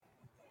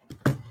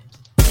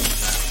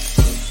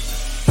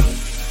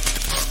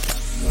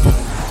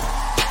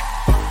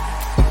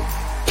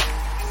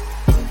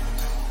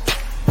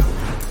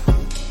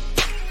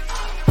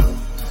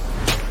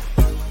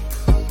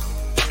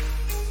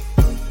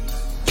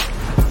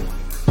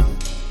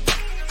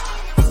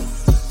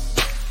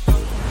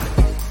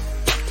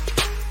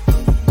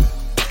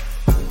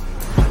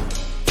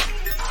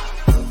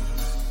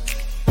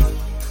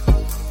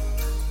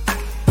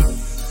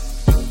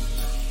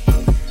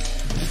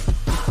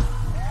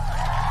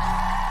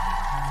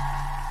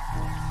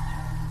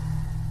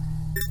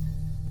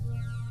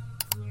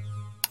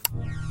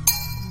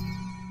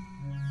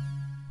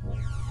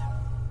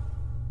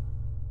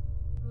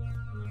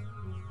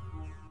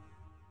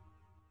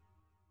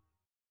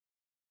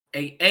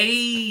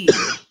Hey.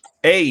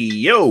 Hey,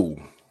 yo.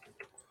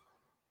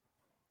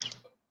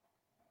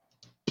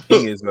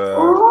 King is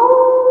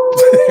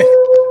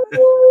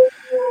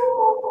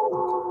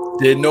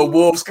didn't know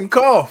wolves can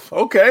cough.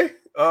 Okay.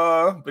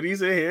 But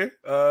he's in here.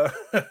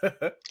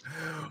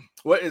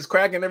 What is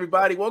cracking,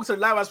 everybody? Welcome to the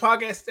Live House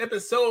Podcast,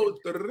 episode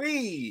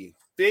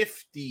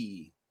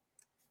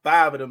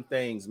 355 of them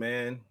things,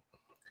 man.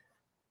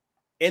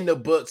 In the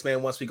books,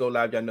 man. Once we go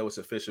live, y'all know it's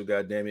official,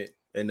 goddamn it.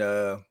 And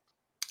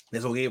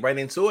let's go get right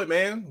into it,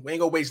 man. We ain't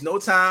gonna waste no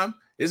time.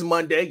 It's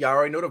Monday. Y'all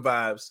already know the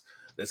vibes.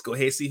 Let's go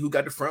ahead and see who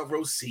got the front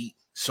row seat.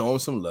 Show them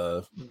some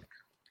love.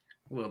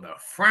 Well, the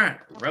front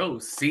row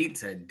seat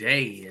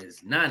today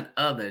is none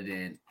other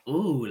than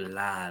Ooh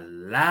La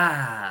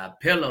La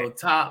Pillow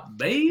Top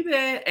Baby,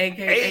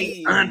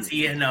 aka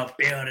Auntie in the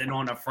building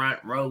on the front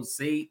row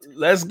seat.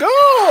 Let's go.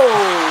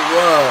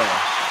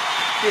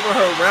 Give her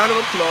a round of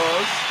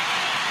applause.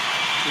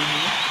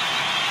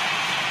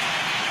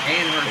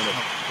 And of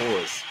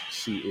course,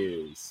 she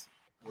is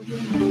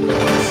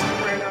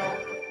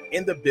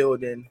in the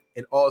building,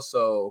 and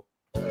also,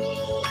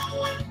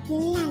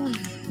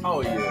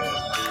 oh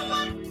yeah.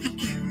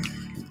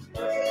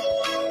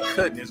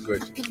 Goodness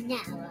gracious.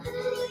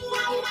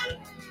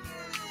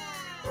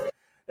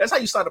 That's how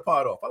you start the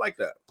pod off. I like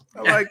that.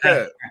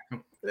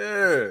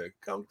 Yeah,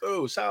 come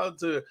through. Shout out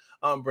to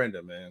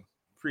Brenda, man.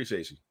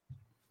 Appreciate you.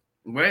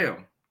 Well,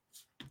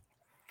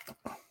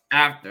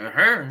 after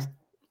her,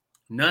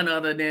 none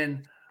other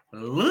than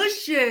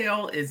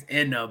Luciel is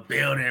in the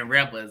building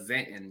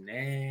representing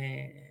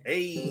that.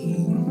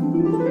 Hey.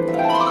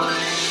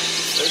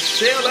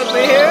 Luciel up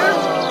in here.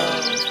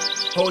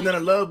 Holding down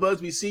the love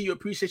bugs. We see you.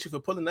 Appreciate you for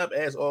pulling up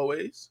as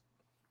always.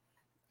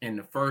 And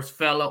the first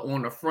fella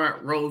on the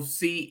front row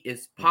seat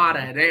is part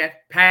of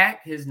that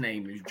pack. His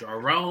name is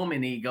Jerome,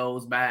 and he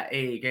goes by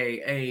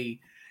AKA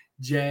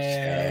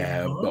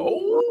Jabbo.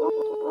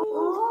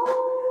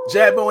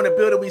 Jabbo in the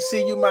building. We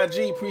see you, my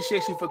G.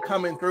 Appreciate you for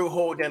coming through.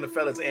 Hold down the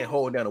fellas and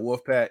hold down the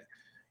wolf pack.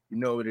 You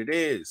know what it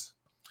is.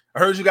 I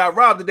heard you got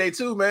robbed today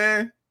too,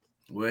 man.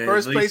 Well,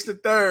 first place to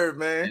third,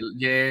 man.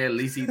 Yeah, at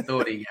least he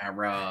thought he got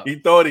robbed. He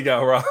thought he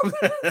got robbed.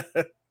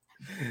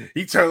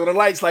 He turned on the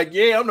lights like,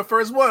 yeah, I'm the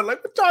first one.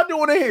 Like, what y'all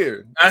doing in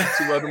here?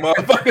 Two other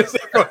motherfuckers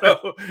in front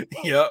of him.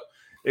 Yep.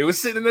 They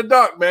was sitting in the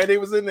dark, man. They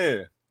was in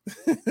there.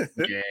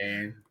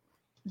 Yeah.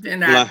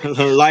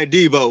 Like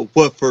Debo,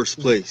 what first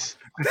place?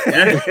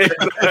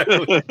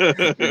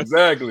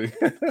 Exactly.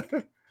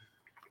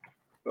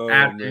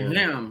 After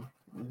him,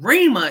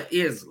 Rima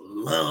is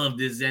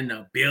loved is in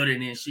the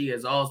building, and she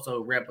is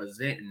also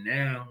representing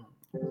now.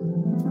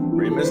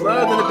 Rima's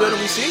love in the building.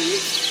 We see you.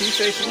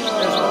 Appreciate you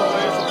as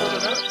always for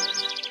putting up.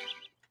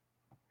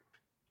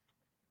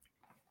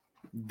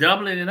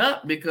 Doubling it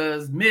up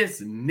because Miss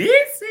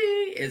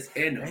Missy is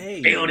in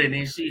the building,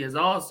 and she is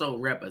also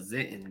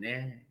representing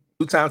that.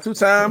 Two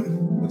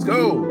time. Let's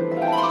go.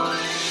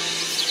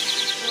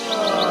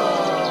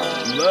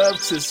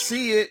 Love to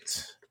see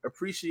it.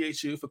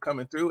 Appreciate you for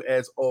coming through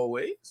as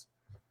always.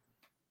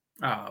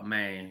 Oh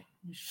man.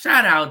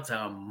 Shout out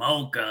to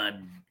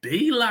Mocha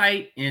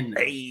D-Light in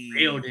the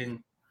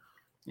building.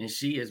 And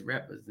she is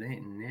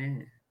representing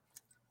that.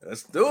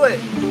 Let's do it.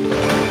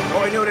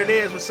 Oh, you know what it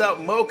is. What's up,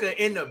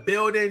 Mocha in the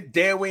building?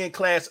 Dan, we in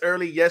class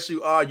early. Yes,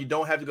 you are. You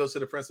don't have to go to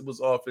the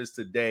principal's office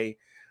today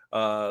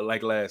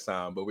like last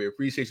time. But we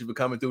appreciate you for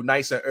coming through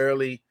nice and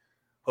early.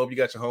 Hope you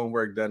got your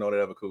homework done, all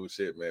that other cool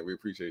shit, man. We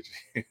appreciate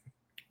you.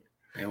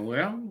 And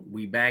well,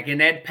 we back in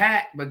that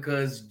pack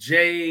because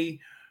Jay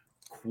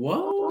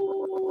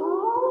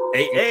Quo.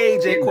 Hey,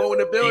 Jay Quo in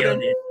the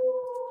building.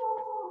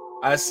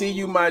 I see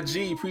you, my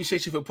G.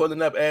 Appreciate you for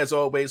pulling up as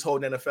always.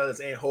 Hold down the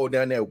fellas and hold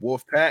down that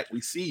wolf pack.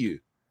 We see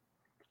you.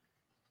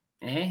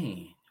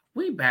 Hey,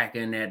 we back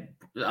in that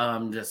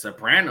the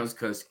Sopranos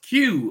because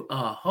Q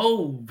a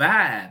whole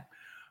vibe.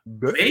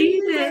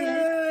 Baby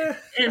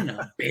in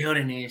the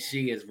building, and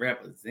she is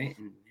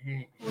representing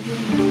that.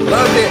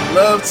 Love it.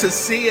 Love to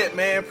see it,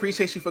 man.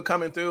 Appreciate you for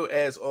coming through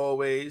as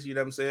always. You know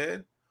what I'm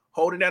saying?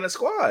 Holding down the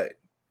squad.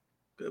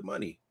 Good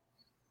money.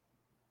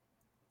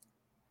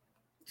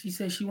 She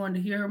said she wanted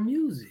to hear her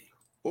music.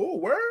 Oh,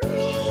 word.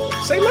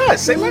 Say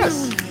less. Say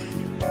less.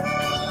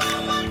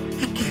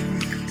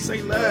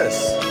 Say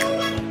less.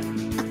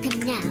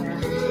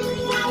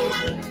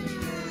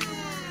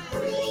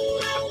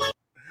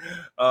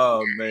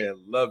 Oh, man.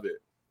 Love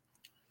it.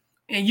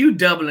 And you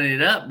doubling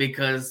it up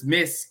because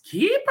Miss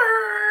Keeper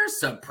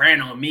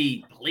Soprano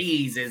Me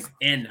Please is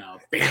in the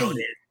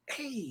building.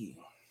 Hey.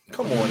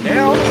 Come on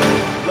now.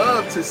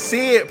 Love to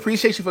see it.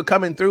 Appreciate you for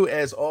coming through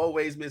as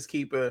always, Miss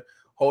Keeper.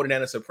 Holding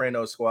down the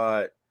Soprano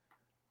squad.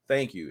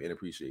 Thank you and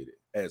appreciate it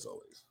as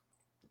always.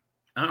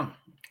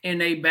 And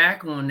they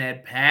back on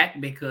that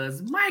pack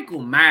because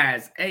Michael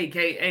Myers,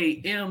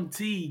 aka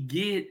MT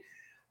Get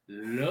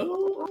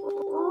Low,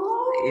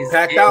 is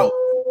packed out.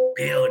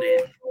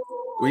 Building.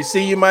 We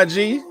see you, my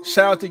G.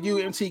 Shout out to you,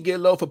 MT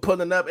Get Low, for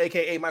pulling up,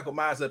 aka Michael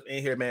Myers, up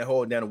in here, man,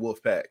 holding down the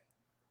wolf pack.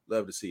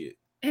 Love to see it.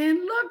 And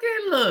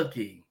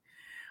looky.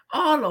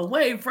 all the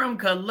way from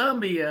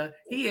Colombia.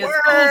 He is Word.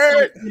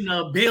 also in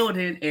the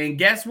building, and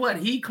guess what?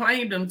 He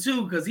claimed him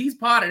too because he's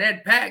part of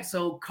that pack.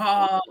 So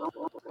Carlos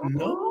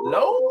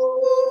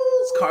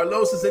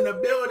is in the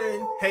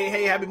building.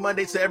 Hey, happy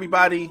Monday to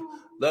everybody.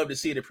 Love to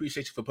see it.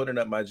 Appreciate you for putting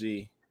up my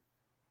G.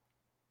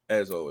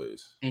 As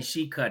always. And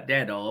she cut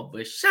that off.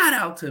 But shout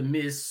out to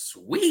Miss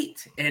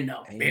Sweet in the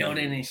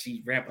building, and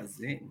she's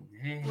representing.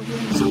 Hey.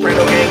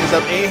 Soprano Gang is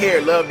up in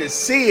here. Love to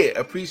see it.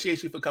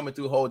 Appreciate you for coming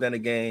through. Hold down the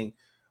gang.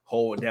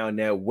 Hold down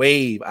that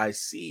wave. I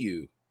see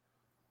you.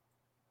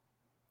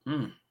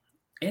 And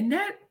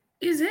that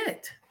is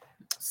it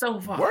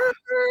so far. Word.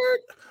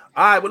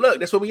 All right, well,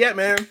 look, that's where we at,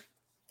 man.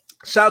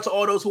 Shout out to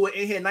all those who are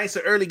in here nice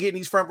and early getting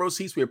these front row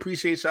seats. We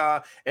appreciate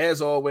y'all as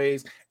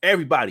always.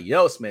 Everybody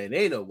else, man,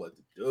 they know what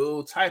to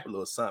do. Type a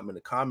little something in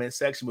the comment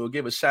section. We'll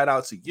give a shout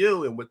out to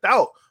you. And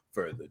without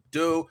further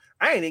ado,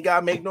 I ain't even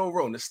got to make no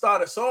room to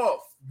start us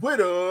off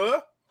with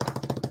a...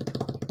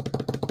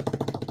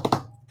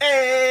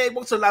 Hey,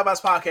 welcome to the Live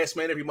Vibes Podcast,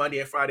 man. Every Monday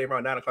and Friday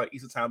around 9 o'clock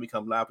Eastern Time, we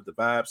come live with the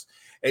vibes.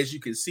 As you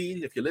can see,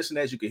 if you're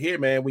listening, as you can hear,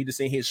 man, we just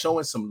in here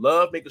showing some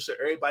love, making sure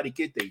everybody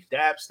get their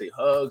daps, their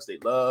hugs, they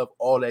love,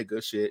 all that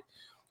good shit.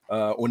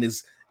 On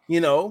this,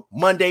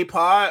 Monday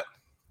pod,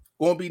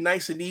 gonna be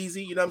nice and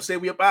easy. You know what I'm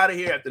saying? We up out of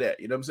here after that.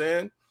 You know what I'm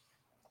saying?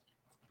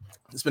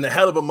 It's been a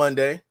hell of a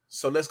Monday.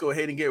 So let's go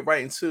ahead and get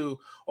right into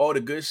all the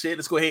good shit.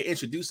 Let's go ahead and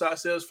introduce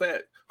ourselves,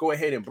 Fat. Go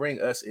ahead and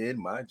bring us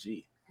in, my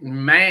G.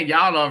 Man,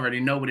 y'all already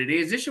know what it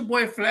is. It's your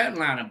boy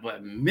Flatliner,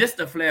 but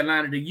Mr.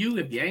 Flatliner to you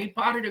if you ain't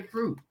part of the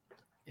crew,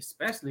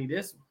 especially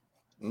this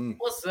one.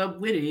 What's up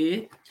with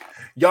it?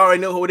 Y'all already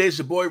know who it is,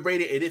 your boy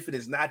Rated. And if it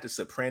is not the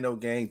Soprano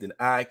Gang, then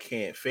I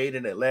can't fade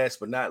it. And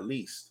last but not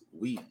least,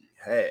 we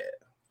have...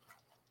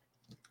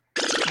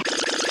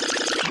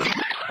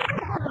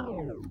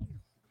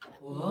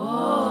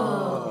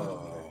 Whoa.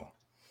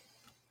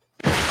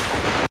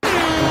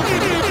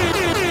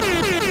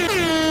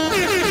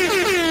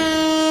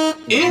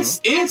 It's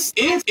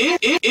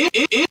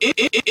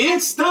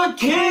the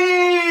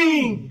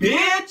king,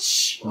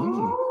 bitch.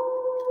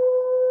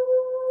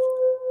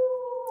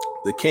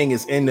 The king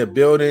is in the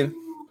building.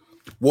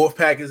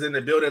 Wolfpack is in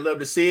the building. Love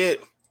to see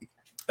it.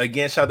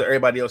 Again, shout out to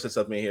everybody else that's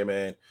up in here,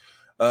 man.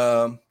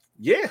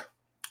 Yeah,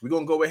 we're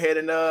gonna go ahead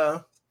and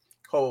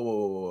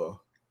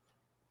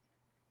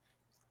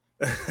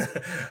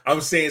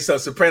I'm saying so.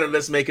 Soprano,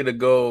 let's make it a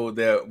goal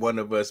that one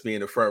of us being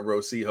the front row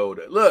seat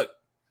holder. Look,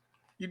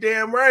 you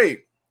damn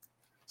right.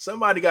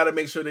 Somebody got to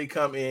make sure they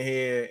come in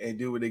here and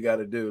do what they got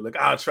to do. Look,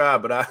 I'll try,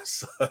 but I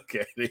suck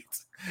at it.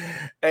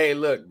 Hey,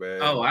 look, man.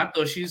 Oh, I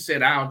thought she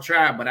said I'll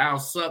try, but I'll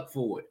suck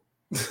for it.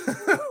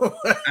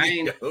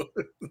 I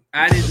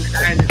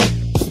didn't.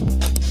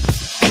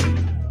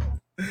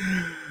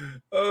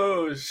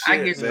 Oh shit!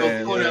 I get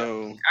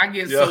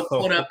so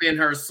caught up in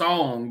her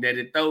song that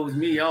it throws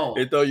me off.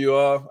 It throw you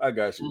off. I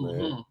got you,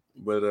 man.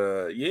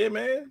 But yeah,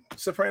 man.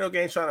 Soprano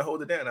Gang trying to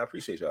hold it down. I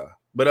appreciate y'all.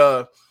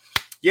 But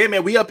yeah,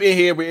 man, we up in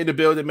here. We're in the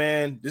building,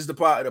 man. This is the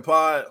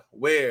pod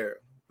where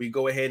we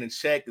go ahead and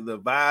check the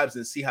vibes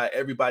and see how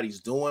everybody's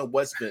doing,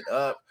 what's been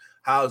up,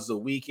 how's the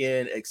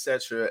weekend,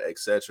 etc.,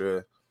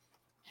 etc.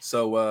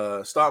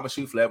 So start with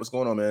you, Flat. What's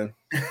going on, man?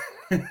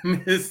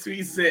 Miss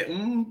Sweet said,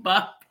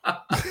 Bye.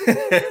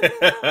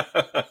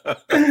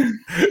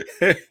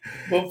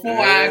 Before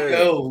I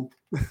go,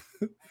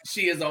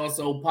 she is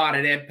also part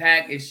of that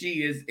pack, and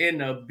she is in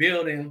the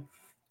building.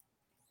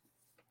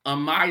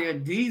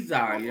 Amaya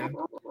Desire.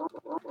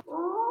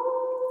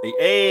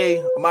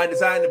 Hey, Amaya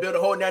Desire in the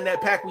building, holding down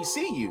that pack. We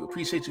see you.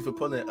 Appreciate you for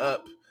pulling it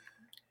up,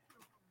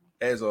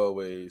 as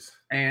always.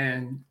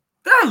 And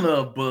that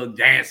little bug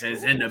dancer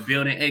is in the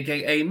building,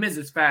 aka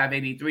Mrs.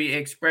 583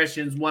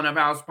 Expressions. One of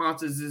our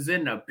sponsors is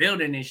in the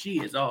building, and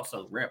she is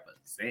also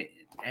representing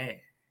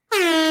that.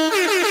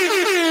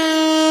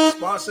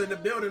 Sponsor in the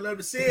building, love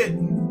to see it.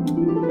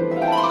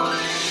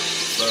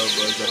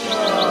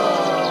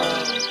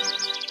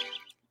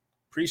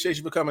 Appreciate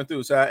you for coming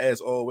through, Si,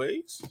 as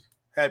always.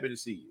 Happy to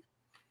see you.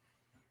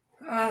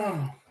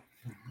 Oh,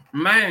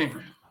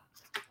 man.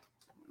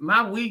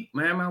 My week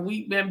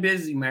been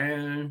busy,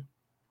 man.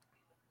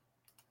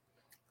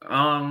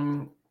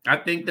 I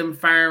think them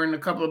firing a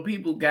couple of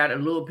people got a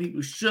little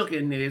people shook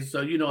in there. So,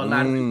 a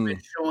lot of people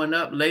been showing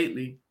up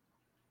lately.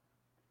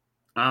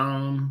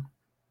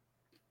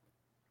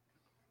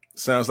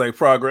 Sounds like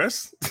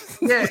progress.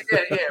 Yeah,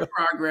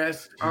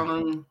 progress.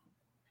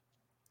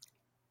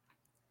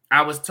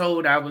 I was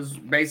told I was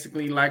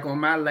basically like on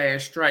my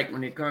last strike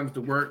when it comes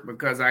to work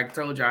because I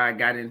told you I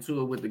got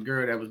into it with the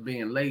girl that was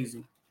being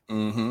lazy.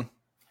 Mm-hmm.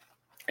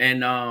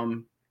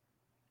 And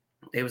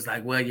it was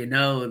like, well,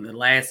 the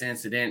last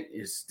incident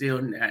is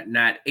still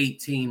not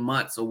 18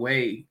 months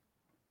away.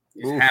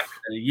 It happened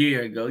a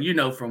year ago,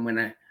 from when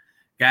I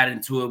got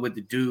into it with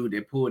the dude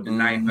that pulled the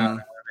knife out and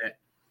all that.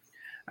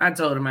 I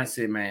told him, I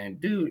said, man,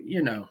 dude,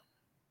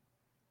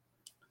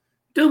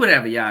 do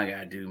whatever y'all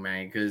gotta do,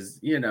 man.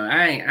 Cause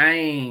I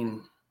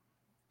ain't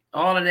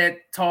all of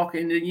that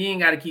talking. You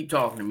ain't gotta keep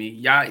talking to me.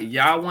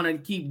 Y'all want to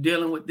keep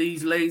dealing with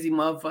these lazy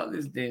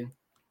motherfuckers, then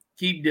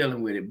keep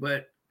dealing with it.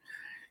 But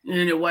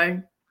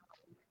Anyway,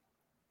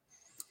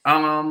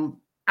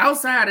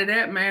 outside of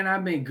that, man,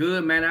 I've been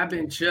good, man. I've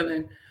been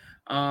chilling.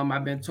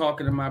 I've been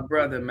talking to my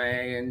brother,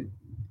 man, and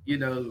you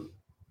know,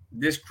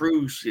 this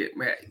cruise shit,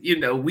 man. You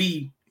know,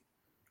 we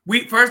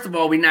first of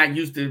all, we're not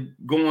used to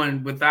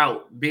going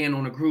without being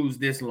on a cruise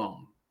this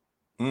long.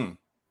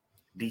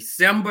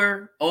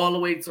 December all the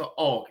way to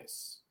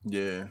August.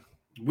 Yeah.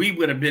 We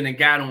would have been and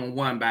got on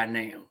one by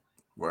now.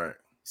 Right.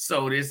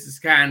 So this is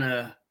kind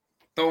of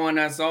throwing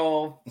us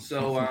off.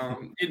 So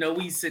you know,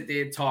 we sit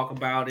there and talk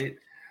about it.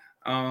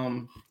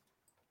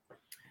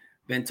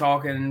 Been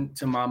talking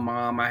to my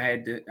mom.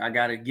 I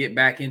got to get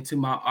back into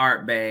my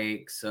art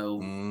bag.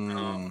 So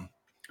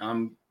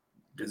I'm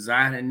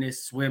designing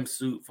this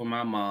swimsuit for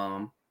my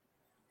mom.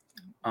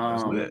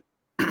 I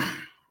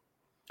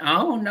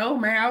don't know,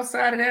 man.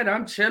 Outside of that,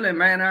 I'm chilling,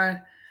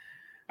 man.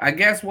 I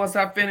guess once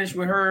I finish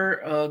with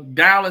her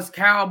Dallas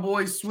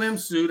Cowboys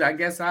swimsuit, I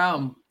guess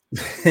I'll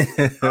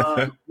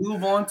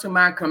move on to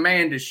my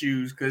Commander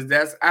shoes, because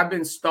I've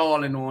been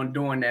stalling on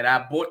doing that.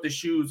 I bought the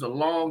shoes a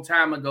long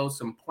time ago,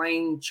 some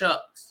plain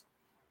Chucks,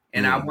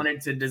 and I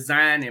wanted to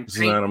design and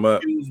paint the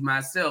shoes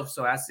myself.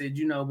 So I said,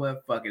 you know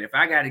what, fuck it. If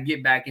I got to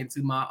get back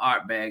into my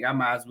art bag, I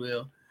might as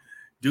well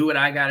do what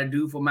I got to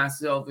do for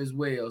myself as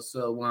well.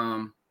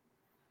 So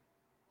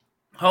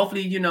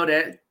hopefully, you know,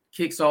 that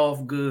kicks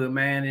off good,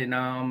 man.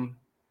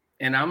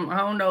 And I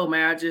don't know,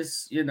 man. I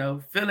just, you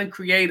know, feeling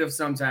creative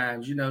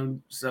sometimes, you know.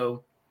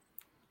 So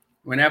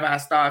whenever I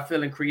start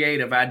feeling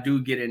creative, I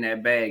do get in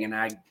that bag and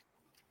I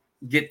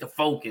get the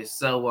focus.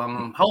 So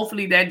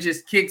hopefully that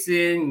just kicks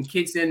in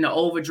the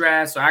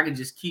overdrive so I can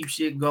just keep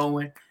shit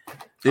going.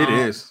 It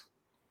is.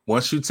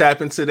 Once you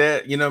tap into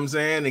that, you know what I'm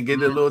saying, and get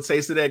a little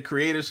taste of that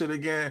creative shit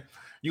again,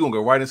 you gonna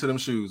go right into them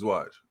shoes.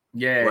 Watch.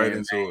 Yeah, right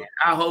into it.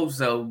 I hope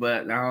so.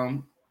 But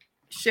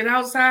shit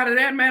outside of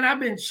that, man, I've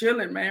been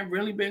chilling, man.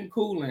 Really been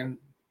cooling.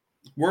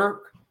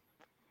 Work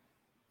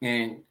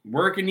and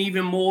working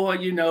even more,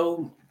 you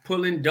know,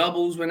 pulling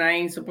doubles when I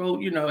ain't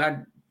supposed, you know, I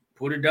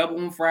put a double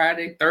on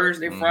Friday,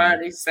 Thursday,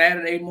 Friday,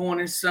 Saturday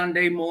morning,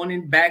 Sunday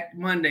morning, back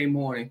Monday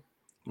morning.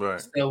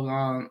 Right. So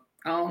I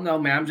don't know,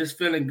 man. I'm just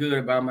feeling good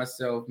about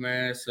myself,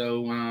 man.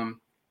 So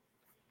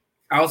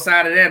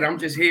outside of that, I'm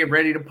just here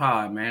ready to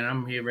pod, man.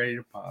 I'm here ready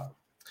to pod.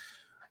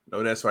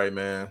 No, that's right,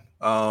 man.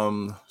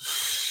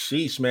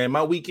 Sheesh, man.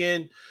 My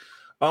weekend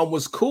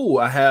was cool.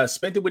 I had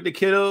spent it with the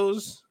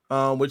kiddos,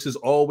 which is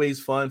always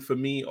fun for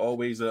me.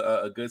 Always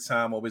a good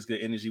time. Always good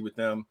energy with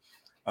them.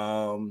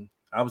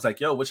 I was like,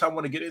 yo, which I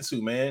want to get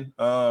into, man.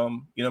 You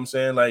know what I'm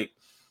saying? Like,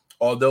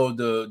 although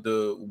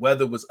the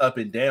weather was up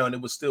and down,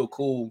 it was still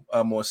cool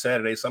on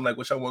Saturday. So I'm like,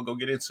 which I want to go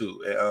get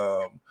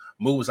into.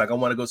 Moo was like, I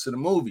want to go to the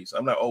movies.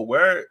 I'm like, oh,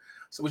 where?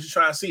 So what you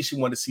trying to see? She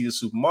wanted to see the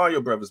Super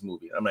Mario Brothers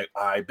movie. I'm like,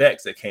 I bet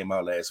that came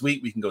out last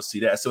week. We can go see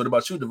that. So what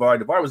about you,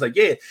 DeVar? DeVar was like,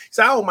 yeah.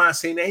 So I don't mind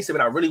seeing that. He said,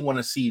 but I really want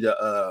to see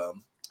the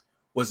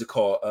what's it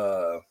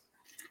called?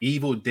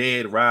 Evil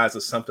Dead Rise or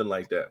something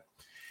like that.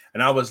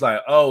 And I was like,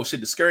 oh shit,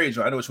 the scary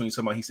joint. I know which one you're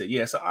talking about. He said,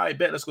 yeah. So I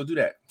bet, let's go do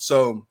that.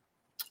 So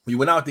we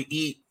went out to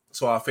eat.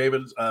 So our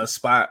favorite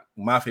spot,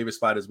 my favorite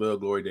spot as well,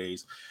 Glory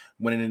Days.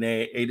 Went in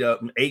there,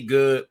 ate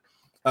good.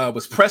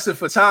 Was pressing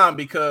for time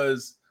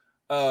because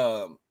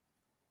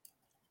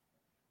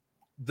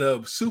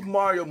the Super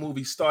Mario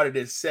movie started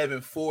at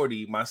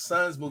 7:40. My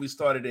son's movie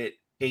started at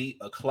 8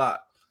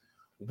 o'clock.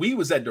 We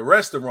was at the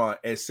restaurant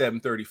at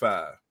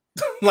 7:35.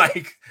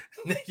 Like,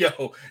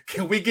 yo,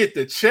 can we get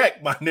the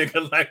check, my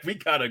nigga? Like, we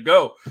gotta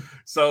go.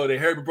 So they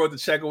heard me brought the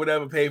check or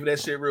whatever, paid for that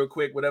shit real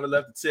quick, whatever,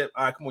 left the tip.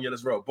 All right, come on, yeah,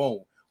 let's roll.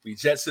 Boom. We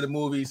jet to the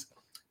movies,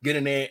 get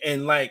in there.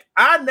 And like,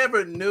 I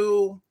never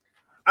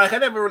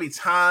really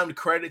timed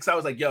credits. I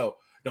was like, yo,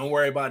 don't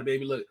worry about it,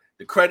 baby. Look,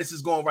 the credits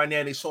is going right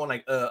now. They showing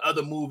like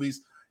other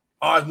movies.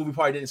 Our movie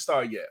probably didn't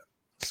start yet.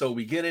 So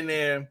we get in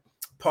there,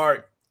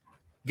 park,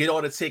 get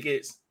all the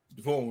tickets,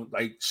 boom,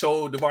 like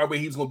show DeVar where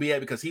he was going to be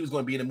at because he was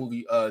going to be in the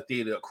movie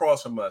theater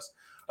across from us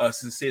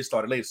since it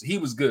started later. So he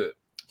was good.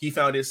 He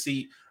found his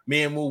seat.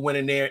 Me and Moo went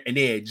in there and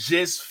they had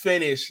just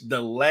finished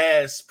the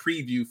last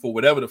preview for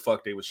whatever the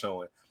fuck they were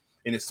showing.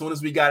 And as soon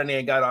as we got in there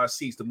and got our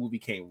seats, the movie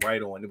came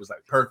right on. It was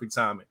like perfect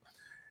timing.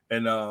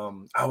 And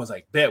I was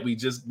like, bet we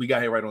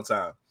got here right on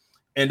time.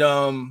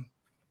 And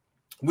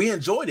we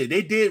enjoyed it.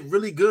 They did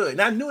really good.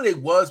 And I knew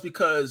it was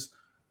because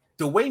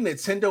the way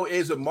Nintendo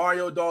is with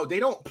Mario, dog, they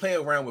don't play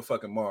around with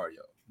fucking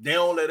Mario. They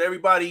don't let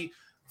everybody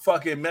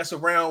fucking mess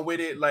around with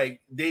it.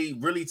 Like, they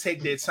really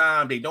take their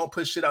time. They don't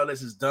push shit out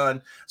unless it's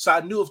done. So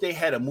I knew if they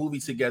had a movie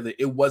together,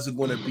 it wasn't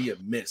going to be a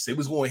miss. It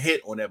was going to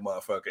hit on that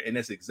motherfucker. And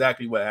that's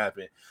exactly what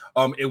happened.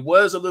 It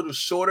was a little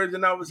shorter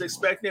than I was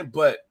expecting,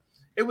 but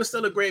it was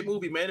still a great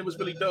movie, man. It was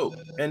really dope.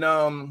 And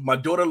my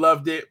daughter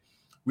loved it.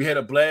 We had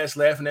a blast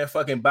laughing at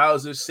fucking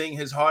Bowser sing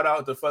his heart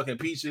out to fucking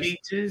Peaches.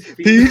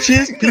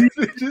 Peaches.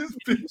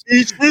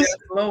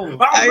 When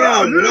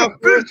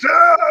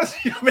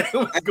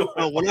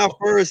I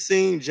first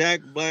seen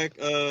Jack Black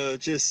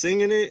just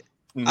singing it,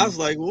 I was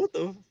like, what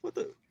the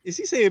is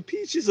he saying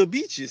peaches or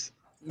beaches?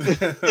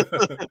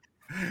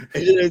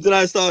 And then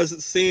I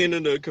started seeing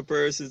in the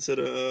comparison to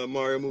the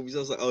Mario movies. I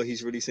was like, oh,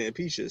 he's really saying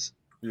Peaches.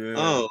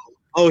 Yeah.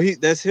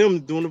 That's him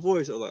doing the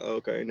voice. I was like,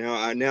 okay,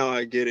 now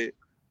I get it.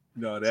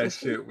 No, that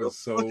shit was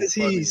so funny. Is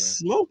funny, he man.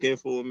 smoking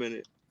for a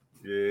minute?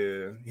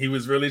 Yeah, he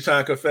was really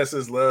trying to confess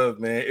his love,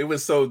 man. It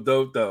was so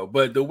dope though.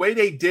 But the way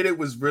they did it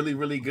was really,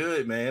 really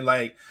good, man.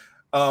 Like,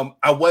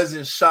 I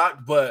wasn't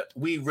shocked, but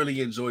we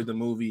really enjoyed the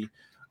movie.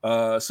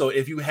 So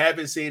if you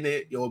haven't seen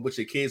it, with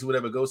your kids,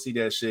 whatever, go see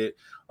that shit.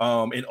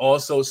 And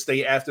also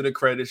stay after the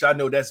credits. I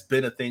know that's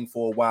been a thing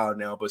for a while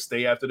now, but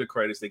stay after the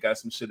credits. They got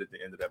some shit at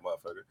the end of that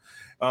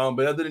motherfucker.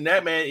 But other than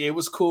that, man, it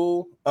was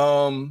cool.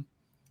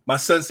 My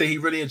son said he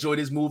really enjoyed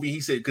his movie. He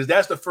said, because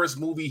that's the first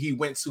movie he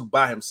went to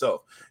by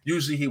himself.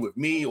 Usually he with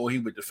me, or he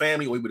with the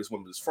family, or he with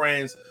one of his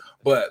friends.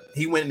 But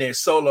he went in there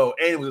solo,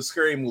 and it was a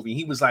scary movie.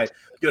 He was like,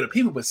 yo, the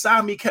people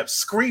beside me kept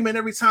screaming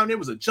every time there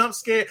was a jump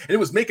scare, and it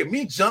was making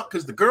me jump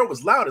because the girl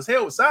was loud as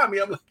hell beside me.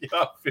 I'm like, yo,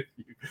 I feel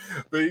you.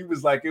 But he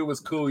was like, it was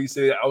cool. He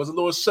said, I was a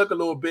little shook a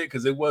little bit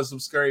because there was some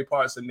scary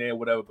parts in there,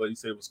 whatever, but he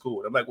said it was cool.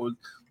 And I'm like, well,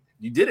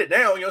 you did it now,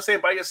 you know what I'm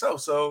saying, by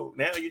yourself. So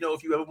now,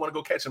 if you ever want to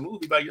go catch a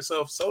movie by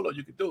yourself solo,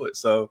 you could do it.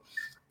 So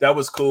that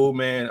was cool,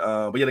 man.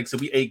 But yeah, like I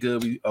said, we ate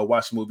good. We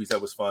watched movies. That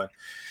was fun.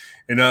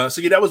 And so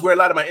yeah, that was where a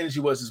lot of my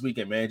energy was this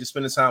weekend, man. Just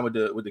spending time with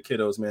the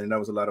kiddos, man. And that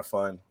was a lot of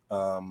fun.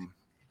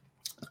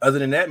 Other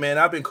than that, man,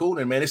 I've been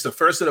cooling, man. It's the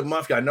first of the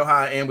month. Y'all know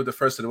how I am with the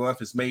first of the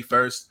month. It's May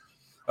 1st.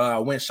 I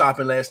went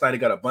shopping last night. I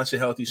got a bunch of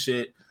healthy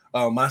shit.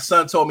 My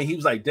son told me, he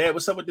was like, Dad,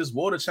 what's up with this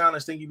water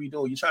challenge thing you be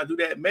doing? You trying to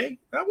do that in May?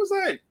 And I was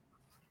like,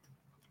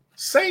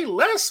 say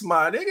less,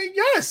 my nigga.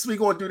 Yes, we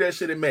gonna do that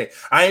shit in May.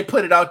 I ain't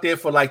put it out there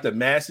for like the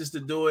masses to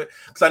do it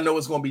because I know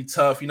it's gonna be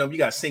tough. You know, you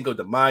got Cinco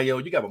de Mayo,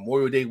 you got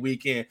Memorial Day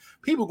weekend.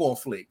 People gonna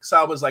flick. So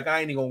I was like,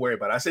 I ain't even gonna worry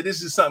about it. I said,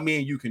 this is something me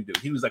and you can do.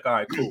 He was like, all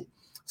right, cool.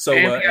 So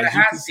as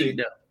you can see,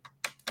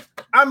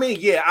 I mean,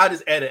 yeah, I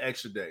just add an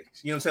extra day.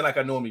 You know what I'm saying? Like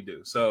I normally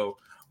do. So,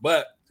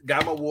 but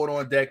got my water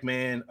on deck,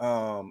 man.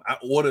 I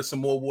ordered some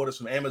more waters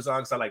from Amazon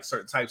because I like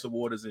certain types of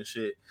waters and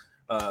shit.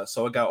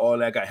 So I got all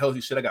that. I got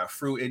healthy shit. I got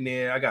fruit in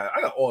there. I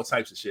got all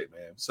types of shit,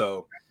 man.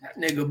 So that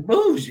nigga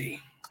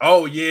bougie.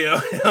 Oh yeah,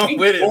 I'm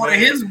with it. Order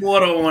his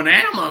water on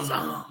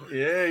Amazon.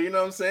 Yeah, you know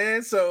what I'm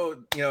saying.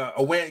 So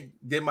I went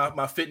did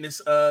my fitness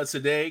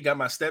today. Got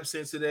my steps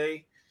in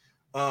today.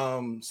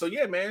 So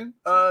yeah, man.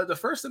 The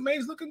 1st of May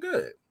is looking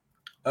good.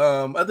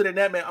 Other than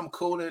that, man, I'm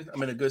cooling.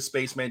 I'm in a good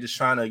space, man. Just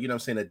trying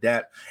to,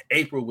 adapt.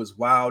 April was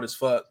wild as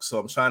fuck, so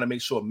I'm trying to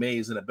make sure May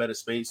is in a better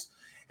space.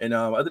 And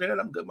other than that,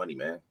 I'm good money,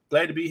 man.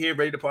 Glad to be here,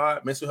 ready to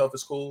pod. Mental health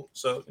is cool,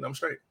 so I'm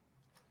straight.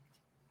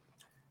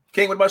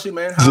 King, what about you,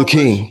 man? The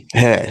King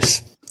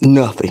has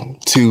nothing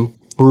to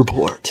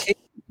report.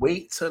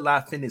 Wait till I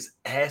finish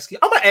asking.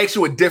 I'm gonna ask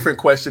you a different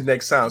question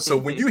next time. So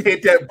when you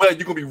hit that button,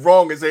 you're gonna be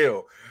wrong as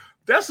hell.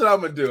 That's what I'm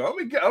gonna do.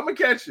 I'm gonna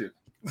catch you.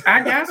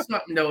 I got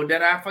something though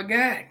that I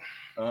forgot.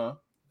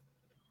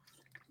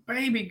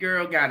 Baby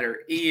girl got her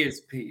ears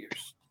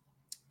pierced.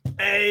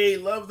 Hey,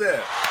 love that.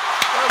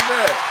 Love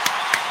that.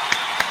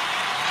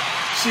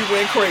 She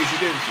went crazy,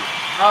 didn't she?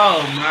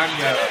 Oh my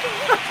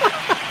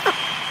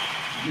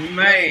God.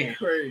 Man.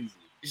 Crazy.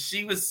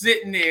 She was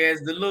sitting there as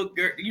the little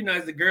girl,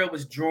 as the girl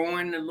was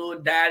drawing the little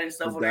dot and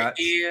stuff on her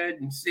ear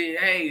and said,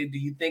 hey, do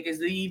you think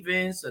it's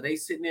even? So they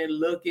sitting there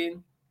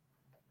looking.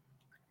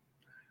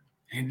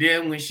 And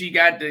then when she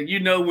got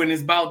when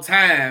it's about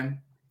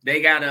time,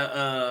 they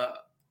gotta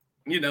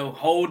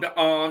hold the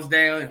arms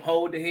down and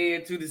hold the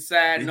head to the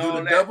side and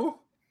all that. Double?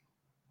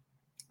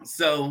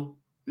 So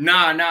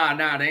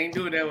nah, they ain't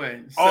do it that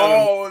way.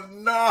 So,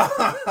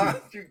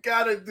 you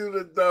gotta do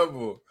the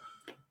double.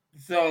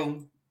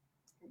 So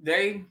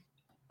they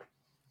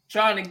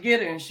trying to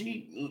get her, and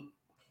she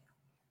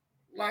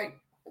like,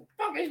 what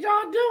the fuck is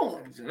y'all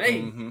doing? So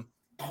they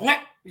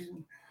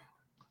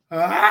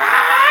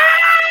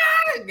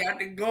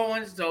got it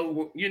going.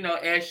 So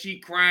as she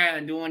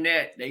crying doing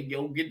that, they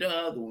go get the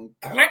other one.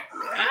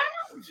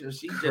 So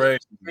she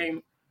just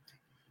screamed.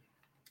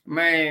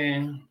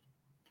 Man.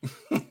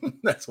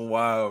 That's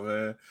wild,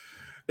 man.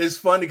 It's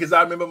funny because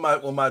I remember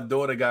when my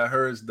daughter got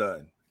hers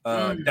done.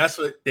 That's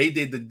what they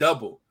did, the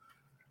double.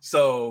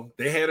 So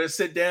they had her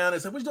sit down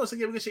and said, what you doing? So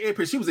get your ear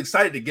pierced. She was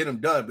excited to get them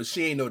done, but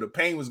she ain't know the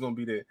pain was gonna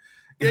be there.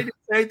 They did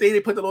the same thing.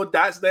 They put the little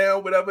dots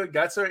down, whatever,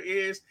 got to her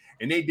ears,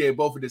 and they did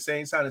both at the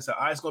same time and said,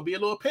 all right, it's gonna be a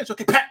little pinch.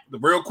 Okay, pat,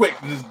 real quick,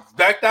 and just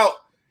backed out.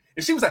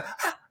 And she was like,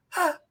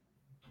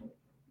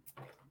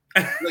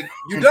 like,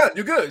 you done,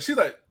 you good. She's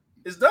like,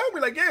 it's done. We're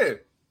like, yeah.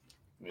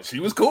 And she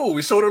was cool.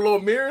 We showed her a little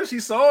mirror.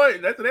 She saw it.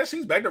 And after that, she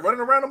was back to running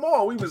around the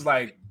mall. We was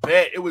like,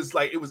 bet. It was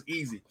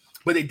easy.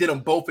 But they did them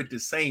both at the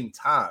same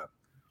time.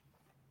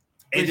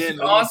 And then she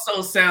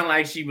also sound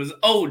like she was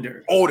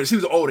older. She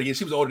was older. Yeah,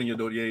 she was older than your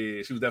daughter.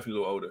 Yeah. She was definitely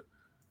a little older.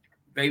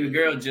 Baby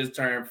girl just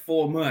turned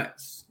 4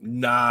 months.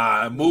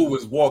 Nah, Moo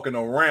was walking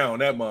around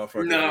that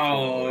motherfucker.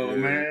 No,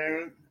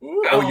 man.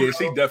 Oh, yeah,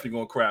 she definitely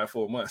gonna cry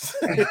 4 months.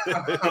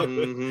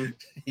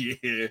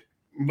 Yeah.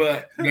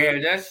 But yeah,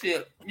 that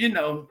shit,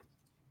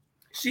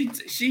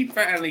 she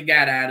finally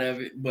got out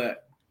of it,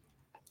 but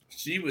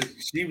She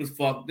was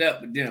fucked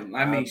up with them.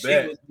 I mean, she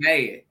bet. was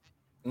mad.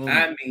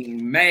 I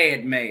mean,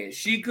 mad.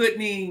 She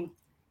couldn't even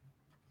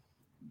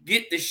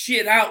get the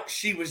shit out.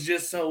 She was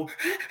just so,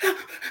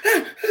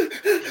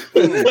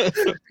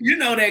 you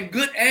know, that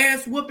good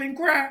ass whooping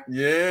cry.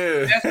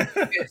 Yeah. That's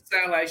what it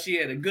sounded like. She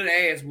had a good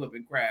ass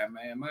whooping cry,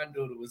 man. My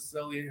daughter was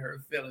so in her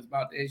feelings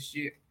about that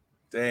shit.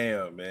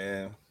 Damn,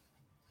 man.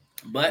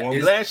 But well, I'm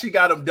glad she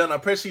got them done. I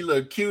bet she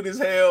looked cute as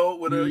hell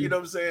with her. You know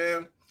what I'm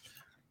saying?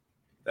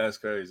 That's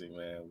crazy,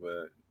 man.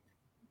 But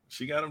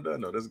she got them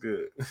done though. That's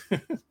good.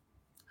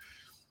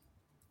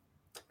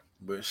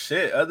 But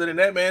shit, other than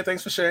that, man,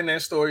 thanks for sharing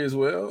that story as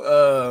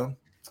well.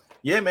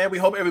 Yeah, man, we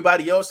hope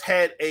everybody else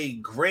had a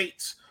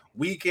great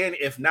weekend.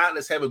 If not,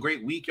 let's have a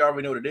great week. You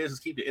already know what it is.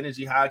 Let's keep the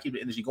energy high, keep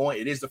the energy going.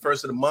 It is the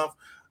first of the month.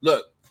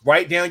 Look,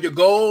 write down your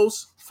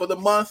goals for the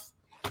month.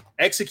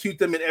 Execute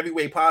them in every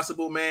way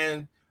possible,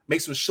 man.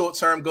 Make some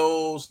short-term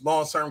goals,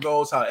 long-term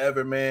goals,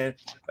 however, man.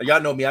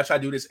 Y'all know me. I try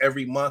to do this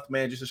every month,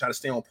 man, just to try to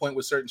stay on point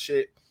with certain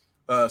shit.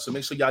 So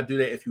make sure y'all do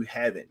that if you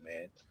haven't,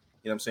 man.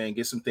 You know what I'm saying?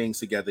 Get some things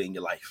together in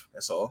your life.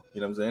 That's all. You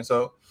know what I'm saying?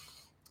 So,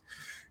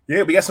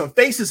 yeah, we got some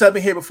faces up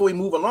in here before we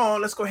move along.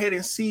 Let's go ahead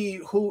and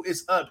see who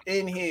is up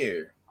in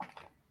here.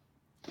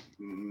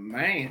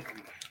 Man.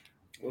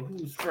 Well,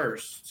 who's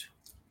first?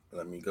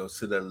 Let me go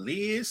to the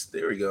list.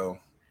 There we go.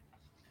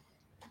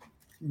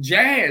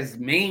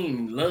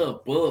 Jasmine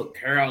Love Book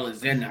Carol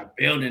is in the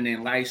building,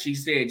 and like she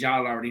said,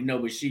 y'all already know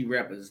what she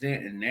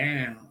representing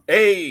now.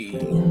 Hey.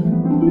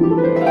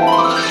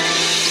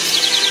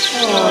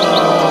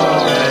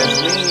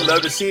 Jasmine,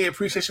 love to see it.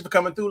 Appreciate you for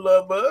coming through,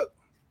 Love Bug.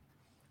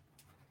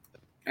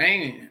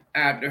 And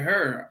after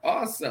her,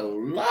 also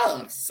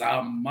Love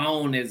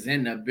Simone is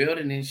in the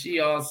building, and she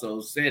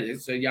also said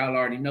it, so y'all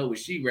already know what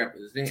she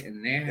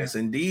representing now. Yes,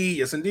 indeed.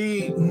 Yes,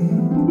 indeed.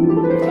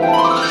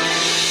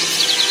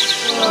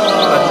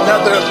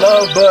 Another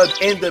Love Bug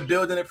in the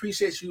building.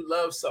 Appreciate you,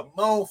 Love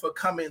Simone, for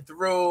coming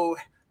through.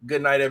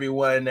 Good night,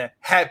 everyone.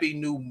 Happy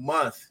new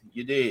month.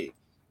 You did.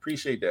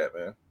 Appreciate that,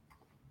 man.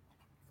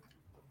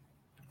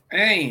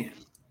 And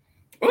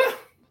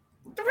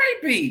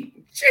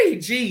 3P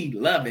GG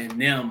loving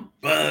them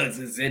bugs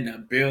is in the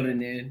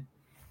building, and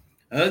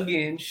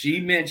again she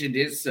mentioned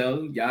it,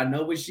 so y'all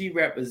know what she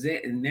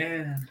representing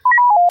now.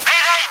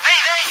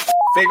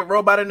 Favorite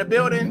robot in the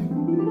building,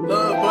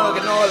 Love Bug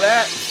and all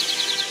that.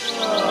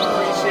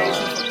 Appreciate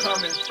you for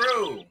coming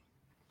through.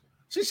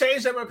 She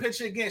changed up her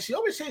picture again. She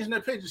always changing her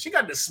picture. She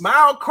got the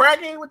smile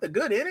cracking with the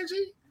good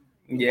energy.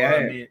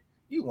 Yeah,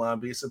 you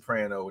want to be a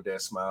soprano with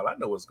that smile. I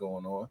know what's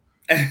going on.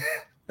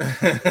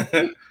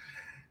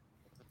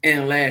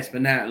 And last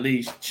but not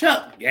least,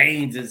 Chuck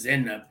Gaines is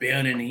in the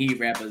building, and he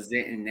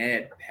representing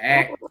that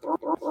pack.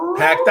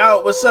 Packed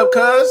out. What's up,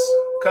 cuz?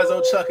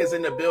 Cuz Chuck is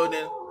in the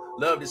building.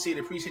 Love to see it.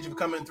 Appreciate you for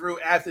coming through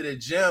after the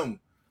gym.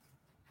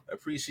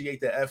 Appreciate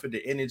the effort,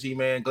 the energy,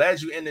 man.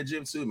 Glad you in the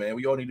gym too, man.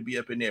 We all need to be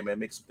up in there, man.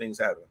 Make some things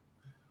happen.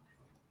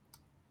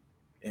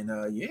 And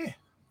yeah.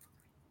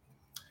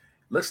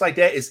 Looks like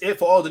that is it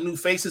for all the new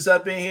faces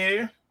up in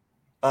here.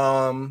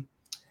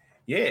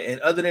 Yeah, and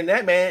other than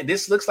that, man,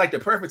 this looks like the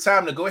perfect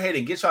time to go ahead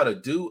and get y'all to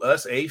do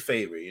us a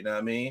favor. You know what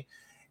I mean?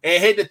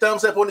 And hit the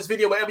thumbs up on this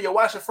video wherever you're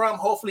watching from.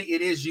 Hopefully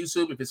it is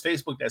YouTube. If it's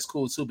Facebook, that's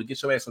cool too. But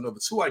get your ass on over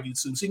to our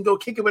YouTube so you can go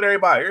kick it with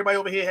everybody. Everybody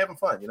over here having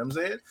fun. You know what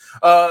I'm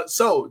saying?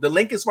 So the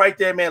link is right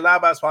there, man.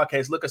 Live Vibes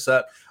Podcast. Look us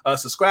up.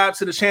 Subscribe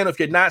to the channel if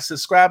you're not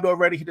subscribed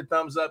already. Hit the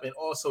thumbs up and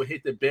also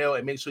hit the bell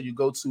and make sure you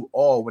go to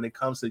all when it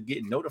comes to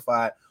getting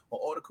notified on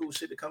all the cool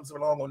shit that comes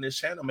along on this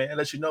channel, man. And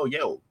let you know,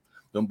 yo,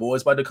 them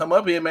boys about to come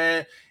up here,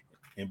 man,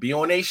 and be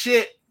on their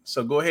shit.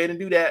 So go ahead and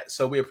do that.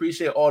 So we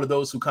appreciate all of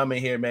those who come in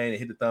here, man, and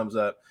hit the thumbs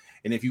up.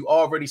 And if you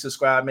already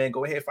subscribed, man,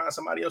 go ahead and find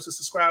somebody else to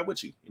subscribe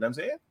with you. You know what I'm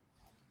saying?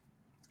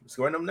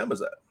 Scoring them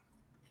numbers up.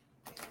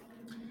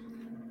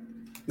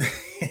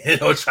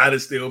 Don't try to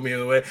steal me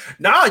away.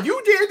 Nah, you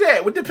did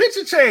that with the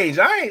picture change.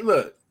 I ain't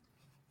look.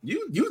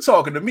 You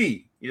talking to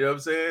me. You know what I'm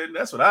saying?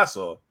 That's what I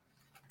saw.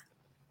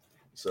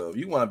 So if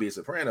you want to be a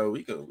soprano,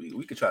 we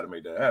could try to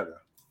make that happen.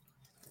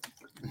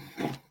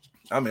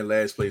 I'm in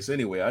last place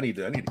anyway. I need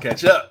to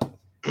catch up.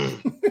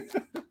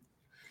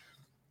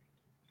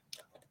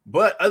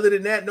 But other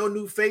than that, no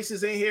new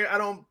faces in here. I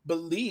don't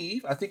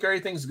believe. I think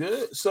everything's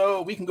good.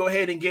 So we can go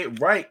ahead and get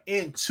right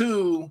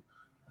into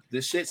the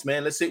shits,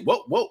 man. Let's see.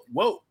 Whoa.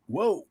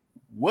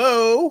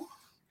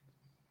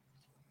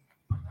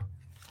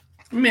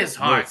 Miss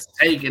Hart's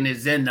Taken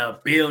is in the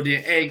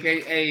building,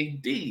 aka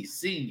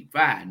DC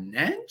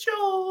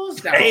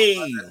Financials.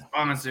 Hey,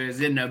 sponsor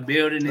is in the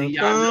building, and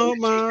y'all know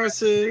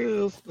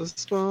myself a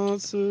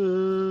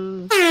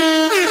sponsor.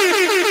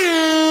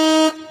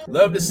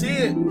 Love to see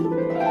it.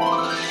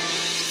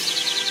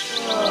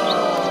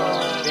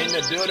 In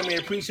the building, we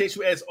appreciate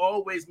you as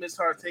always, Miss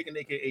Hart's Taken,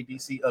 aka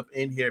DC, up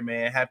in here,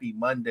 man. Happy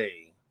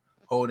Monday,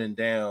 holding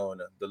down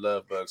the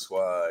Love Bug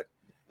Squad.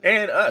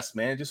 And us,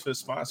 man, just for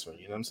sponsoring.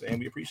 You know what I'm saying?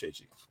 We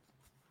appreciate you.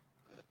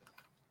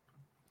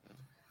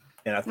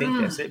 And I think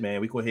that's it,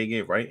 man. We go ahead and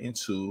get right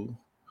into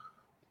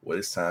what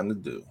it's time to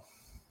do.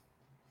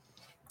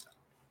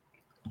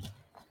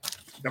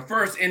 The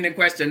first ending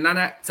question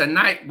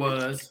tonight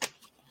was,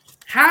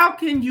 how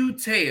can you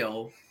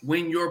tell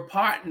when your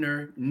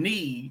partner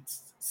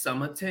needs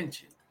some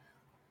attention?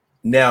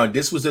 Now,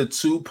 this was a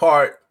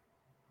 2-part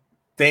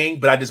thing,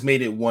 but I just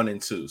made it 1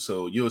 and 2.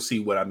 So you'll see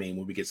what I mean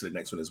when we get to the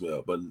next one as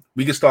well. But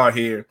we can start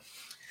here.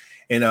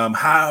 And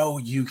how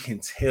you can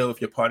tell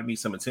if your partner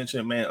needs some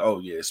attention, man. Oh,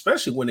 yeah.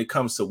 Especially when it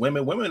comes to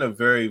women. Women are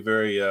very,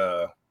 very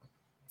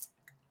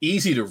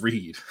easy to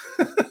read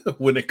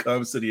when it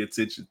comes to the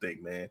attention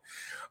thing, man.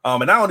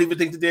 And I don't even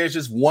think that there's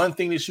just one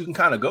thing that you can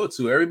kind of go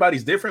to.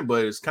 Everybody's different,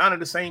 but it's kind of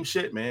the same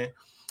shit, man.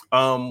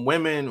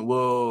 Women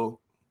will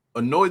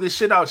annoy the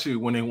shit out you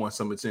when they want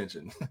some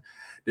attention.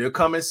 They'll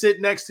come and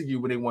sit next to you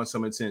when they want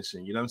some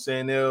attention. You know what I'm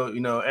saying?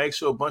 They'll,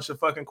 ask you a bunch of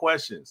fucking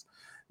questions.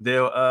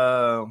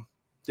 They'll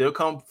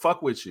come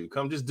fuck with you.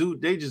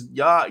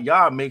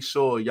 Y'all make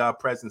sure y'all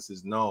presence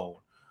is known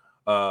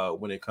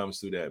when it comes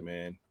to that,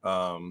 man.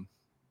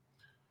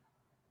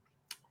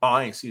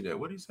 I ain't see that.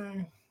 What are you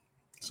saying?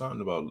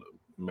 Something about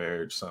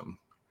marriage, something.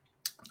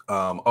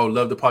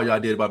 Love the part y'all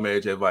did about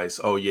marriage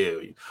advice. Oh yeah,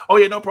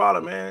 no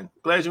problem, man.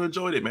 Glad you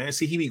enjoyed it, man.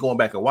 See, he be going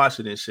back and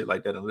watching and shit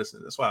like that and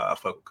listening. That's why I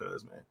fuck with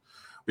cuz, man.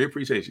 We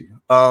appreciate you.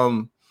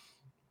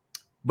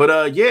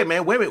 Yeah,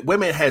 man,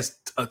 women has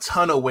a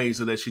ton of ways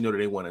to let you know that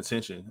they want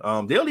attention.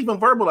 They'll even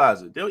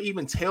verbalize it. They'll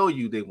even tell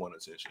you they want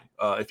attention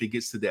if it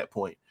gets to that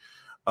point.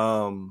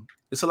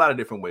 It's a lot of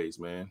different ways,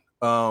 man.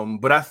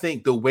 But I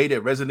think the way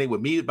that resonate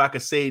with me, if I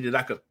could say that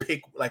I could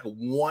pick like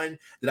one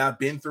that I've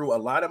been through a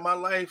lot of my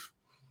life,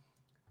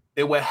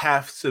 it would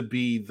have to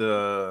be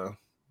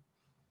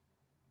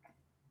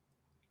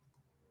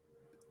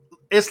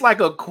it's like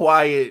a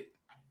quiet,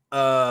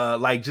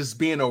 like just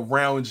being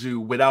around you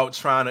without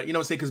trying to, you know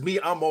what I'm saying? Because me,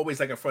 I'm always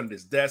like in front of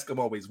this desk. I'm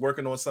always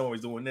working on something,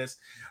 always doing this.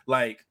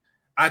 Like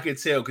I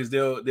could tell because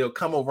they'll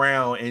come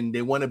around and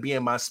they want to be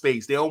in my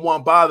space. They don't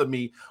want to bother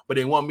me, but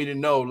they want me to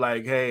know,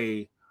 like,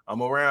 hey,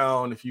 I'm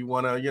around if you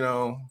want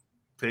to,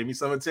 pay me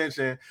some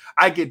attention.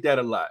 I get that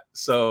a lot.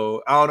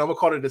 So I don't know, I'm gonna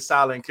call it the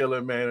silent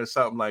killer, man, or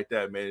something like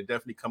that, man. They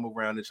definitely come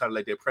around and try to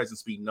let their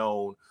presence be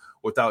known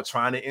without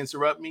trying to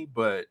interrupt me.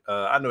 But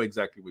I know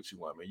exactly what you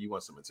want, man. You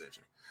want some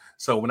attention.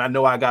 So when I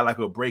know I got like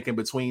a break in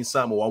between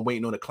something, or I'm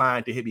waiting on a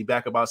client to hit me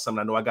back about something,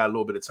 I know I got a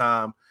little bit of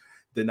time,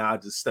 then I'll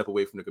just step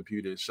away from the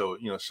computer and show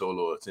a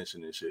little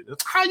attention and shit.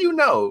 That's how you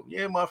know.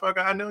 Yeah,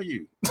 motherfucker, I know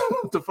you.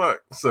 What the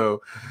fuck?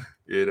 So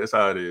yeah, that's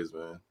how it is,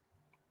 man.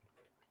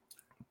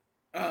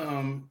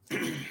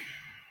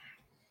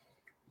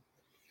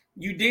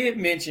 You did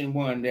mention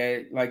one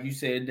that, like you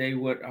said, they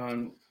would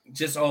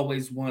just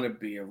always want to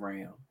be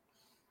around,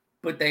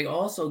 but they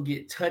also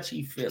get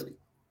touchy-feely.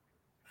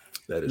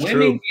 That is Women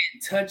true.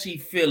 get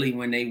touchy-feely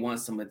when they want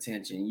some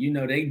attention.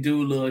 They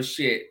do little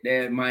shit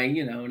that might,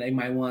 they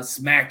might want to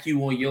smack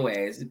you on your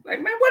ass.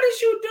 Like, man, what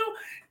did you do?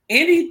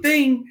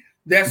 Anything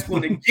that's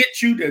going to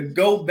get you to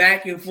go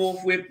back and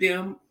forth with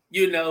them.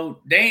 They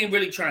ain't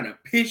really trying to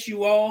piss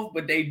you off,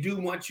 but they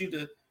do want you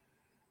to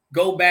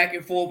go back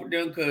and forth with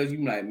them because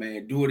you're like,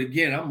 man, do it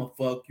again. I'm going to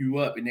fuck you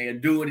up. And they'll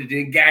do it and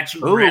then got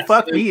you. Oh,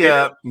 fuck me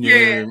up.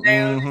 Yeah.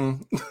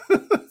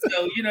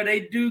 So,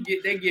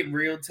 they get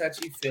real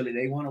touchy-feely.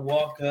 They want to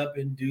walk up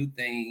and do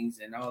things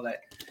and all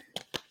that.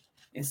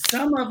 And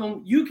some of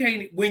them, you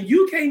can't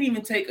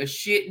even take a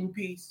shit in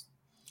peace.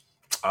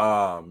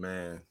 Oh,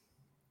 man.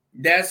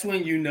 That's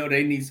when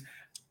they need,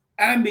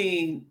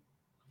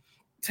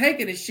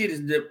 taking the shit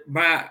is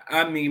my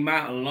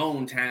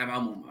alone time.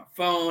 I'm on my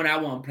phone. I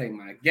want to play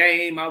my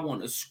game. I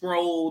want to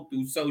scroll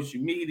through social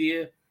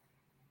media.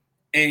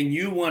 And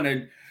you want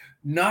to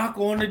knock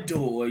on the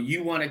door.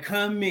 You want to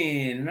come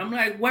in. And I'm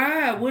like,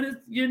 why? What is,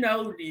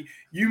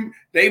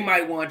 they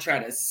might want to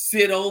try to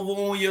sit over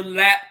on your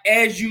lap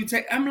as you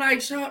take. I'm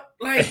like, Yo,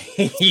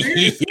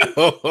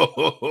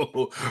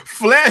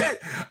 Flat,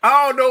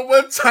 I don't know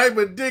what type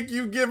of dick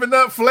you giving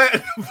up,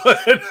 Flat, but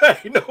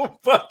ain't no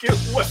fucking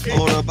way.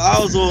 Hold up,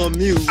 I was on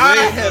mute. I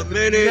have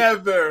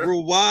never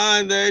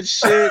rewind that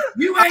shit.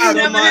 You ain't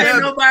never had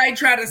nobody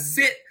try to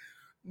sit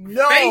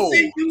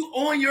facing you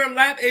on your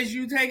lap as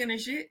you taking the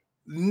shit?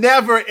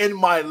 Never in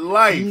my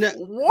life.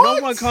 No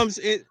one comes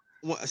in.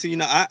 See,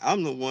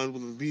 I'm the one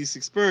with the least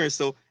experience,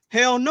 so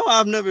hell no,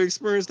 I've never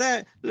experienced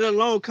that, let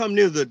alone come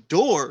near the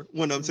door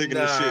when I'm taking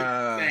the shit.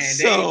 Man,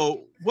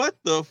 so what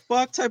the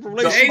fuck type of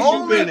relationship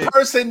you been in?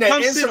 Person that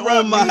come sit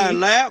on my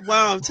lap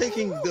while I'm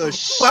taking the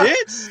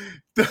shit?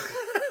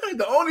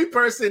 The only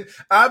person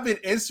I've been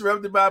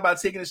interrupted by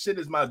taking a shit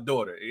is my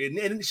daughter.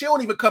 And she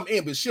don't even come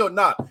in, but she'll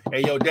knock.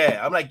 Hey, yo, dad.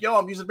 I'm like, yo,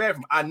 I'm using the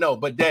bathroom. I know,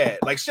 but dad,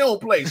 like, she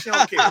don't play. She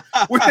don't care.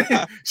 When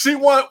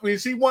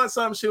she wants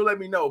something, she'll let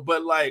me know.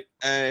 But like,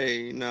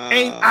 hey, no.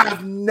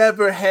 I've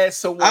never had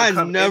someone I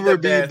never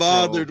be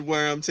bothered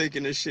where I'm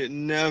taking a shit.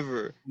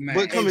 Never. Man.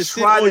 But come and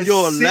sit on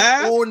your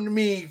lap on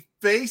me,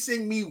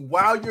 facing me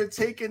while you're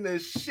taking the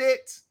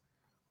shit.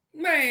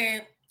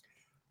 Man.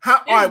 All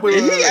right,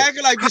 wait, he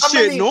acting like this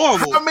shit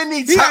normal. How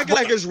many times? He acting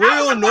like it's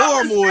real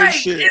normal and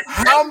shit.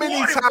 How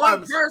many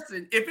times?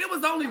 If it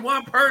was only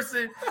one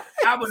person,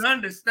 I would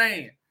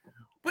understand.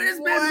 But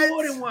it's been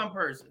more than one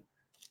person.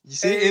 You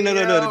see,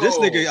 this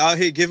nigga out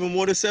here giving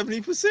more than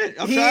 70%.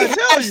 I'm trying to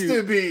tell you.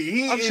 To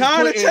be. I'm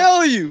trying to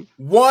tell you.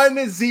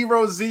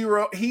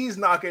 1-0-0. He's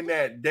knocking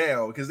that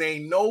down because there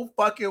ain't no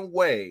fucking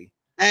way.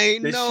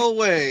 Ain't no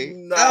way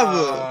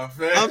ever.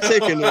 Man. I'm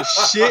taking a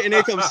shit and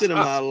they come sit in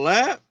my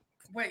lap.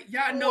 Wait,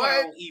 y'all know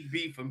I don't eat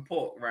beef and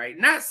pork, right?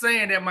 Not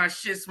saying that my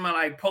shit smell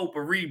like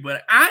potpourri,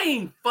 but I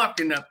ain't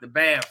fucking up the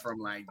bathroom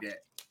like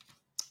that.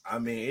 I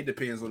mean, it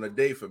depends on the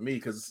day for me,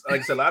 because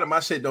like I said, a lot of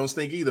my shit don't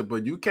stink either.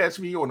 But you catch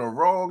me on the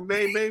wrong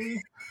day,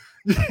 baby,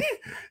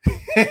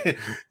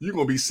 you're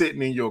gonna be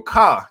sitting in your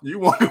car.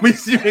 You ain't gonna be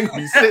sitting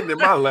in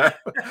my lap.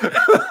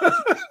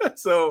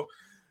 So,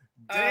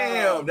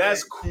 damn,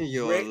 that's in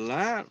your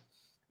lap.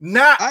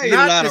 I eat a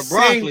lot of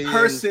broccoli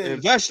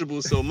and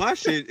vegetables, so my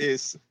shit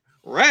is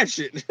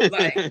ratchet.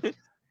 Like,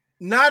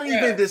 not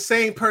even the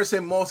same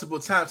person multiple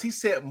times. He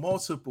said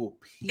multiple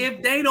people.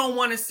 If they don't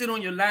want to sit on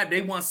your lap,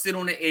 they want to sit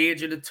on the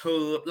edge of the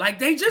tub. Like,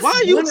 they just why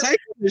are you taking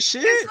the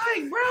shit? It's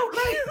like, bro,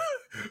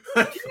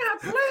 like,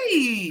 yeah,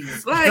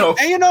 please. Like,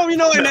 and you know, in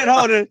that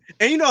harder,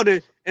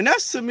 and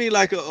that's to me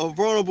like a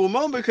vulnerable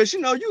moment, because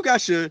you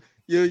got your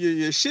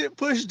shit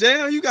pushed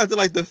down. You got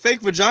the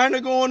fake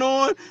vagina going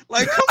on.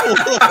 Like, come on.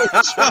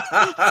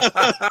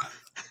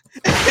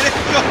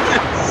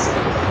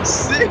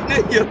 Sitting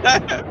in your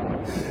lap.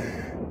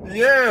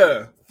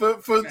 Yeah,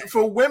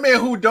 for women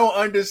who don't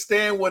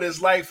understand what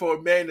it's like for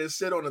a man to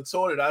sit on the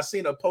toilet, I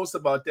seen a post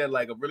about that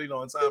like a really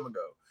long time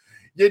ago.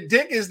 Your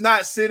dick is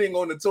not sitting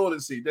on the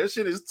toilet seat. That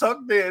shit is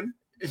tucked in.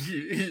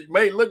 He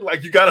may look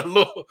like you got a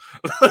little.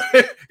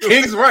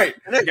 King's right.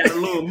 You got a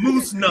little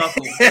moose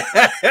knuckle.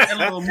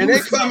 And they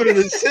coming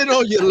to sit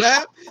on your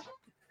lap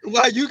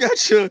while you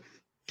got your.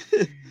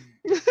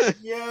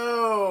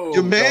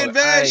 Your man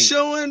bag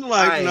showing?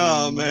 Like,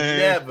 nah, man.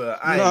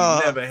 I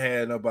ain't never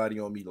had nobody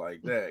on me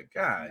like that.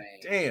 God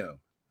damn.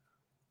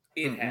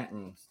 It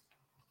happens.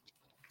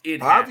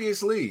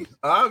 Obviously,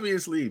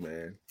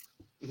 man.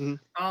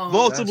 Mm-hmm.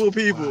 Multiple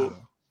people. Wow.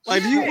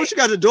 Like, what you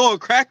got the door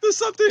cracked or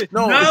something?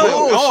 No.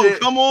 Oh,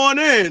 come on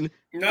in.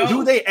 No.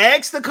 Do they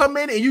ask to come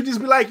in and you just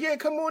be like, yeah,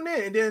 come on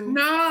in? And then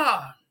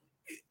nah.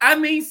 I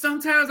mean,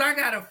 sometimes I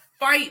gotta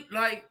fight.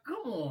 Like,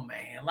 come on,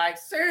 man. Like,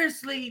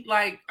 seriously,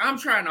 like, I'm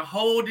trying to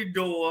hold the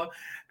door.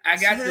 I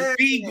got the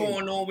feet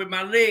going on with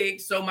my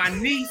legs, so my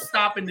knees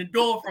stopping the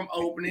door from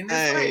opening.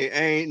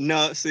 Ain't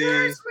nuts.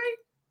 Seriously?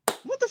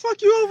 What the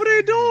fuck you over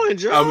there doing,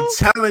 Joe? I'm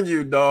telling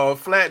you, dog,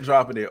 flat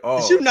dropping it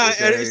off. You not.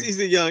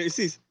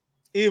 It's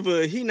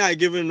either he not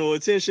giving no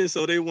attention,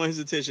 so they want his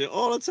attention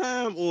all the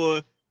time,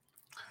 or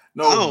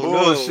no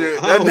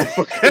bullshit. That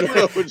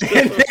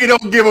nigga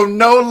don't give him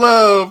no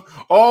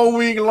love all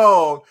week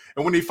long,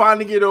 and when he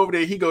finally get over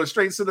there, he goes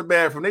straight to the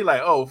bathroom. They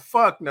like, oh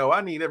fuck no,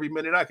 I need every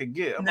minute I can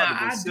get.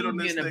 I do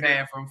get in the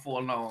bathroom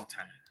for a long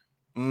time.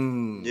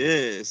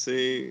 Yeah,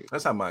 see,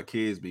 that's how my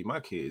kids be. My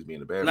kids be in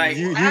the bathroom. Like,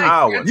 you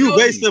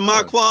wasting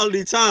my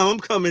quality time. I'm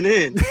coming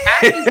in.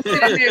 I just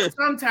sit there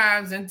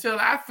sometimes until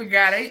I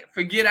forget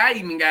I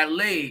even got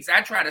legs.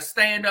 I try to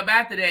stand up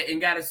after that and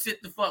gotta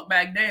sit the fuck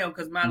back down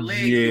because my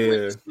legs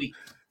went to sleep.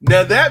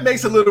 Now that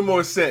makes a little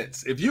more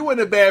sense. If you in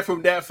the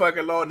bathroom that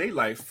fucking long, they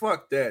like,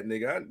 fuck that,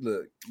 nigga.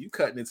 Look, you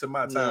cutting into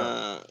my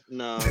time.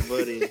 Nah,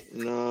 buddy.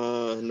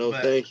 no,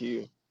 thank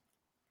you.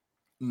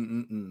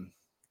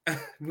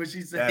 What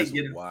she say? That's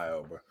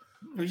wild, bro.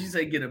 What she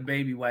say? Get a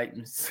baby wipe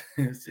and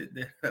sit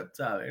there up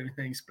top.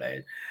 Everything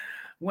splashed.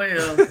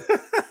 Well,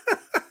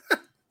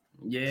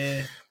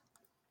 yeah.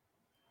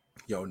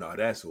 Yo, no,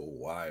 that's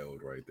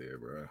wild right there,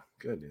 bro.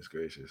 Goodness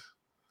gracious.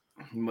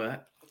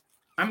 But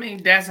I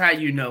mean, that's how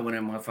you know when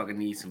that motherfucker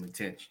needs some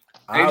attention.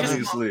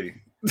 Obviously,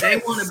 they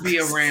want to be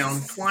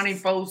around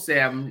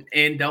 24/7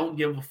 and don't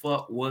give a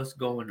fuck what's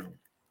going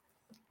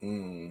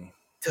on.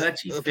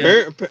 Touchy.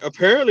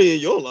 Apparently,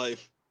 in your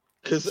life.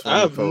 Because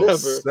I've never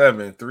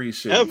 7, 3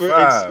 shit ever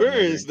 5,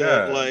 experienced man.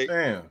 that. God, like,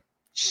 damn.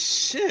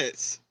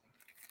 Shit.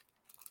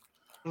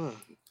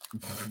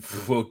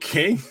 Well,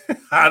 King,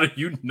 how do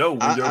you know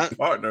when your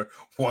partner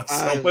wants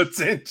some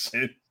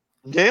attention?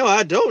 Damn,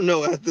 I don't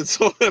know. At the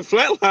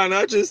flatline,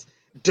 I just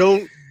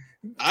don't.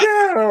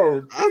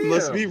 I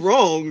must be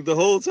wrong the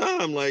whole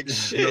time. Like,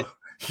 shit.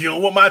 You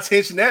don't want my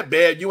attention that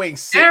bad. You ain't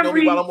sitting on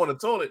me while I'm on the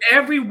toilet.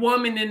 Every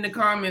woman in the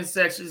comment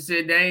section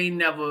said they ain't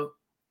never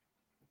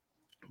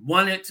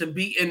wanted to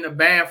be in the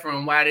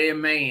bathroom while their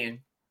man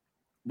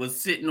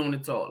was sitting on the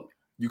toilet.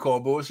 You call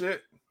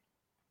bullshit?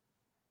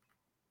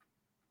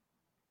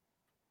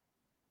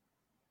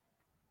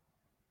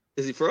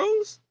 Is he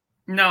froze?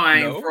 No,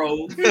 I ain't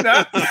froze.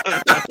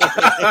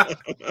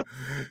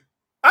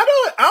 I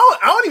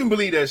don't even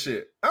believe that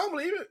shit. I don't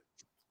believe it.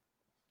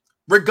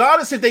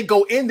 Regardless if they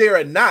go in there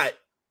or not,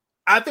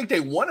 I think they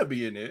want to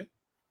be in there.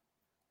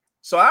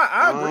 So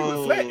I agree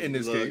with Flat in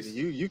this case.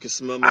 You can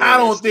smell me. I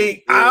don't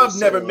think I've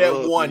never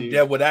met one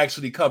that would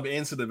actually come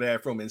into the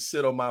bathroom and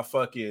sit on my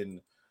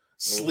fucking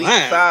sleep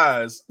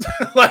thighs.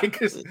 Like,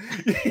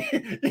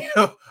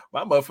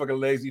 my motherfucking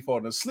legs be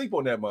falling asleep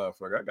on that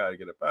motherfucker. I gotta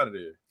get up out of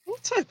there.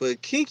 What type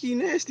of kinky,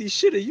 nasty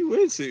shit are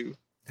you into?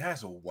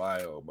 That's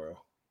wild, bro.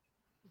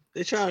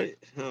 They try.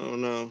 I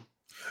don't know.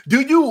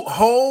 Do you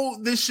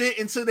hold this shit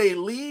until they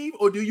leave,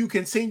 or do you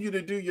continue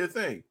to do your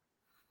thing?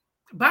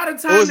 By the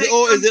time Is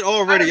it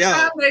already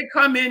out? They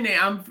come in there,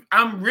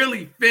 I'm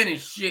really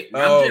finished shit.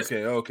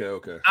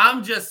 Okay.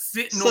 I'm just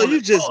sitting. So you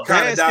just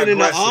basking in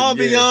the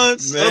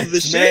ambiance of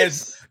the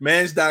shit.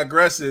 Man's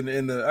digressing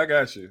in the. I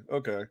got you.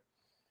 Okay,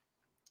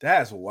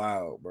 that's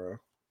wild, bro.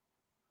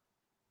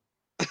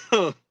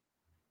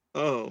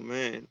 Oh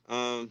man.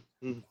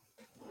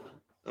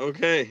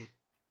 Okay.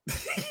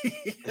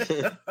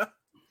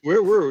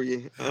 Where were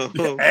we?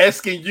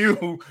 Asking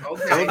you.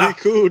 Okay. Don't be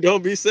cool.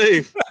 Don't be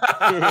safe.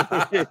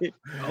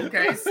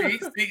 Okay.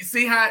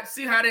 See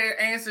how their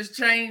answers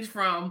change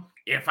from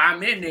if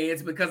I'm in there,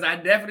 it's because I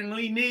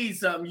definitely need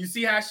something. You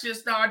see how shit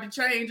started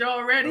to change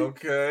already?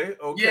 Okay.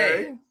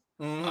 Yeah.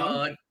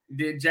 Mm-hmm.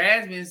 Did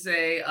Jasmine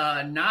say,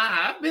 nah,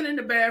 I've been in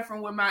the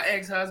bathroom with my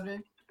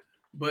ex-husband,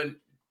 but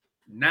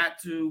not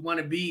to want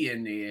to be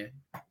in there.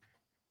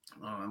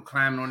 I'm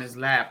climbing on his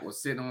lap or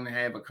sitting on and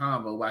have a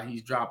convo while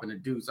he's dropping the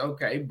deuce.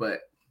 Okay, but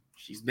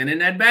she's been in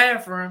that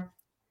bathroom.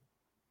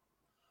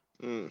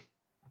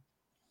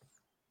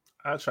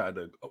 I tried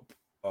to.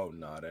 Oh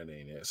no, that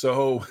ain't it.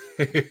 So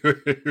they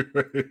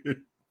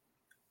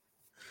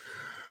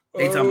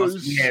talking about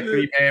we had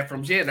 3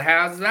 bathrooms. Yeah, the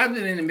houses I've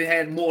been in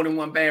had more than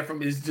one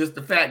bathroom. It's just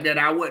the fact that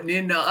I wasn't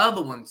in the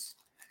other ones.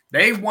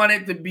 They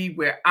wanted to be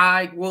where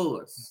I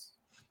was.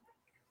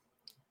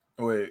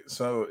 Wait,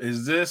 so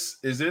is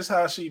this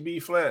how she be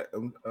flat?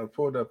 I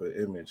pulled up an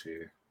image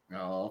here.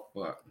 Oh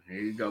fuck! Here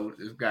you go.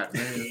 This got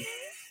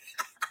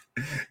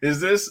Is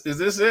this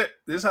it?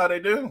 This how they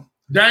do?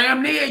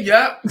 Damn near,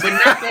 yup, but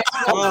not that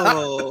close.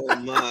 Oh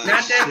my!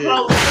 Not that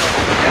close.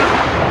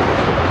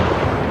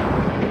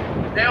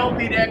 They don't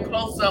be that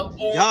close up.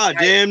 Y'all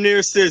damn near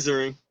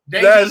scissoring.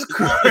 That's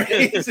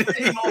crazy.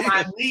 Sitting on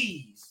my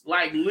knees,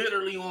 like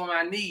literally on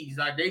my knees,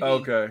 like they.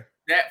 Okay.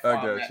 That far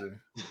I got back. you.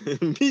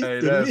 Hey,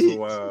 that's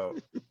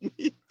wild.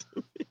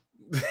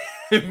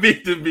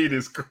 Meat to meat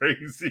is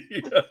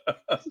crazy.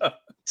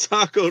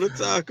 Taco to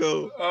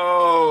taco.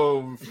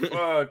 Oh,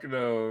 fuck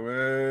no,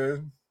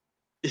 man.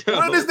 Yo.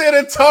 What is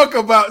there to talk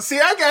about? See,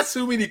 I got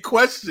too many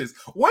questions.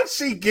 Once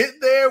she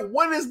get there,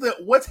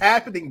 what's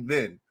happening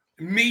then?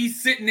 Me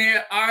sitting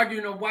there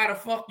arguing on why the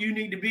fuck you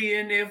need to be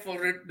in there for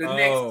the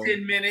next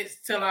 10 minutes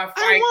till I fight.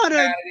 I want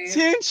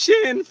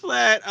attention,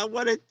 Flat. I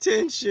want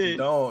attention.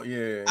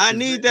 I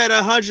need that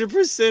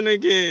 100%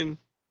 again.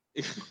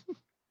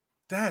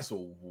 That's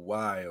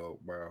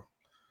wild, bro.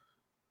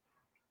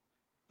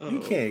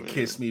 You can't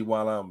kiss me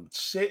while I'm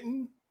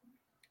shitting.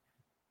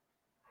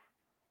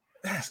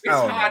 It's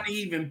hard to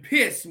even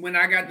piss when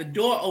I got the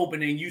door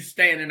open and you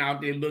standing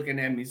out there looking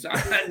at me. So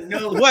I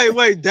know.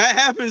 Wait, that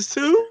happens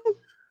too?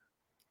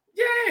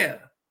 Yeah.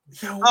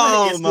 Yo,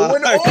 what is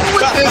going on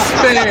with this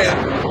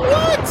man?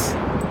 What?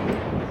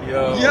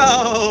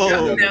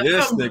 Yo,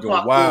 this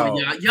nigga, wow.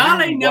 Y'all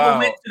ain't never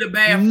went to the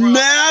bathroom.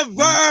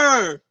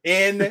 Never.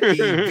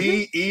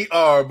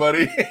 Never,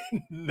 buddy.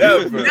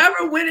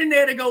 Never went in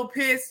there to go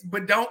piss,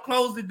 but don't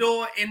close the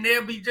door and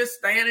they'll be just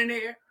standing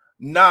there.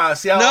 Nah,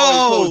 see, I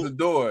always close the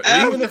door.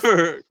 Even if,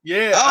 I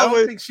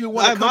don't think she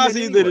want to come in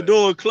either the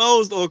door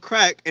closed or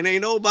cracked, and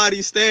ain't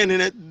nobody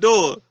standing at the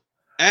door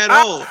at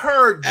all. I've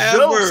heard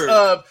jokes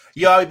of,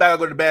 y'all be back to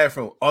go to the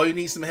bathroom. Oh, you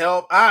need some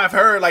help? I've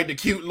heard like the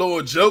cute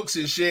little jokes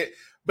and shit,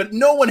 but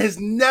no one has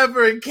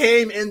never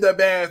came in the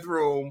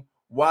bathroom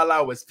while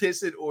I was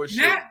pissing or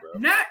shit, bro.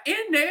 Not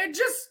in there,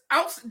 just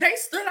out. They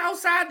stood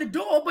outside the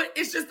door, but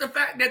it's just the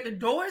fact that the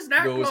door is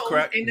not closed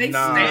and they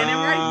standing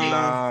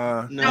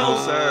right there. No,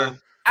 sir.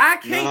 I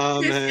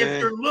can't piss if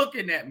you're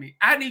looking at me.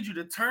 I need you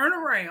to turn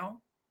around.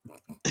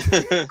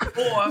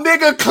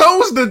 Nigga,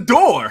 close the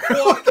door.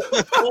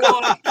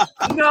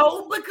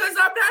 No, because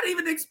I'm not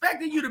even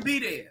expecting you to be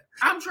there.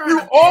 I'm trying.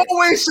 You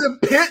always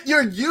should piss.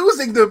 You're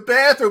using the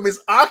bathroom is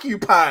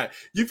occupied.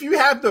 If you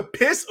have to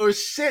piss or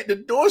shit, the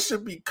door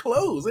should be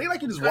closed. It ain't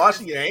like you're just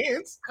washing your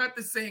hands. Cut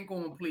the sink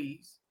on,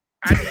 please.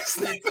 I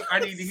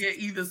need to hear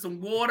either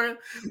some water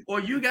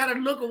or you gotta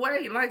look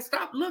away. Like,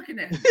 stop looking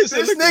at me. This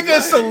nigga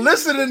is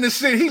soliciting the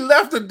shit. He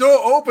left the door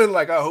open.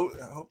 Like, I hope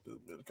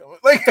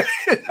like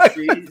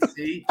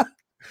see.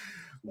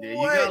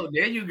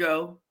 There you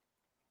go.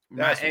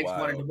 My ex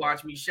wanted to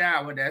watch me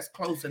shower. That's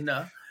close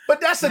enough.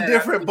 But that's a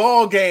different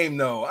ball game,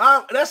 though.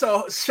 That's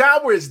a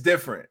shower is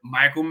different.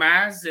 Michael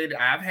Myers said,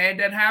 I've had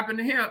that happen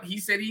to him. He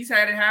said he's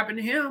had it happen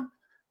to him.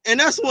 And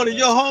that's one of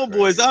your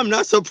homeboys. I'm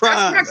not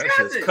surprised.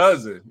 That's his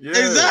cousin. Yeah.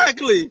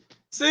 Exactly.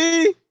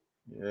 See?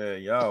 Yeah,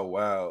 y'all,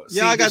 wow.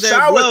 Y'all got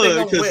that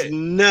blood because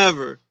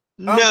never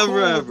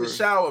ever. The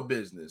shower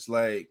business.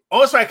 Like,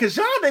 it's right, because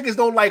y'all niggas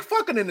don't like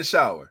fucking in the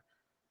shower.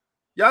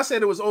 Y'all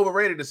said it was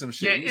overrated or some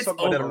shit. Yeah, it's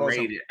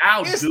overrated.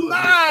 It's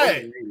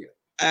not.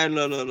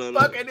 No.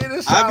 Fucking in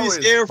the shower. I'd be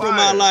scared for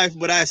my life,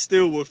 but I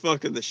still would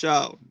fuck in the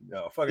shower.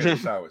 No, fucking in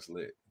the shower is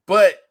lit.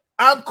 But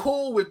I'm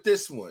cool with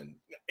this one.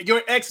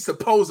 Your ex is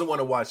supposed to want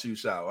to watch you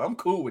shower. I'm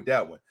cool with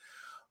that one.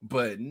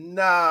 But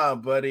nah,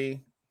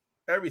 buddy.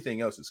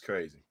 Everything else is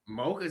crazy.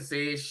 Mocha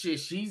says shit.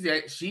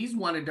 She's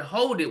wanted to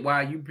hold it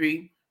while you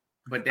pee.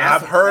 But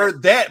I've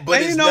heard that,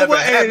 but it's never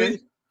happened.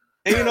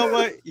 And you know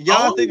what?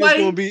 Y'all think it's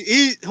gonna be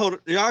easy. Hold on.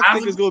 Y'all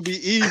think it's gonna be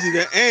easy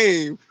to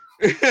aim.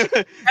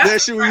 That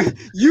shit,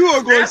 you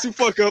are going to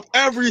fuck up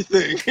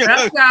everything.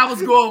 That's how I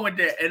was going with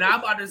that. And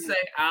I'm about to say,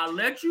 I'll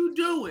let you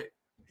do it.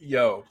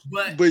 Yo.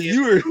 But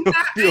you're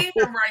not aiming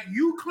right,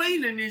 you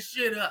cleaning this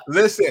shit up.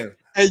 Listen.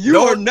 And you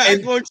are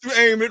not going to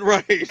aim it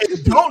right.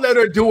 And don't let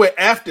her do it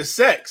after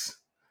sex.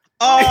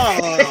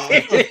 Oh.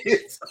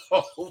 It's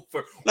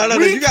over. No,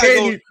 you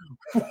gotta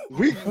go.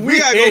 We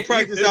gotta go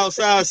practice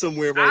outside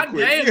somewhere real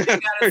quick. I damn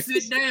gotta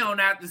sit down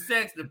after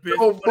sex to piss.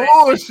 Oh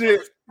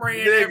bullshit,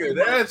 nigga,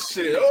 that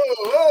shit.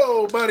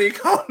 Oh, buddy,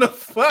 calm the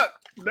fuck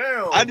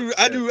down. I do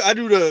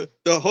the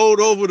hold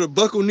over the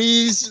buckle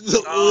knees,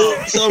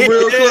 some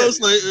real close,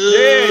 like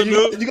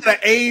you gotta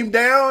aim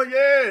down,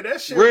 that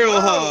shit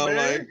real hard,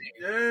 man.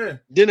 Like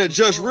then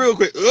adjust real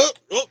quick.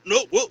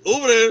 Nope,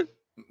 over there.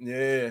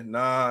 Yeah,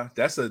 nah,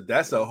 that's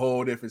a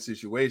whole different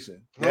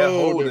situation. That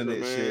holding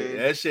that shit,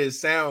 that shit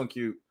sound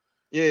cute.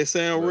 Yeah, it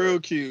sound real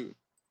cute.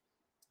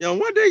 Yo,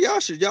 one day y'all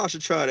should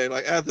try that.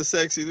 Like after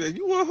sex,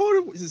 you want to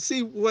hold it to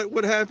see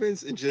what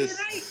happens, and just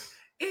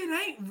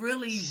it ain't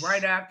really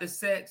right after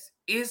sex.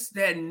 It's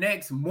that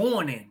next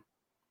morning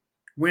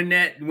when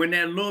that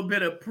little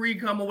bit of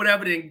pre-cum or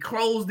whatever, then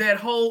close that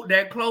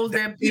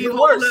pee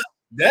hole up.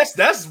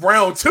 That's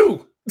round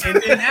 2,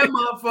 and then that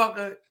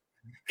motherfucker.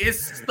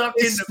 It's stuck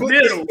in the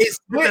middle. It's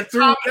split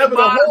through the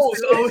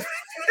holes.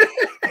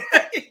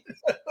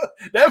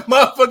 That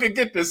motherfucker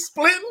get the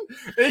splitting.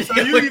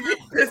 So you either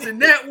pissing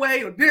that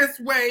way or this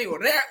way or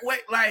that way.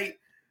 Like,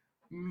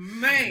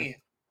 man.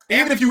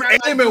 Even if you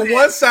aim at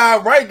one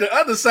side right, the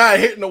other side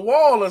hitting the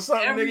wall or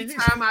something. Every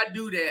time I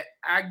do that,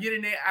 I get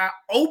in there, I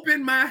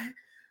open my head,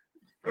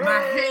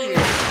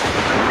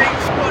 I make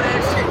sure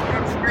that shit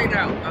comes straight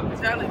out. I'm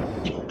telling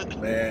you.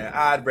 Man,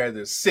 I'd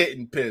rather sit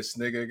and piss,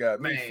 nigga. Got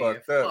me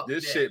fucked up.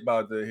 This shit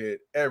about to hit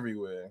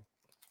everywhere.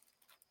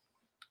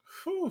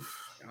 Whew.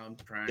 I'm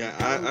trying.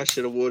 Yeah, I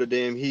should have wore the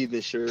damn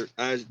heathen shirt.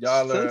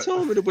 Y'all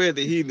told me to wear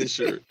the heathen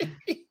shirt.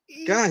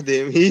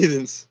 Goddamn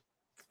heathens.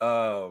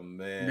 Oh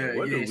man,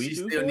 what do we she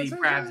do? Still need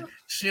privacy.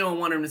 She don't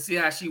want him to see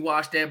how she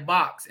washed that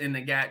box in the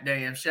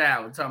goddamn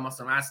shower. Talking about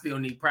something. I still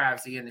need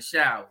privacy in the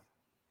shower.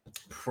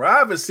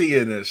 Privacy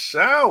in the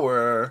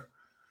shower.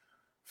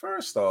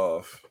 First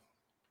off.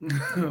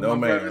 No,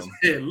 ma'am.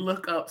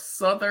 Look up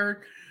Southern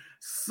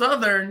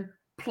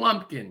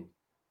Plumpkin.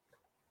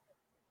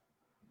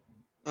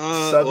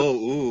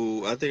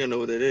 I think I know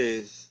what it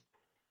is.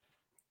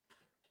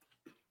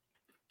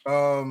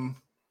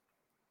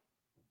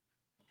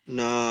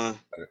 Nah.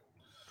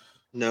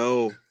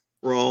 No.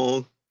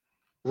 Wrong.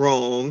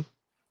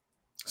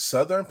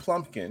 Southern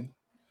Plumpkin.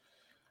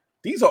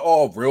 These are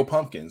all real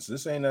pumpkins.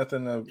 This ain't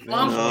nothing.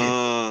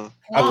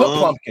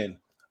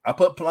 I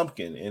put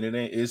pumpkin, and it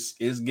ain't.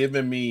 It's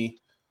giving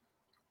me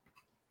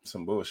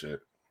some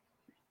bullshit.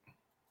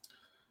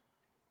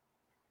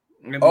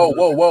 Oh,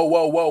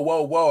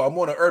 whoa! I'm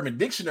on an Urban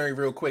Dictionary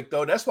real quick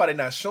though. That's why they're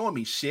not showing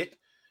me shit.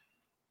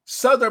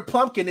 Southern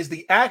Plumpkin is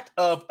the act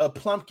of a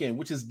plumpkin,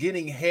 which is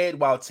getting head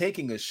while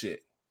taking a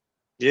shit.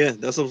 Yeah,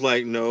 that's what's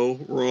like. No,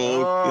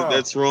 wrong.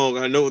 That's wrong.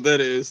 I know what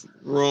that is.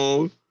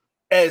 Wrong.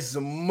 As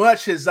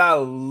much as I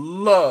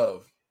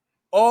love.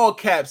 All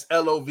caps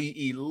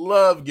LOVE,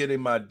 love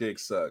getting my dick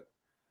sucked.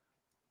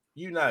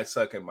 You not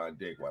sucking my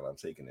dick while I'm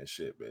taking this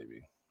shit,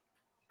 baby.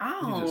 I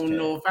don't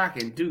know if I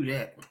can do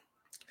that.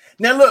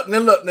 Now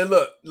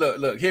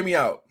look, hear me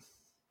out.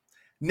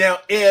 Now,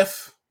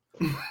 if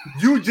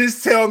you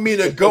just tell me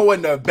to go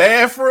in the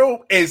bathroom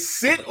and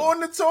sit on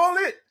the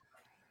toilet,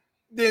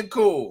 then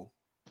cool.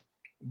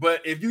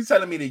 But if you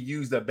telling me to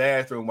use the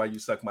bathroom while you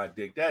suck my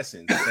dick, that's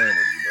insanity,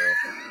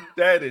 bro.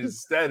 That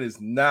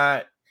is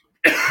not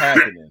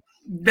happening.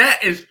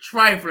 That is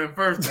trifling,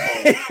 first of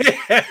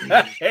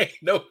all. Ain't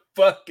no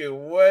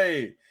fucking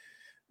way.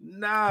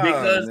 Nah.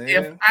 Because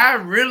if I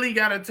really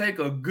gotta take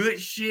a good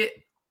shit,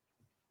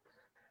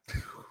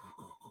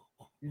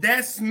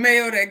 that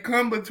smell that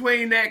come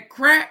between that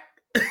crack.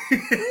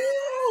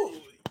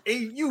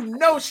 And you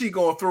know she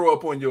gonna throw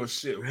up on your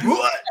shit.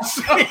 What?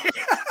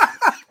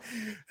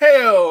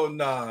 Hell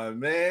nah,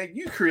 man.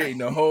 You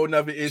creating a whole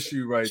nother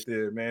issue right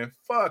there, man.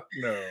 Fuck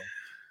no.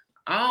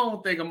 I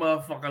don't think a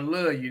motherfucker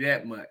love you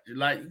that much.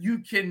 Like, you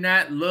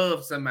cannot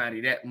love somebody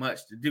that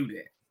much to do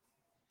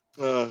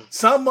that.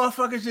 Some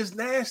motherfuckers just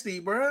nasty,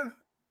 bro,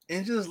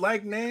 and just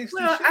like nasty.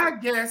 Well, shit. I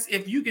guess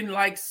if you can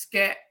like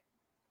scat,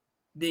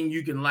 then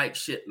you can like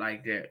shit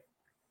like that.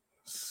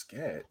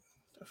 Scat?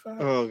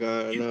 Oh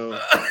God, no.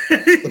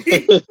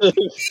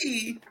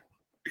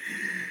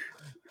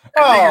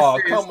 Oh,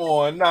 come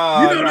on,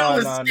 nah. You don't know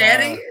what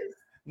scat is?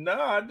 No,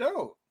 I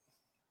don't.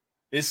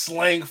 It's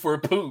slang for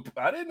poop.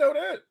 I didn't know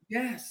that.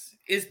 Yes.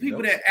 It's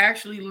people that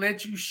actually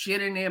let you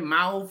shit in their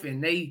mouth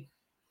and they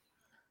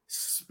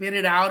spit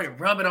it out and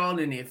rub it all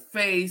in their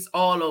face,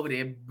 all over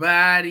their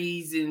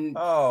bodies. And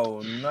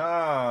oh,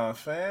 nah,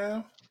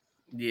 fam.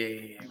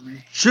 Yeah,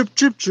 man. Chip.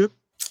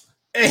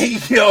 Hey,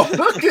 yo,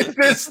 look at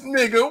this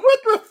nigga. What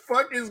the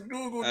fuck is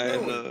Google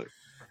doing?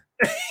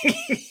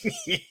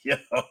 Yo.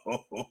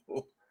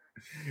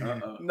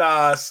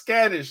 Nah,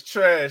 scat is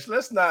trash.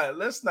 Let's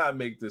not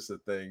make this a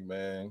thing,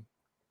 man.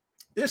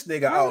 This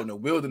nigga out in the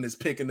wilderness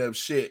picking up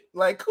shit.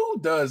 Like, who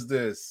does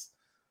this?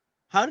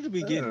 How did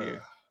we get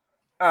here?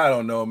 I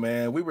don't know,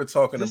 man. We were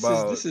talking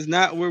about this is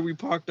not where we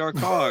parked our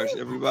cars,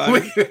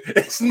 everybody.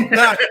 It's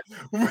not.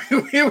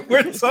 We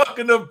were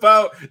talking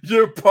about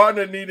your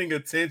partner needing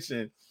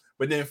attention.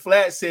 But then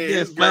Flat said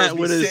his girl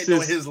be sitting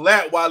on his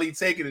lap while he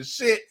taking his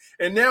shit,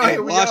 and now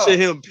here we watching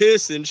him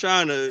piss and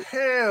trying to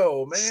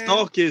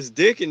stalk his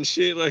dick and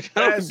shit. Like,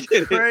 that's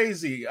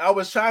crazy. I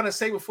was trying to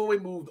say before we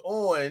moved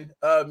on,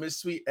 Miss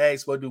Sweet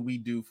asked, "What do we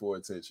do for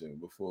attention?"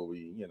 Before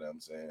we, you know, what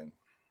I'm saying,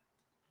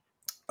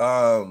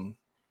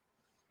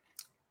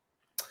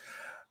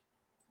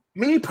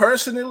 me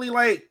personally,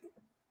 like,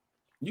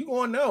 you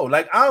gonna know,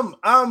 like, I'm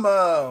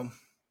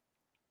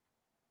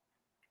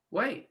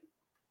wait.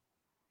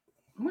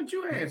 What'd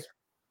you answer?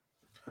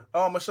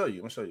 Oh, I'm gonna show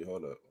you.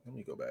 Hold up. Let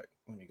me go back.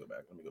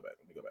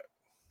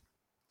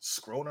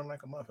 Scrolling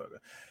like a motherfucker.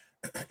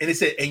 And it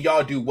said, and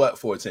y'all do what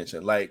for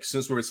attention? Like,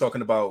 since we were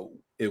talking about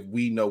if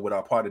we know what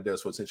our partner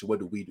does for attention, what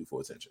do we do for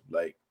attention?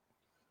 Like,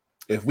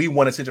 if we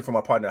want attention from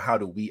our partner, how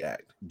do we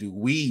act? Do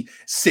we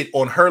sit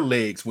on her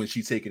legs when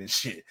she's taking a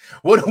shit?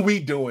 What are we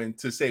doing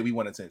to say we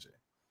want attention?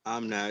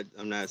 I'm not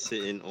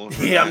sitting on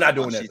her. Yeah, I'm not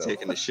doing that. She's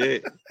taking the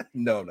shit.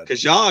 No,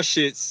 because y'all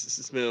shits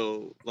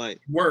smell like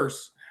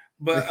worse.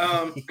 But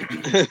I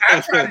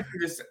try to do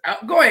this.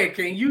 Go ahead,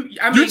 King. Go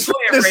ahead.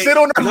 To sit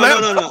on her lap.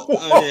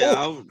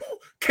 No.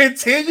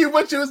 Continue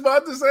what you was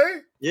about to say.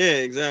 Yeah,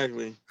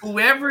 exactly.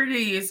 Whoever it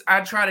is,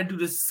 I try to do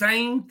the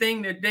same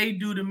thing that they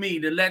do to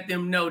me to let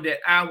them know that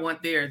I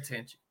want their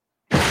attention.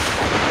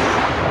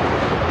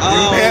 You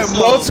had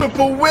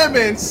multiple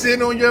women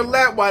sitting on your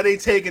lap while they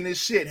taking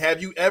this shit. Have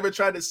you ever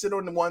tried to sit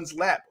on the one's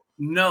lap?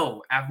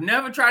 No, I've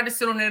never tried to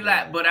sit on their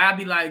lap, but I'd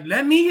be like,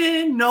 let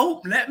me in.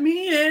 Nope, let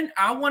me in.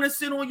 I want to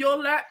sit on your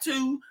lap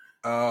too.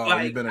 Oh,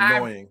 like, you've been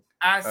annoying.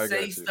 I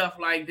say stuff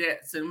like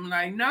that. So I'm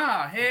like,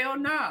 nah, hell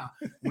nah.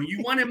 When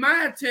you wanted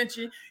my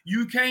attention,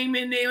 you came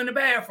in there in the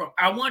bathroom.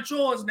 I want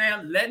yours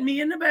now. Let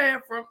me in the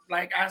bathroom.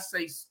 Like, I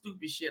say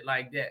stupid shit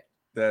like that.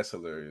 That's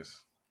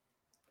hilarious.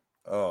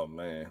 Oh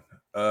man.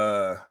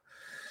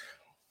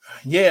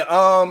 Yeah,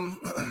 I'm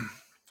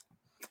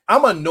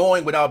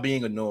annoying without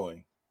being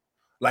annoying.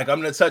 Like,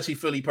 I'm the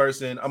touchy-feely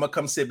person. I'm gonna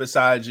come sit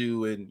beside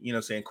you and, you know,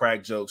 saying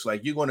crack jokes.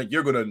 Like, you're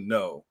gonna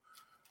know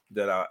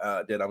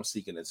that I'm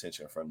seeking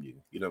attention from you.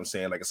 You know what I'm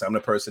saying? Like I said, I'm the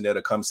person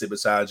that'll come sit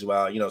beside you.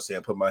 I'll, you know,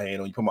 saying, put my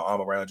hand on you, put my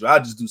arm around you. I'll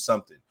just do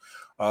something.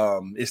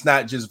 It's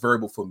not just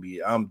verbal for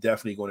me. I'm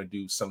definitely going to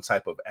do some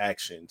type of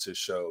action to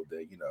show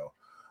that, you know,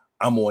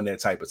 I'm on that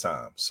type of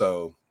time.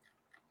 So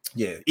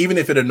yeah, even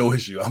if it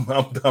annoys you,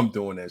 I'm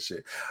doing that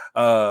shit.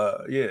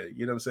 Yeah,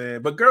 you know what I'm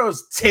saying? But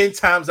girls 10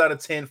 times out of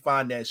 10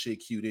 find that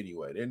shit cute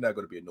anyway. They're not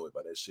going to be annoyed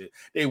by that shit.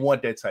 They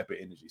want that type of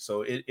energy.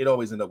 So it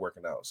always ends up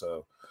working out.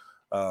 So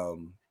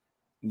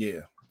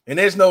yeah. And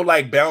there's no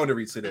like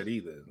boundary to that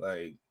either.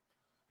 Like,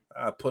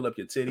 I pull up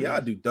your titty, I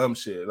do dumb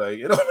shit. Like,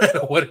 it don't matter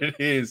what it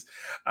is.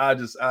 I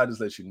just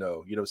let you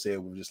know. You know what I'm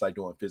saying? We're just like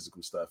doing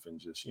physical stuff and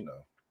just, you know,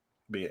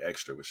 being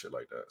extra with shit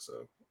like that.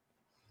 So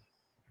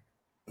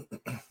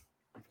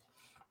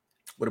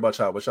what about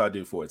y'all? What y'all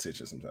do for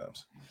attention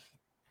sometimes?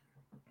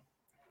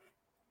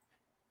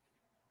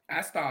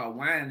 I start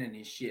whining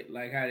and shit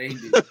like how they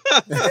do.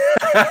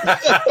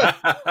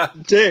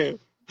 Damn,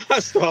 I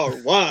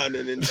start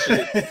whining and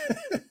shit.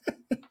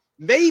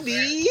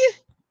 Baby.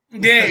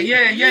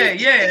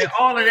 Yeah.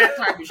 All of that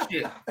type of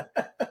shit.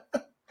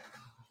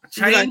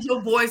 Change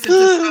your voice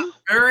into something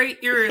very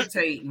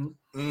irritating.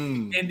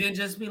 And then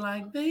just be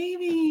like,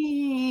 baby,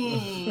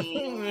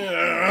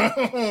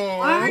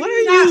 what are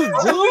you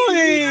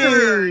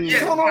doing?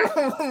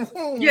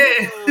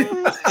 Yeah.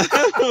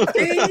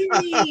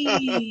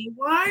 Baby,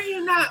 why are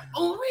you not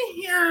over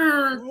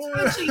here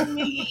touching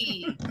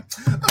me?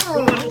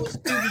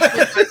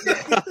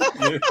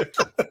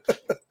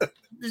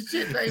 The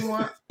shit they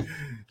want.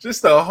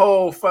 Just a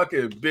whole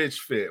fucking bitch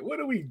fit.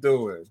 What are we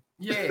doing?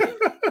 Yeah.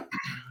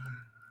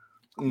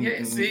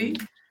 Yeah, see?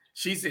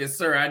 She said,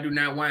 sir, I do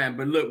not whine,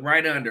 but look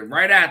right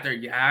after.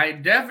 Yeah, I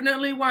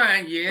definitely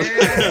whine.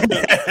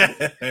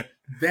 Yeah.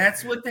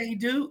 That's what they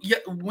do. Yeah,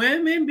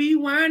 women be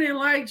whining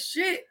like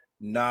shit.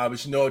 Nah,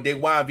 but you know, they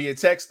whine via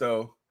text,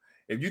 though.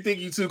 If you think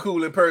you too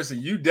cool in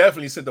person, you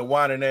definitely sent the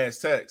whining ass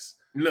text.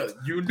 Look,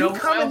 you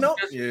know,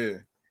 yeah.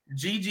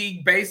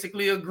 Gigi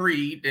basically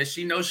agreed that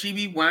she knows she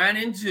be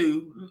whining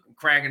too,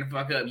 cracking the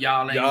fuck up.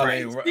 Y'all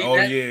ain't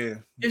right. Yeah.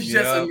 It's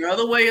just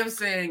another way of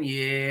saying,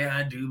 yeah,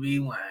 I do be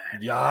whining.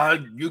 Y'all,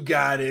 you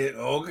got it.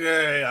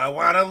 Okay, I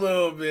whine a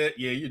little bit.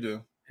 Yeah, you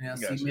do. Now,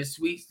 see, Miss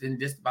Sweets, then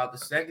just about the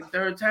second,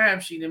 third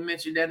time she didn't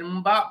mention that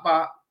in Bop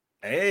Bop.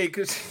 Hey,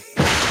 cause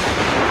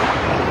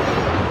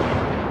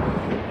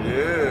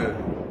yeah,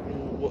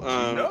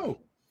 no.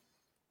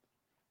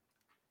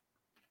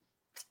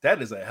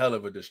 That is a hell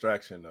of a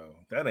distraction, though.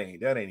 That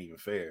ain't even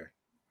fair.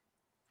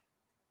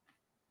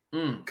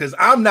 Because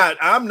I'm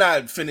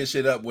not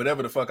finishing up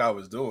whatever the fuck I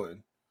was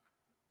doing.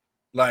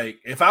 Like,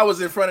 if I was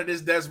in front of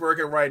this desk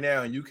working right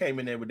now and you came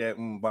in there with that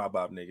bop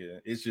bop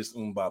nigga, it's just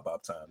bop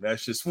bop time.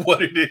 That's just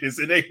what it is.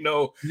 It ain't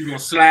no. You gonna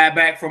slide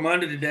back from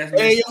under the desk.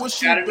 Hey,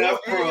 what you doing?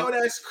 Hey, yo,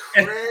 that's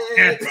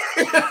crazy.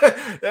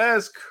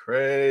 That's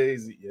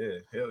crazy. Yeah,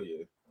 hell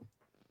yeah.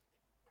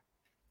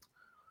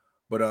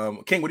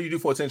 But King, what do you do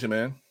for attention,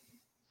 man?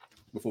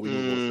 Before we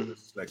move on to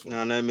this next one.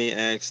 Now let me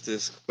ask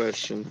this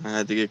question. I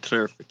had to get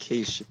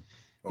clarification.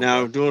 Okay.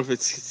 Now, doing for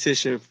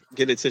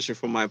get attention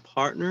from my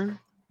partner.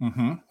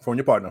 Mm-hmm. From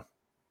your partner.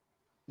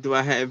 Do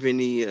I have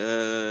any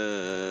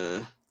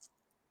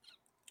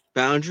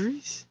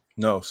boundaries?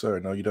 No, sir.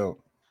 No, you don't.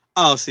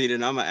 Oh, see,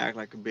 then I'm gonna act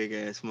like a big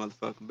ass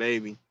motherfucking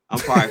baby. I'm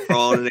probably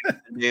crawling in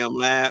the damn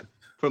lap,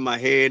 put my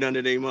head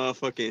under their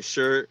motherfucking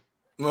shirt.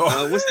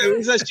 What's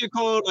that shit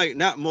called? Like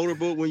not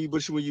motorboat when you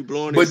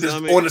blowing their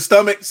stomach. On the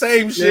stomach,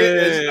 same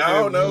shit. Yeah. I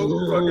don't know.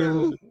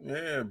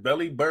 Fucking,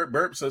 belly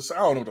burps. I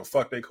don't know what the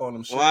fuck they call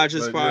them shit. Well, I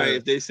just probably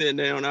if they sitting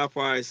down, I'll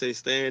probably say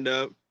stand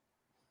up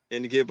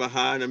and get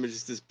behind them and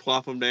just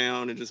plop them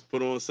down and just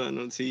put on something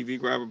on TV,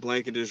 grab a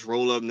blanket, just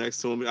roll up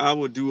next to them. I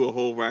would do a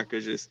whole rack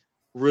of just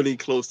really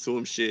close to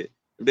them shit.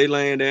 If they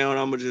laying down,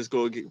 I'm gonna just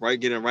go get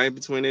in right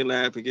between their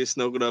lap and get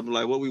snuggled up and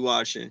like, what we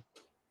watching?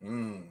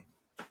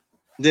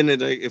 Then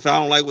if I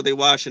don't like what they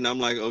watching, I'm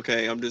like,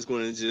 okay, I'm just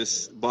going to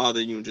just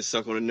bother you and just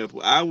suck on the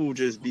nipple. I will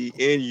just be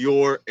in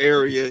your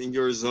area, in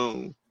your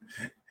zone.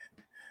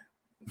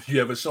 You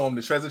ever show them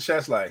the treasure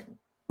chest? Like,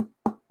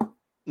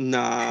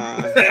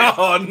 nah.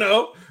 Oh,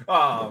 no.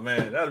 Oh,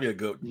 man. That'd be a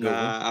good one.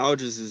 I'll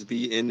just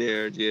be in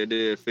there,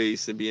 their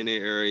face and be in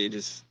their area.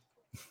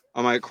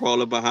 I might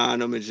crawl up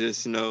behind them and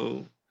just, you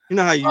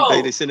know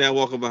how they sit there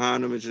walking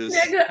behind them and just.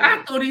 Nigga,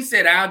 I thought he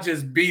said I'll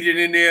just beat it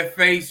in their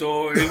face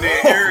or in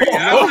their area.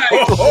 I'm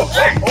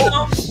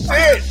like,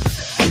 shit.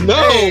 No,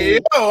 hey,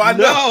 yo, I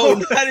know.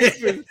 No, not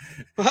even.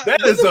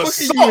 That is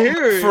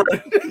assault.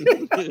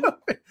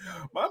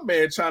 My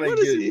man trying to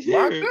get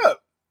locked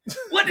up.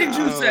 What did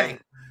you say?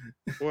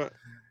 What?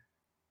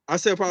 I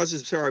said probably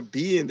just try to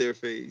be in their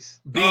face.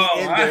 Be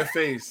in their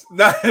face.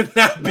 Not be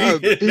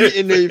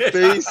in their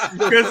face.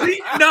 Because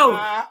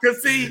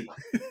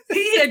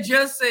he had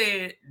just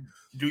said,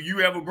 do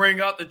you ever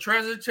bring out the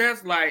treasure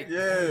chest? Like,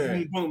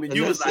 yeah. Boom, and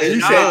you was like, you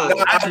said,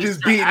 I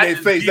just beat in their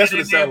face. That's what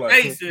it sounded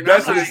like.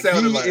 That's what it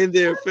sounded like. Beat in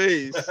their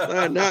face.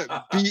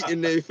 Not beat in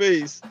their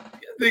face.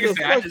 Nigga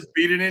said, I just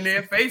beat it in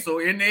their face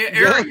or in their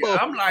area. No.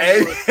 I'm like,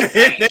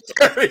 it's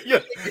crazy.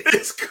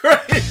 This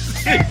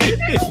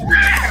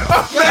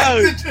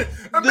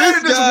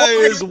guy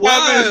is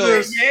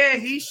wild. Yeah,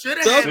 he should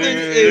have. Something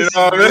is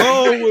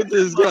wrong with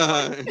this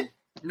guy.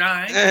 Nah,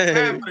 I ain't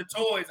time for the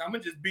toys. I'm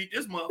gonna just beat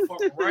this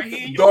motherfucker right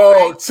here.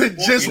 Dog, to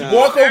just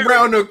walk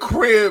around the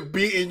crib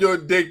beating your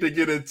dick to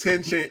get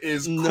attention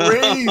is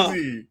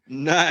crazy.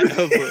 Not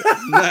ever.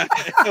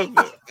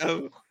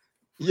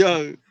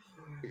 Yo,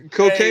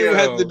 cocaine would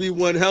have to be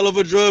one hell of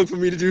a drug for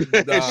me to do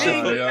that.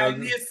 I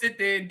just sit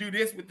there and do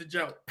this with the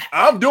joke.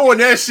 I'm doing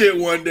that shit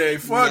one day.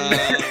 Fuck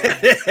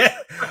that.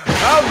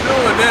 I'm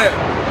doing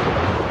that.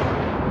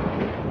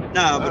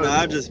 Nah, but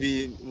I'll just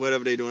be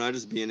whatever they doing. I'll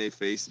just be in their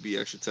face, be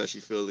extra touchy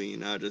feely,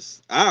 and I'll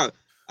just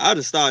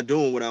start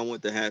doing what I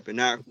want to happen.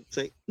 Not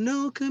say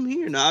no, come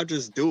here. No, I'll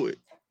just do it.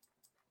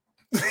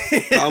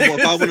 If I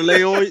want to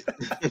lay on you.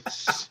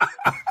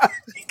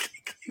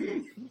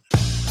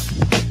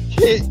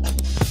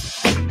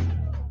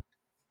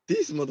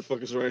 These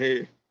motherfuckers right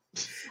here.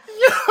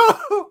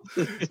 Yo,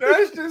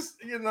 that's just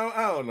I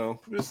don't know.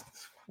 I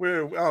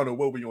don't know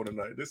what we on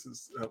tonight. This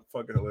is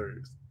fucking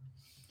hilarious.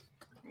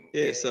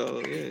 Yeah,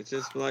 so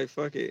just like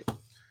fuck it.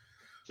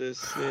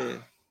 Just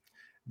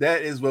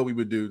That is what we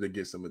would do to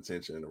get some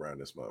attention around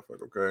this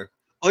motherfucker, okay?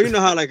 Oh, you know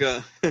how like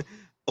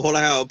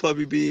how a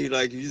puppy be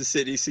like you just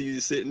see you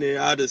sitting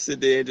there, I just sit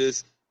there and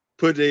just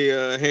put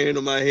a hand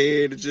on my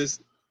head and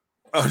just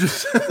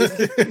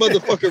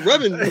motherfucker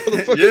rubbing,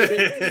 motherfucker.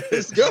 Yeah.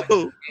 Let's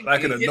go.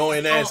 Like an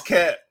annoying ass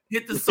cat.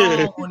 Hit the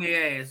song on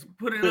their ass.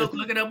 Put it up,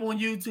 look it up on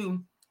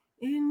YouTube.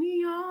 In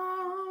the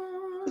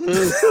arms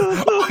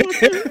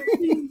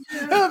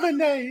of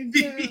an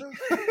angel.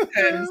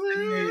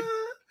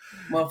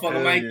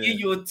 Motherfucker might give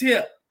you a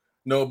tip.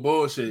 No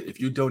bullshit. If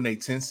you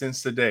donate 10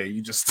 cents today,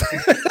 you just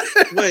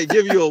wait,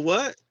 give you a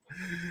what?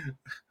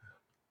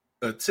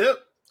 A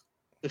tip?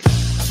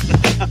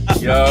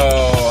 Yo,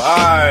 all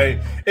right.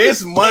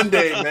 It's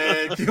Monday,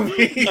 man. Can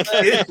we he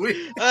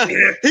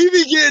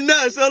be getting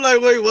nuts. I'm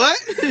like, wait, what?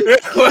 Give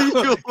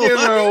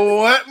her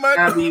what, man?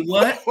 I mean,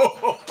 what?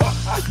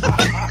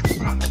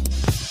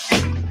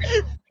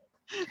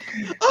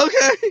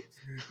 Okay.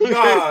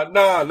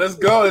 Nah, let's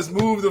go. Let's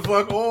move the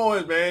fuck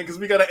on, man, because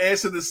we got to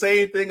answer the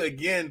same thing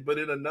again, but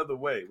in another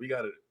way. We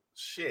got to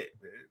shit,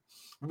 man.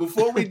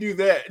 Before we do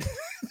that,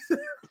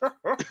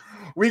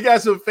 we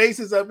got some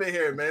faces up in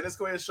here, man. Let's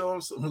go ahead and show them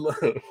some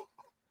love.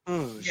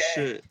 Oh,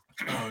 shit.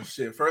 Oh,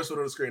 shit. First one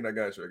on the screen. I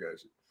got you.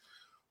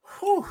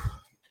 Whew.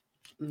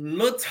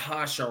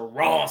 Latasha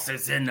Ross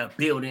is in the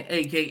building,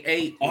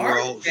 a.k.a.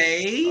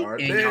 Arte.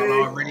 And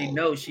y'all already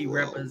know she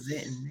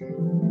representing.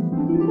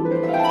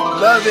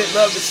 Love it.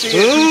 Love to see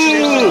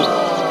it.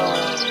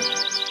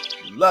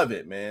 Love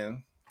it,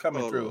 man.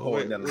 Coming through,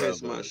 holding that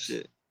love. My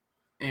shit.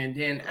 And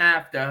then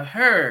after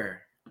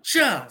her,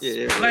 just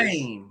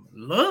plain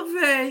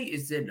Lovey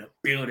is in the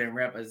building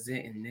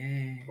representing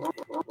that.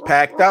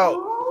 Packed out.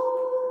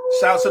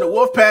 Shout out to the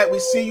Wolf Pack. We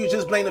see you,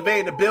 Just Blame LeVay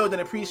in the building.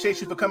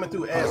 Appreciate you for coming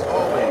through as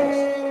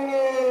always.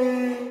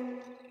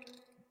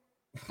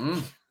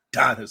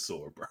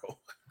 Dinosaur, bro.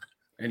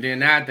 And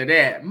then after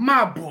that,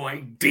 my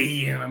boy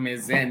DM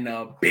is in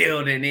the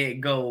building. It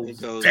goes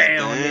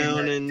down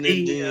in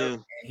the DM.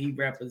 And he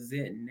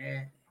representing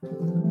that.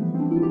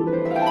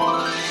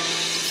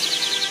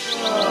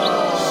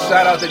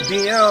 Shout out to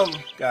DM.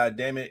 God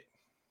damn it.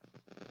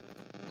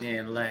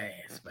 And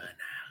last but not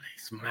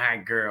least, my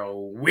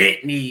girl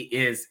Whitney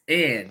is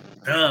in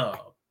the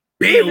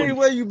building. Whitney,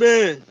 where you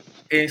been?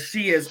 And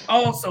she is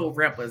also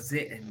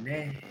representing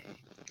that.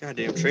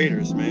 Goddamn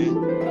traitors, man.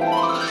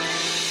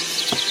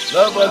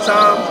 Love her,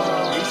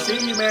 Tom. We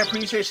see you, man.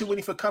 Appreciate you,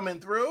 Whitney, for coming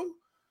through.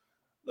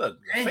 Look,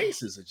 the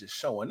faces are just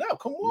showing up.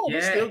 Come on, we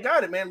still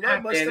got it, man.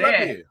 Love us still up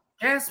here.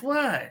 Guess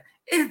what?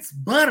 It's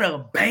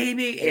Butter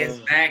Baby is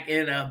back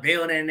in the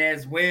building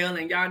as well,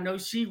 and y'all know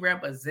she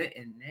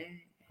representing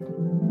that.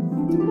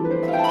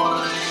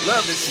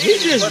 Love to see you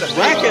just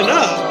racking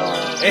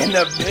up in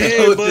the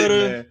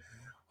building, man.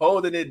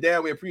 Holding it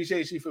down. We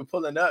appreciate you for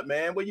pulling up,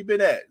 man. Where you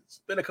been at?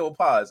 It's been a couple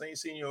pods. I ain't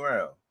seen you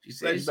around. She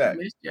said she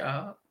missed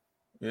y'all.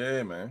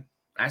 Yeah, man.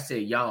 I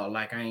said y'all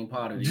like I ain't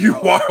part of it. You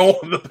are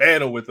on the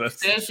panel with us.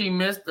 Said she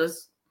missed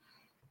us.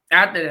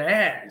 After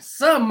that,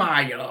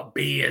 Samaya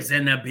B is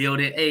in the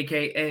building,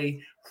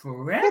 aka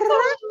Freckles.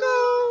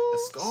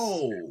 Let's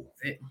go.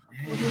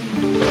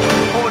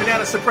 Holding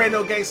down the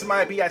Soprano Gang,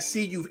 Samaya B. I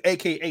see you,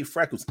 aka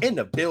Freckles, in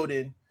the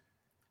building.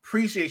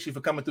 Appreciate you for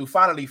coming through.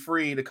 Finally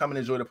free to come and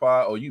enjoy the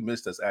pod. Oh, you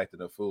missed us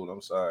acting a fool.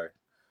 I'm sorry.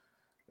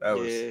 That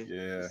was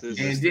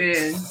And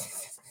then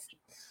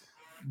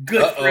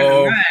good friend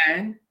of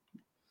mine.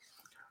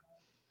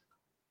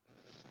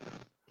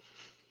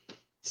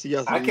 See,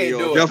 y'all I can't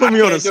do it. Y'all put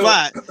me on the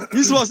spot.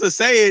 You're supposed to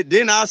say it,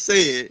 then I'll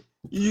say it.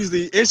 You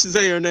usually should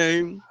say her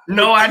name.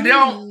 No, I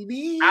don't.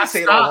 I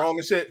say it all wrong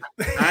and shit.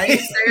 I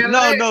ain't saying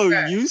no.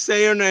 You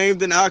say her name,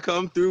 then I'll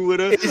come through with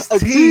her. It's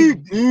T.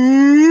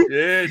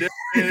 Yeah,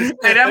 hey,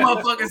 that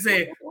motherfucker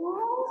said,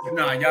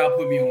 "Nah, y'all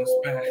put me on the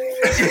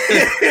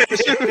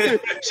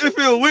spot." Should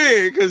feel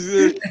weird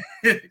because.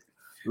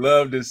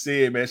 Love to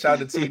see it, man.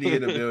 Shout out to TD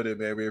in the building,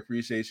 man. We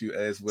appreciate you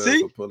as well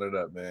for pulling it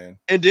up, man.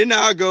 And then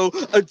I'll go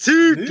a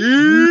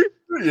TD.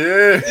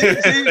 Yeah.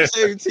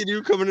 See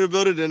TD coming in the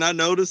building, then I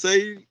know to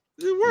say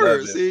the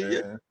word. See,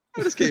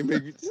 I just can't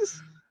make it.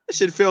 That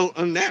shit felt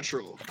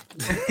unnatural.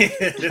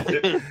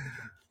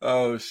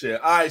 Oh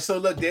shit. All right. So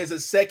look, there's a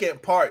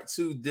second part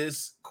to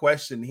this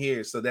question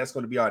here. So that's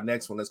going to be our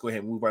next one. Let's go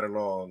ahead and move right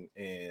along.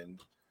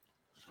 And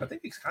I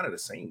think it's kind of the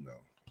same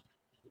though.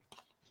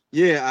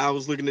 Yeah, I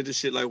was looking at this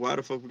shit like, why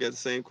the fuck we got the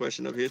same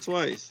question up here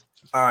twice?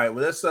 All right,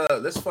 well let's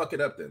fuck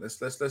it up then.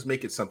 Let's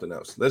make it something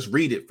else. Let's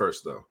read it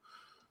first though.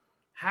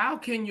 How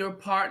can your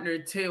partner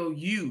tell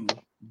you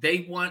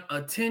they want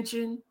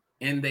attention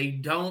and they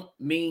don't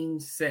mean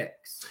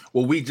sex?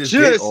 Well, we just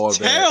did all that.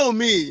 Tell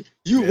me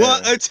you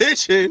want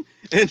attention,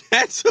 and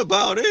that's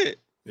about it.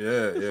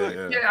 Yeah.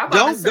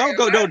 Don't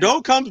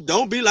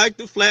be like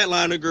the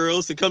flatliner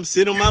girls to come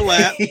sit on my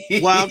lap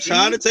while I'm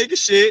trying to take a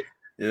shit.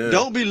 Yeah.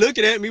 Don't be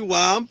looking at me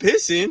while I'm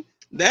pissing.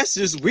 That's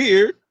just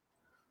weird.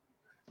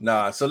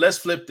 Nah, so let's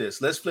flip this.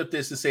 Let's flip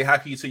this and say, how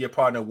can you tell your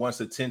partner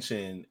wants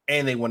attention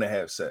and they want to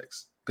have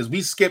sex? Because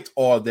we skipped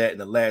all that in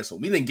the last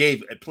one. We didn't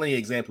gave plenty of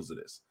examples of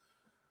this.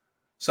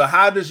 So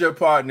how does your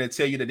partner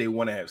tell you that they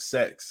want to have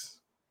sex?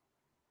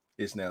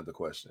 Is now the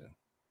question.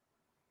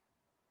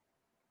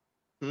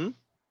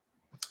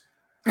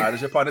 How does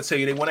your partner tell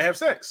you they want to have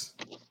sex?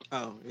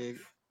 Oh, yeah.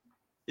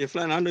 Yeah,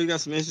 Flan, I know you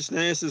got some interesting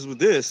answers with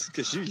this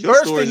because your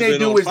first thing they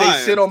do is they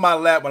sit on my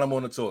lap when I'm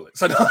on the toilet.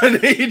 So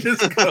they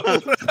just go.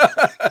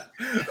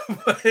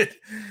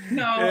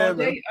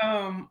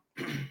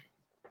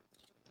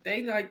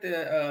 They like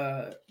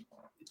the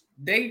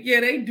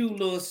they do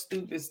little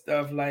stupid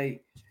stuff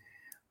like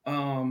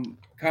come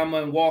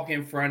and walk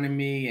in front of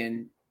me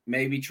and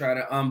maybe try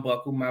to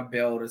unbuckle my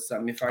belt or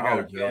something if I got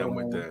a belt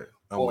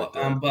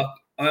on,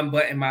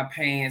 unbutton my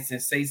pants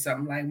and say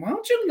something like, "Why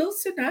don't you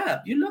loosen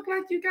up? You look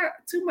like you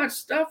got too much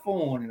stuff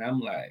on." And I'm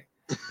like,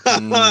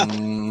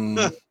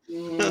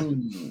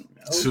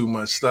 too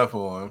much stuff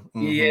on.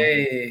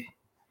 Yeah.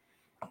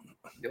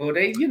 Or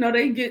they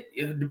get,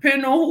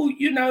 depending on who,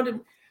 the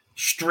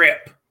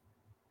strip.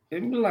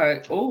 And be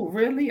like, "Oh,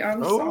 really?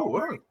 I'm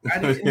sorry. I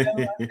didn't know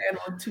like that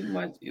on too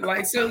much."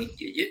 Like, so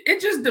it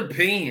just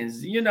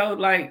depends.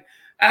 Like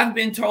I've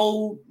been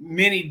told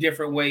many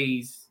different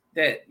ways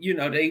that,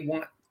 they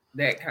want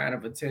that kind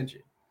of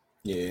attention.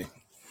 Yeah.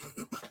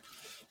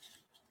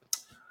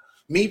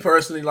 Me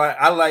personally,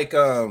 I like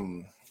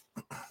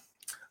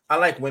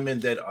women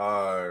that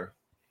are.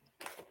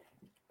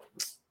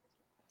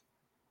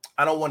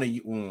 I don't want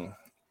to.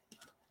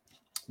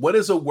 What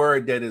is a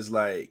word that is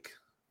like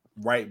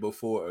right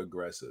before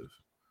aggressive?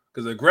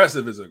 Because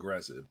aggressive is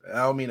aggressive. I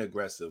don't mean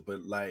aggressive,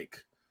 but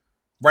like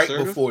right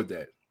assertive? Before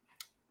that.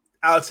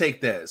 I'll take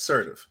that.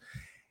 Assertive.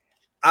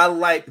 I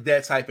like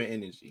that type of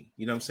energy.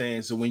 You know what I'm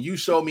saying? So when you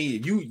show me,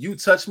 you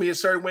touch me a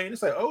certain way, and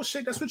it's like, oh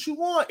shit, that's what you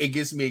want. It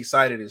gets me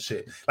excited and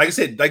shit. Like I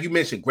said, like you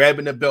mentioned,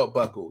 grabbing the belt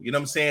buckle. You know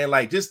what I'm saying?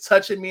 Like just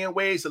touching me in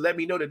ways to let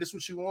me know that this is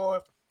what you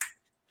want.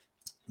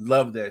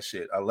 Love that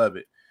shit. I love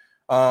it.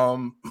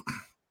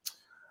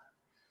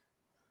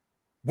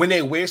 When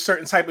they wear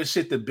certain type of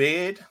shit to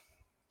bed,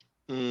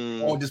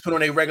 or just put on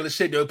their regular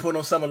shit, they'll put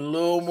on something a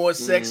little more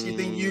sexy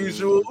than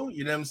usual.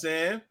 You know what I'm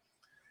saying?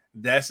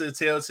 That's a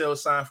telltale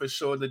sign for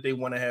sure that they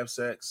want to have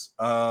sex.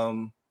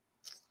 I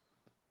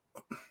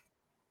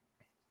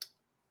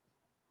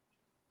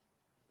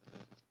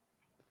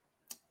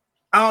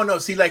don't know.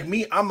 See, like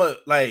me,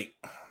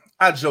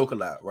 I joke a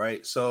lot,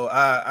 right? So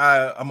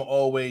I'm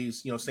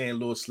always, saying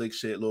little slick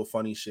shit, little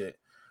funny shit.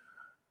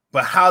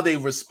 But how they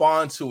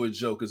respond to a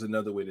joke is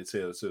another way to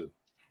tell too.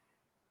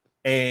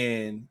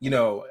 And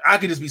I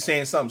could just be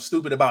saying something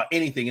stupid about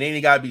anything, and it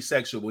ain't gotta be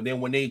sexual. But then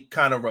when they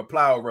kind of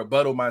reply or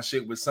rebuttal my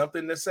shit with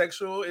something that's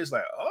sexual, it's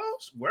like, oh,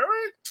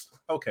 word?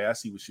 Okay, I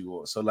see what you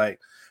want. So like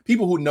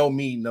people who know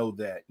me know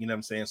that, you know what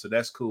I'm saying? So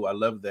that's cool. I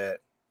love that.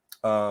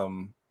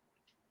 I'm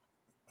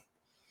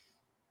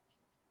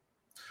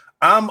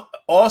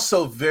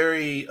also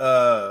very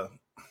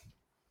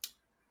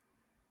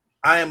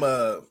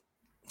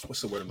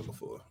what's the word I'm looking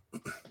for?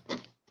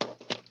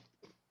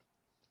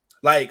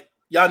 Like,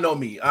 y'all know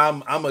me.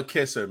 I'm a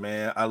kisser,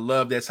 man. I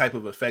love that type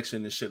of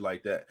affection and shit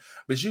like that.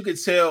 But you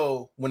could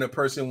tell when a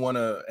person want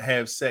to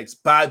have sex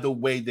by the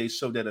way they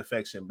show that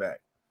affection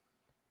back.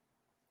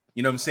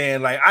 You know what I'm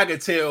saying? Like I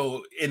could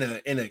tell in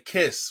a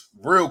kiss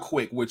real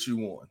quick what you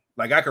want.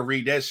 Like I could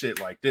read that shit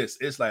like this.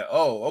 It's like,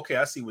 oh, okay,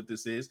 I see what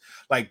this is.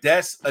 Like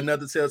that's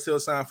another telltale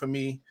sign for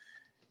me.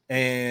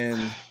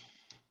 And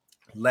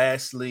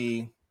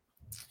lastly,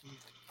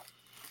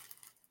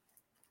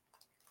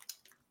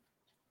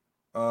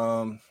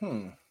 I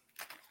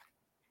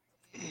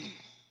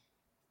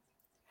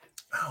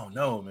don't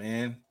know,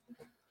 man.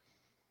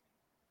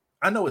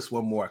 I know it's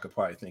one more I could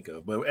probably think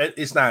of, but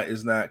it's not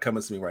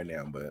coming to me right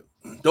now. But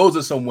those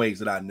are some ways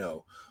that I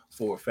know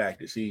for a fact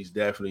that she's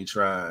definitely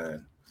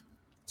trying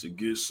to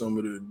get some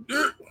of the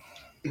dirt.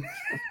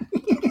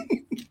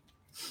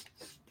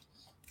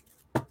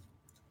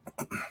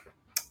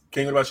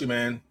 King, what about you,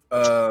 man?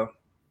 How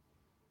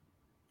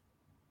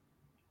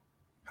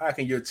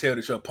can you tell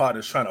that your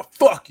partner's trying to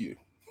fuck you?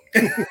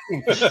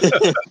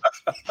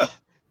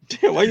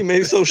 Damn, why you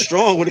made it so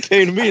strong when it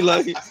came to me?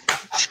 Like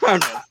trying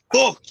to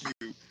fuck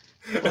you.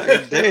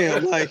 Like,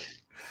 damn, like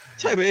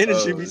type of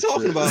energy we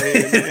talking about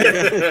here,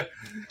 man.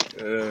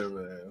 Yeah,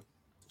 man.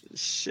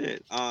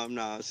 Shit.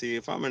 Nah. See,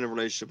 if I'm in a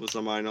relationship with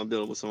somebody and I'm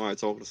dealing with somebody,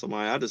 talking to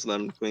somebody, I just let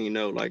them clean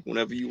know. Like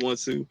whenever you want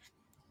to,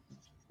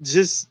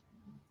 just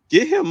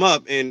get him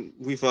up and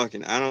we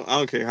fucking. I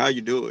don't care how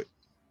you do it.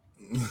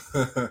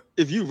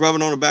 If you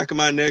rubbing on the back of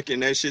my neck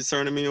and that shit's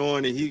turning me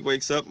on and he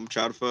wakes up, I'm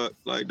trying to fuck.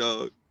 Like,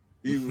 dog,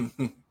 you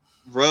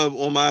rub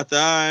on my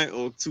thigh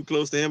or too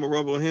close to him or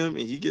rub on him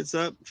and he gets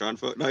up, I'm trying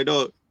to fuck. Like,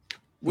 dog,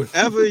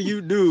 whatever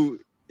you do,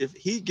 if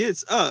he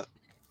gets up,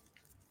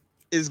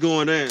 it's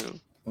going down.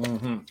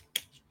 Mm-hmm.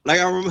 Like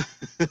I remember,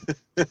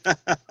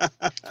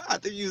 I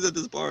think he was at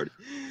this party.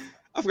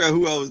 I forgot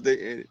who I was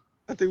dating.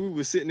 I think we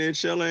were sitting there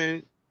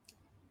chilling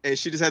and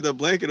she just had the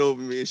blanket over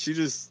me and she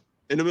just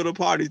in the middle of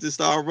the party just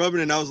started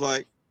rubbing and I was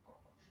like,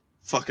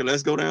 fuck it,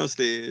 let's go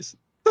downstairs.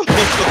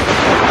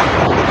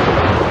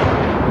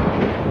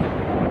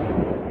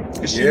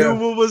 She knew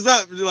what was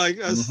up. Like,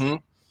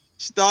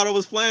 she thought I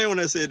was playing when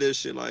I said that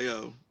shit. Like,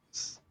 yo,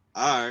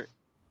 all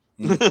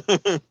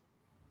right.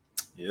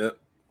 Yep.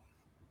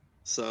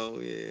 So,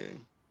 yeah.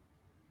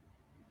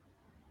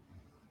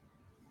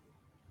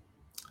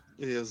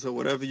 Yeah, so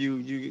whatever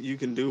you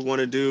can do, want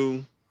to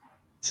do,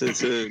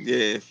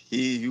 if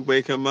you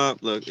wake him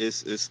up, look,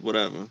 it's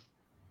whatever.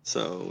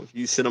 So if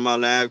you sit on my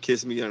lap,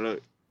 kiss me, and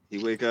look,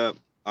 he wake up,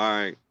 all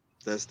right,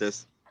 that's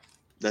it.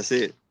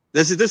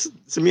 This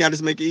to me, I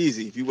just make it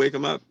easy. If you wake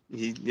him up,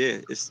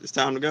 it's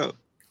time to go.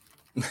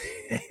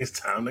 It's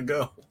time to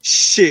go.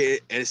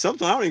 Shit, and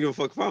sometimes I don't even give a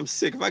fuck if I'm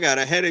sick. If I got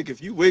a headache,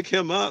 if you wake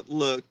him up,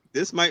 look,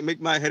 this might make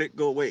my headache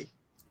go away.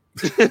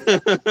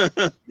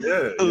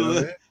 Yeah,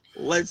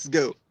 let's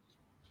go.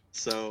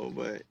 So,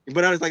 but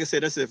like I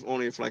said, that's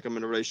only if like I'm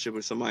in a relationship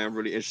with somebody I'm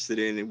really interested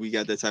in, and we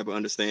got that type of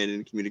understanding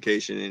and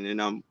communication,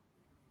 and I'm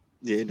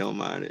don't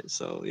mind it.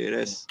 So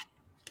yeah,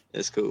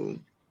 that's cool.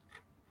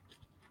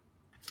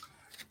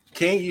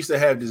 King used to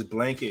have this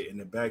blanket in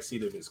the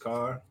backseat of his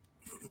car.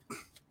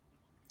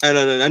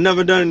 I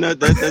never done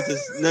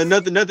nothing.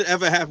 Nothing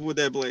ever happened with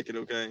that blanket.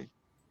 Okay.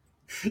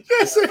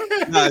 Yes.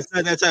 No, it's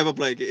not that type of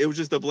blanket. It was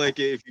just a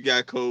blanket. If you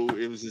got cold,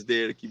 it was just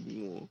there to keep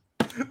you warm.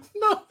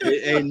 No,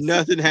 it ain't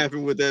nothing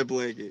happened with that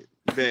blanket.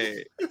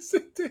 Bad. Yes,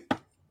 it did.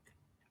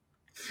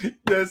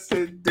 Yes,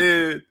 it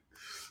did.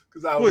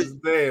 Because I was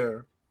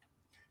there,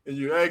 and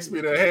you asked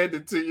me to hand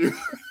it to you.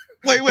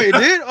 Wait, it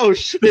did? Oh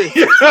shit!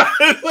 Yes.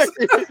 Wait,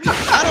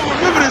 I don't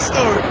remember this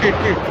story.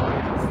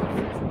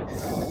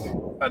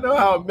 I know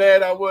how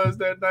mad I was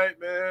that night,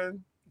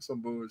 man.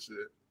 Some bullshit.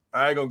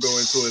 I ain't gonna go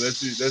into it.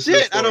 That's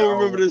shit. I don't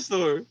remember this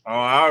story. Oh,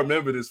 I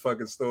remember this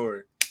fucking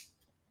story.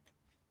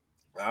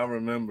 I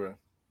remember.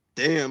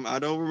 Damn, I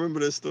don't remember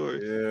this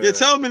story. Yeah,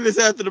 tell me this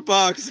after the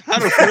box. I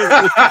don't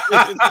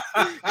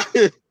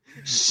remember.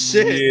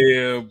 Shit.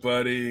 Yeah,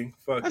 buddy.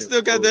 Fucking I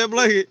still got that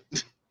blanket.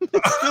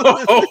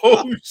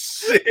 Oh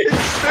shit!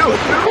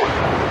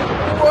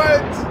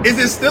 What? Is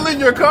it still in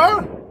your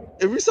car?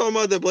 If we talking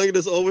about that blanket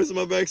that's always in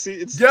my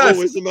backseat, it's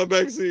always in my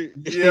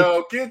backseat.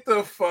 Yo, get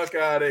the fuck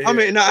out of here. I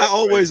mean, I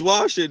always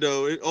wash it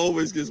though. It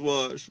always gets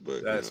washed,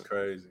 but that's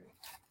crazy.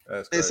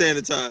 That's crazy.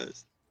 And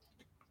sanitized.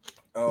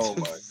 Oh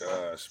my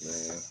gosh,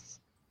 man.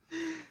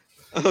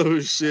 Oh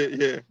shit,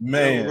 yeah.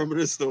 Man. I don't remember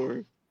this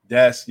story.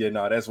 That's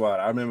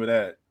wild. I remember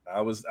that.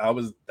 I was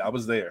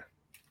there.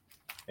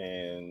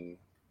 And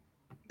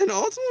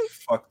Ultimate?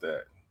 Fuck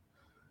that.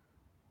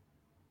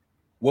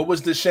 What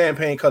was the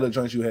champagne color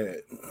joint you had?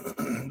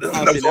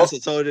 That's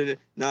a totally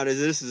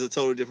this is a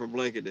totally different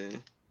blanket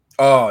then.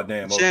 Oh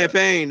damn.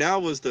 Champagne,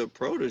 that was the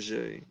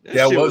protege.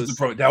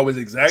 That was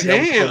exactly.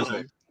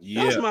 Damn.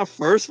 Yeah. That was my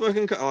first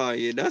fucking oh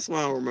yeah, that's why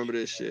I don't remember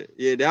this shit.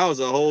 Yeah, that was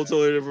a whole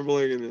totally different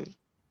blanket then.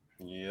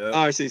 Yeah.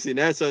 All right, see,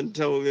 that's something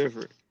totally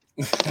different.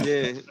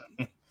 Yeah.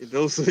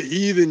 Those are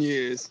heathen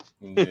years.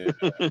 Yeah.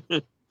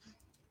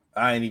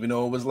 I didn't even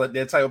know it was like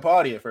that type of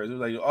party at first. It was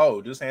like,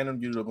 oh, just hand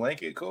them you the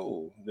blanket,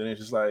 cool. Then it's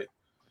just like,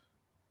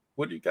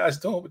 what are you guys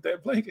doing with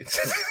that blanket?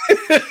 Yo,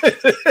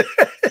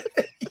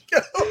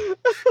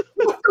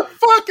 what the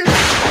fuck is?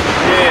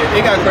 Yeah,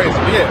 it got crazy.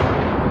 But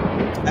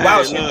yeah,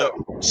 wow.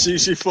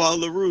 She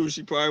followed the rules.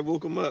 She probably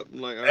woke him up. I'm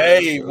like,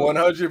 hey,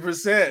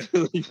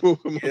 100%. You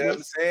woke him up. You know what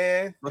I'm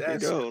saying?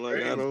 That's go.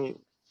 Like I don't.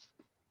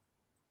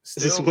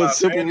 Still just one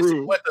simple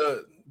rule. What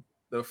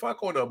the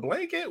fuck on a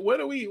blanket?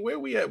 Where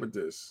we at with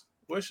this?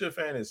 What's your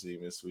fantasy,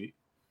 Miss Sweet?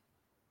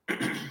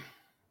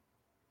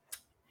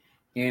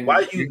 And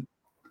why do you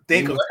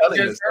think of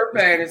telling us her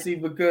fantasy?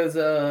 Because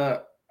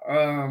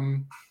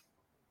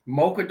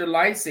Mocha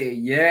Delight said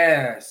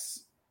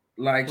yes,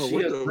 like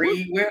she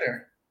agreed with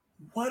her.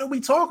 What are we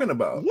talking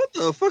about? What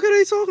the fuck are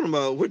they talking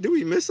about? What, did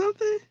we miss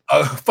something?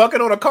 Fucking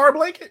on a car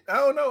blanket? I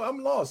don't know. I'm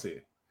lost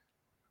here.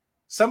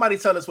 Somebody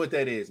tell us what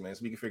that is, man,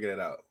 so we can figure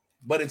that out.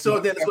 But until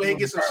then, let's go ahead and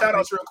get some shout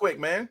outs real quick,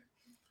 man.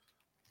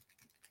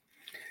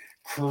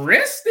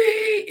 Christy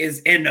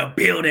is in the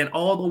building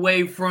all the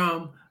way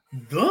from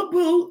the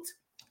boot.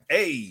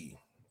 Hey.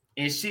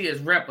 And she is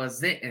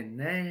representing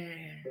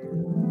that.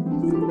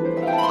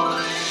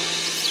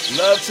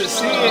 Love to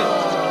see it.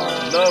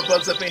 Love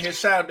bugs up in here.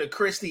 Shout out to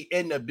Christy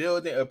in the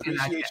building.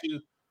 Appreciate you.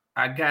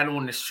 I got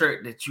on the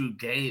shirt that you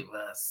gave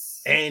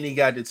us. And he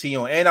got the tee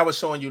on. And I was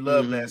showing you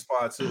love last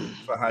part too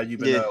for how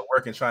you've been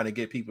working, trying to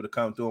get people to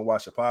come through and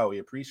watch the power. We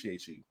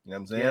appreciate you. You know what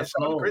I'm saying? Yes,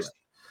 shout out to Christy.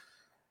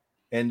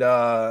 And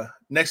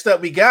next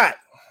up, we got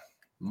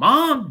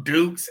Mom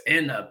Dukes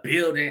in the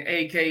building,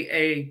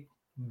 aka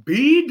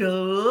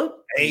B-Dub.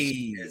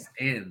 Hey, is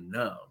in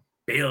the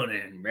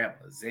building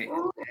representing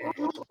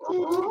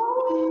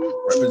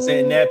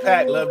that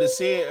pack. Love to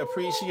see it.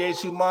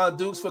 Appreciate you, Mom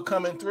Dukes, for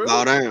coming through.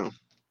 Bow down.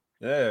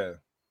 Yeah.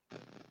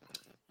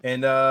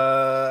 And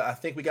I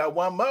think we got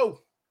one more.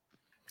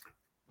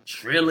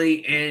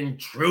 Trilly and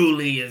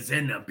Truly is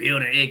in the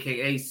building,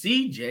 aka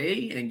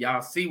CJ, and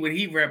y'all see what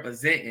he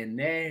representing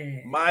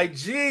there. My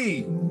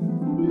G,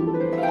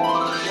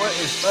 what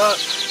is up?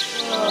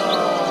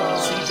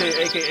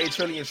 CJ, aka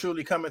Trilly and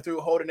Truly, coming through,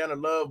 holding down a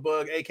love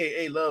bug,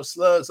 aka Love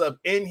Slugs, up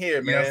in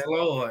here, man. Yes,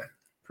 Lord.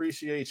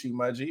 Appreciate you,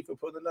 my G, for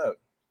pulling up.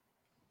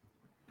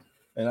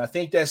 And I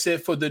think that's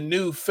it for the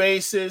new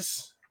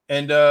faces.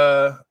 And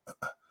other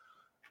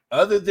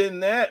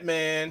than that,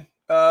 man.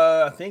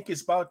 I think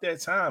it's about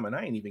that time, and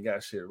I ain't even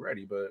got shit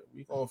ready, but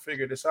we gonna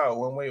figure this out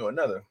one way or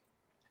another.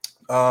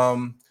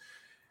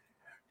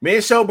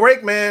 Mid-show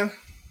break, man.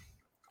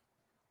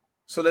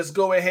 So let's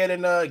go ahead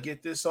and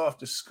get this off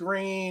the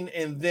screen,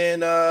 and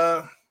then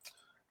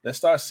let's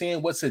start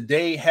seeing what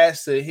today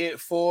has to hit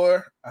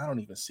for. I don't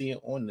even see it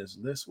on this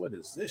list. What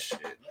is this shit?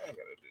 I gotta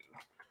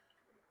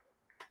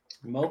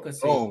do. Mocha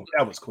said, "Oh,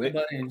 that was quick."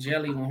 Butter and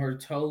jelly on her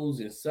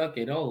toes and suck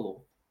it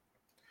all.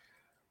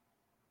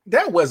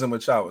 That wasn't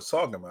what y'all was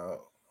talking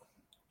about.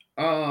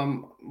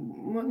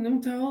 What them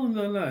toes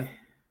look like?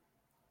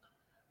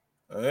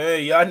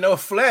 Hey, y'all know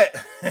Flat.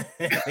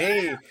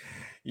 Hey,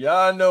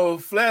 y'all know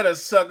Flat a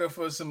sucker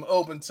for some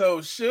open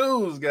toe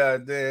shoes.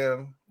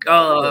 Goddamn.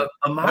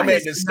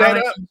 Amaya just set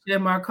up.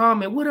 In my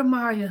comment, what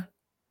Amaya?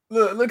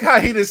 Look how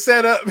he just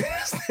set up.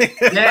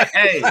 Yeah,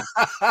 hey,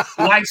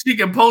 like she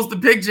can post a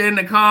picture in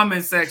the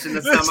comment section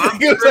or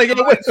something.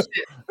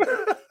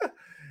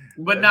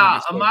 But nah,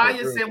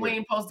 Amaya said we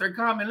ain't post her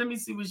comment. Let me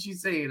see what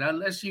she's saying.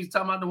 Unless she's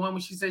talking about the one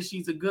when she says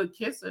she's a good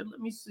kisser. Let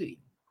me see.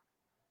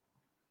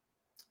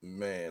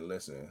 Man,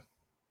 listen.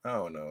 I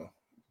don't know.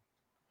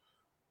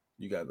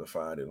 You got to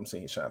find it. I'm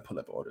saying he's trying to pull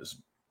up all this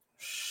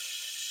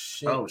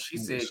shit. Oh, she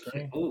said,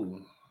 she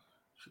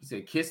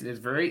said kissing is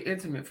very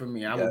intimate for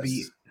me. I will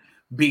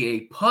be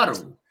a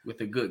puddle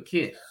with a good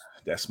kiss.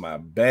 That's my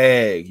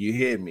bag. You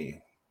hear me?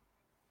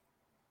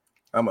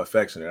 I'm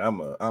affectionate.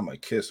 I'm a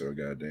kisser,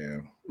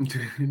 goddamn.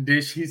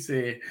 Then she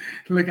said,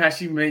 look how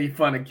she made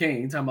fun of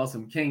King. Talking about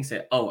some King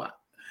said, oh,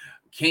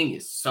 King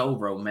is so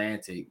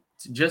romantic.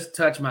 Just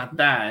touch my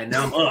thigh and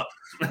I'm up.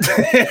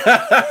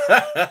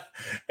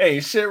 Hey,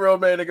 shit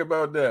romantic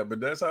about that, but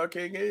that's how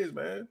King is,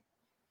 man.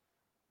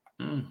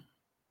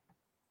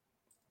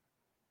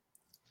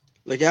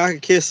 Like I can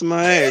kiss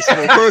my ass. From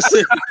a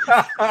person.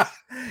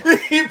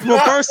 He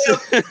pulled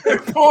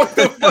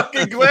the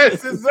fucking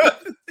glasses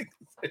up.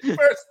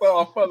 First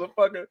off,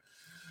 motherfucker.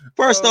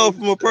 First off,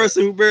 from a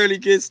person who barely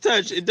gets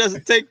touched, it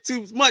doesn't take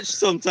too much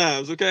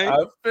sometimes, okay?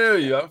 I feel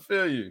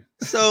you.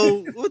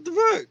 So what the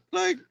fuck?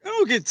 Like, I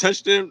don't get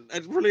touched in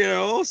really at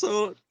all.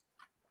 So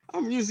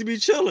I'm usually be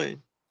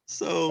chilling.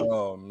 So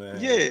oh man.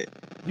 Yeah.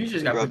 You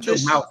just gotta put your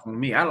mouth on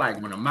me. I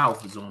like when a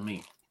mouth is on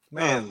me.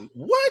 Man,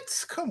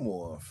 what? Come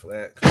on,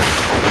 Flat.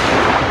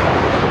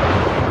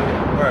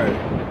 Right.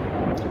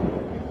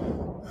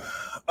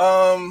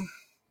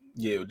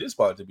 Yeah, this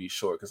about to be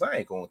short because I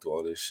ain't going through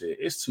all this shit.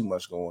 It's too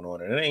much going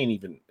on, and it ain't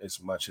even as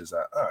much as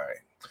all right.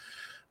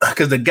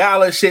 Because the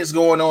gala shit's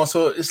going on,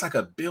 so it's like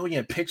 1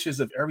 billion pictures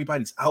of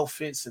everybody's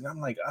outfits, and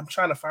I'm like, I'm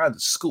trying to find the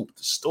scoop,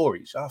 the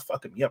stories. Y'all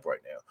fucking me up right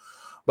now.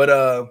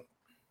 But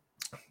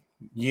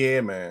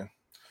yeah, man.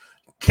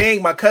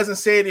 King, my cousin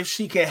said if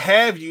she can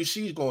have you,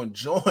 she's gonna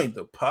join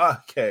the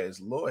podcast.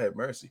 Lord have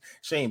mercy.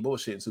 She ain't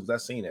bullshitting too,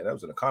 because I seen that. That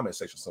was in the comment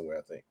section somewhere,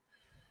 I think.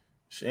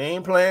 She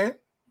ain't playing.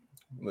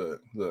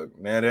 Look,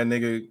 now that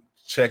nigga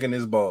checking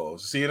his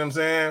balls. See what I'm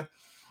saying?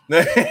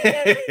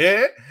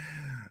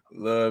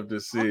 Love to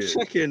see it.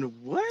 Checking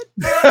what?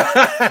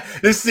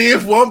 To see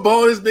if one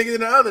ball is bigger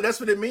than the other. That's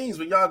what it means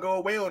when y'all go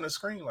away on the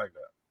screen like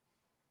that.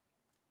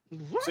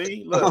 What?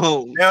 See,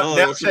 look.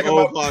 Now check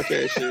out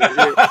podcast shit.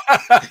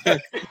 Yeah.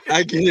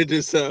 I get it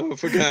this time. I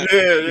forgot.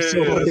 That's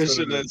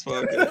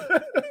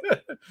podcast.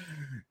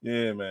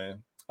 Yeah,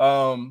 man.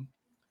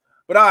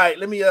 But all right,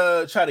 let me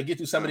try to get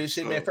through some of this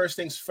shit, man. First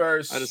things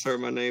first. I just heard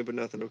my name, but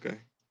nothing. Okay.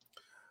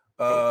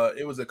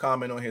 It was a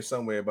comment on here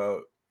somewhere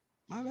about.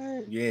 My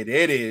bad. Yeah,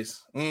 there it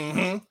is.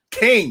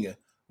 King.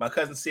 My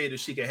cousin said if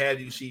she can have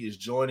you, she is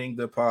joining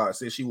the pod.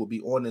 Said she will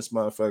be on this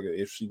motherfucker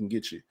if she can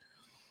get you.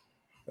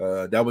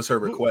 That was her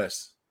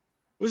request.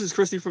 Was this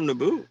Christy from the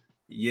boot?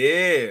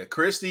 Yeah,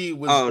 Christy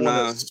was on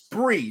a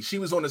spree. She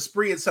was on a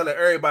spree and telling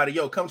everybody,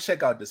 yo, come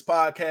check out this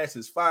podcast.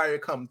 It's fire.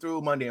 Come through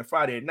Monday and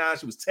Friday at 9.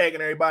 She was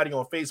tagging everybody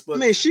on Facebook. I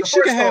mean, she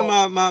can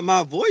have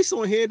my voice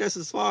on here. That's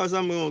as far as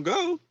I'm going to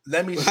go.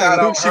 Let me shout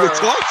out she can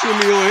talk to me on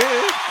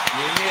here.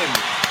 You hear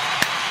me?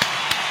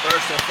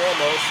 First and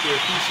foremost, we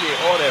appreciate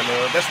all that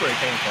love. That's where it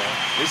came from.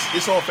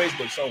 It's on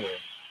Facebook somewhere.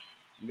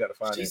 You got to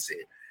find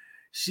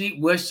it.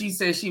 What she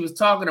said she was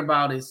talking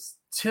about is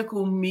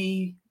tickle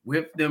me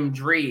with them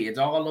dreads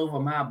all over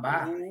my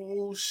body.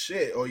 Oh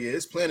shit! Oh yeah,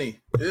 it's plenty.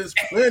 It's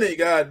plenty.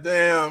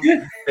 Goddamn!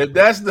 If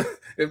that's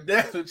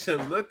what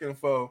you're looking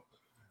for,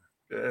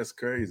 that's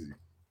crazy.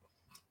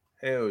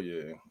 Hell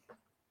yeah!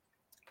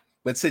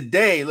 But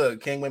today,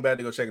 look, King went back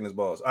to go checking his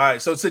balls. All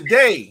right, so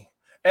today,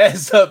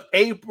 as of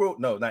April,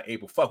 no, not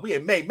April. Fuck, we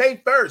had May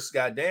 1st.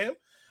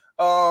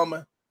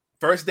 Goddamn.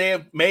 First day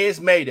of May is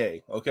May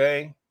Day.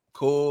 Okay,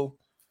 cool.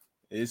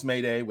 It's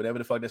May Day, whatever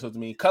the fuck that's supposed to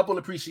mean. Couple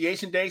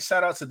Appreciation Day.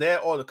 Shout out to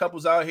that. All the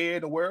couples out here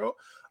in the world.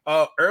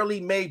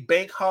 Early May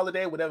Bank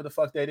Holiday, whatever the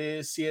fuck that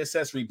is.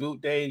 CSS Reboot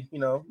Day,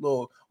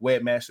 little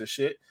webmaster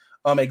shit.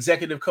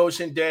 Executive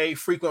Coaching Day,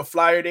 Frequent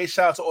Flyer Day.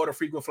 Shout out to all the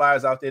frequent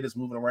flyers out there that's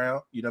moving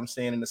around, you know what I'm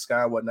saying, in the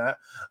sky and whatnot.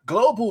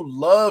 Global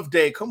Love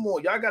Day. Come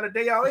on, y'all got a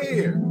day out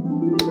here.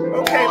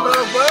 Okay,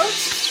 love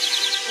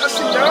bugs. I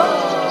see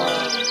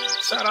y'all.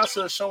 Shout out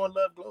to showing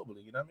love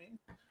globally, you know what I mean?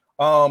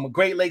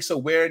 Great Lakes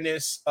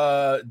Awareness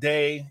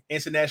Day,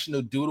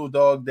 International Doodle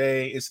Dog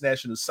Day,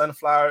 International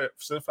Sunflower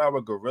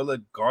Gorilla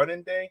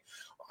Garden Day.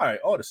 All right,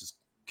 all this is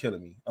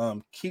killing me.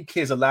 Keep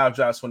Kids Alive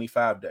Drive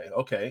 25 Day.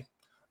 Okay,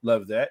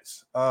 love that.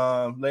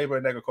 Labor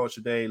and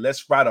Agriculture Day.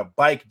 Let's Ride a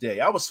Bike Day.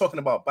 I was talking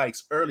about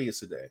bikes earlier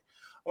today.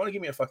 I want to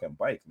give me a fucking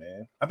bike,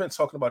 man. I've been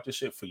talking about this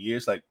shit for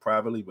years, like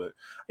privately, but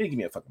I need to give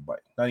me a fucking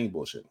bike. Not even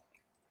bullshit.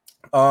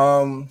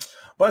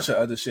 Bunch of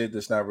other shit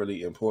that's not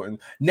really important.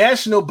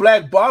 National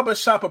Black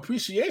Barbershop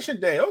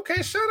Appreciation Day.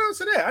 Okay, shout out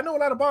to that. I know a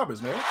lot of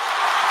barbers, man.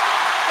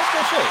 That's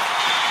good shit.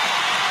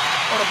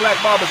 All the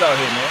black barbers out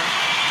here, man.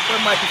 Where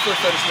Mikey Foot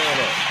Fetish Man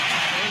at?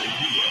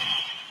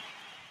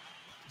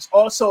 It's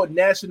also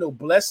National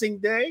Blessing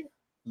Day.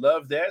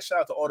 Love that.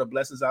 Shout out to all the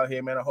blessings out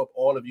here, man. I hope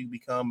all of you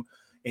become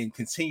and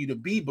continue to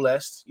be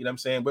blessed. You know what I'm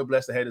saying? We're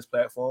blessed to have this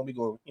platform. We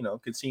go,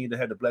 continue to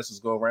have the blessings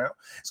go around.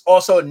 It's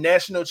also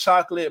National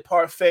Chocolate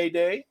Parfait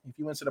Day, if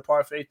you went to the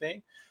parfait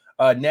thing.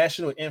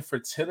 National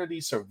Infertility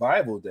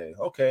Survival Day.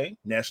 Okay.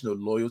 National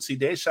Loyalty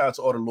Day. Shout out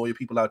to all the loyal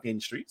people out there in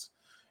the streets.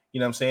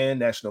 You know what I'm saying?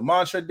 National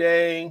Mantra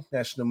Day.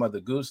 National Mother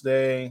Goose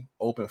Day.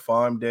 Open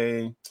Farm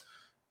Day.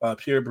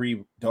 Pure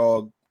Breed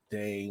Dog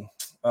Day.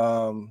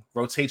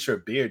 Rotate Your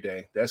Beer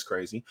Day. That's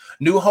crazy.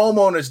 New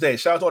Homeowners Day.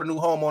 Shout out to all the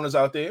new homeowners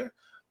out there.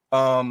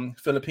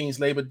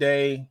 Philippines Labor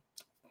Day,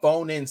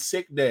 Phone in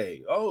Sick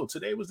Day. Oh,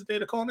 today was the day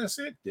to call in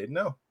sick. Didn't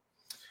know.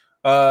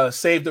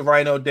 Save the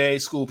Rhino Day,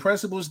 School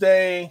Principals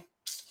Day.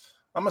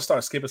 I'm gonna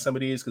start skipping some of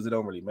these because it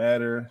don't really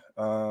matter.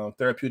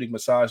 Therapeutic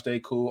Massage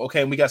Day, cool.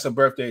 Okay, and we got some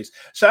birthdays.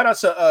 Shout out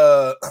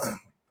to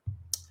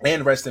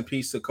and rest in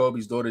peace to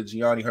Kobe's daughter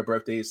Gianni. Her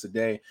birthday is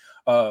today.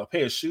 A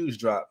pair of shoes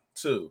dropped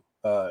too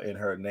in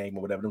her name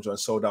or whatever. Them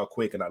joints sold out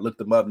quick, and I looked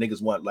them up.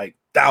 Niggas want like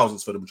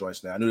thousands for them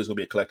joints now. I knew this was gonna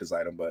be a collector's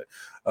item, but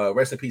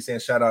rest in peace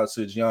and shout out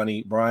to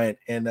Gianni Bryant.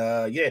 And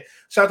yeah,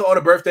 shout out to all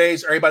the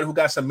birthdays, everybody who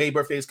got some May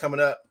birthdays coming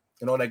up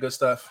and all that good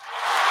stuff.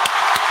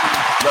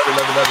 Love it,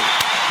 love it, love it.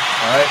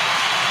 All right.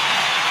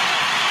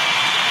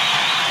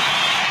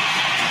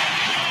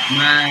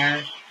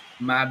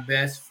 My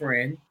best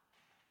friend,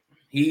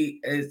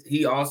 he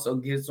also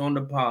gets on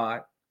the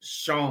pod.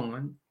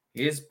 Sean,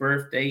 his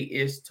birthday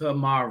is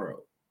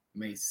tomorrow,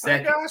 May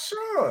 2nd. Oh,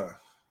 Sean.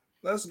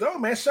 Let's go,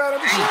 man. Shout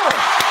out to Sean.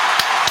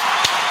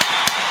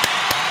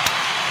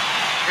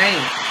 Hey,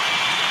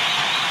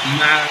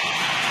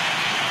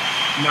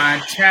 my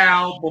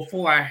child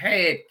before I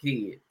had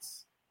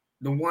kids,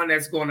 the one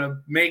that's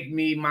gonna make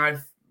me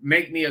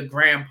a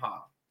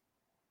grandpa.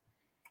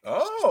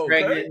 Oh,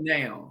 okay. Pregnant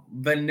now.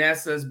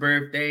 Vanessa's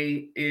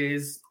birthday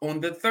is on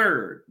the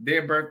 3rd.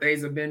 Their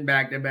birthdays have been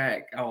back to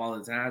back all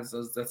the time. So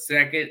it's the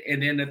 2nd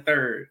and then the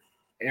 3rd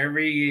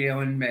every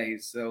year in May.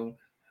 So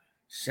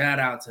shout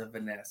out to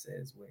Vanessa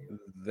as well.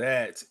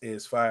 That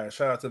is fire.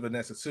 Shout out to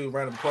Vanessa too.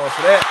 Round of applause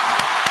for that.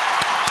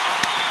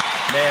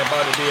 Man,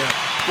 about to be a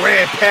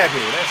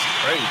grandpappy. That's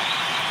crazy.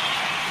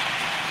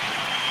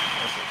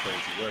 That's some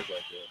crazy work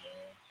right there,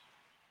 man.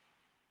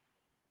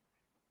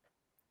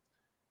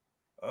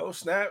 Oh,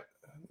 snap.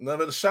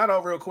 Another shout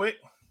out real quick.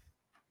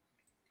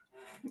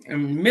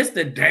 And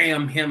Mr.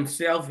 Damn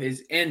himself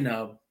is in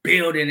the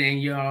building, and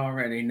you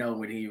already know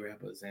what he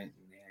represents.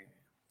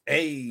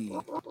 Hey.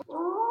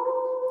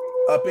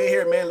 Up in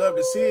here, man. Love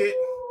to see it.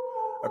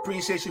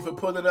 Appreciate you for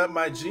pulling up,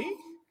 my G.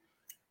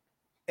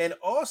 And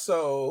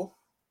also,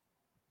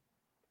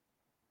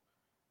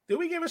 did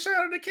we give a shout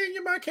out to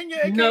Kenya, my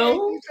Kenya?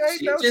 No,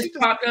 she just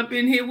popped up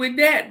in here with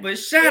that. But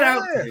shout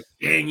out to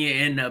Kenya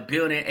in the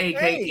building,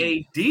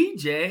 aka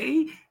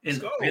DJ in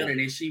the building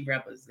that she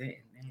represents.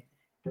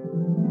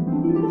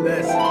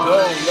 Let's go.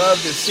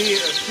 Love to see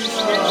it.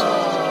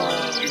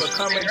 Appreciate you for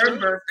coming. Her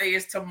birthday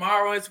is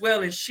tomorrow as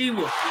well, and she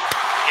will.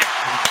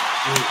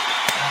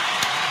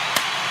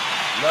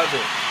 Love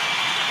it.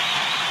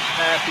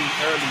 Happy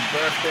early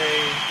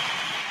birthday.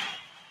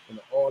 And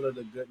all of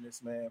the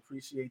goodness, man.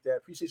 Appreciate that.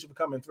 Appreciate you for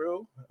coming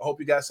through. I hope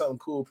you got something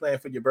cool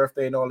planned for your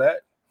birthday and all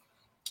that.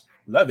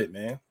 Love it,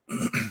 man.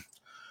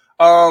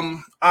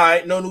 All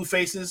right, no new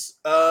faces.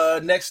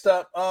 Next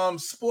up,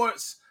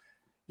 sports.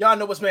 Y'all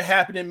know what's been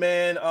happening,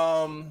 man.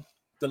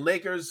 The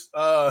Lakers,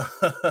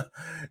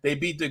 they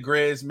beat the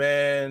Grizz,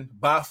 man,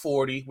 by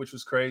 40, which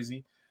was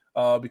crazy.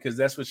 Because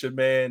that's what your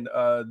man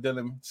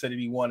Dylan said that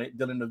he wanted,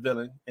 Dylan the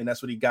villain, and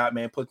that's what he got,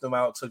 man. Put them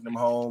out, took them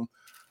home.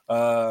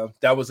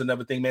 That was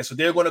another thing, man. So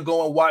they're going to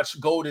go and watch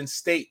Golden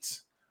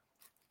State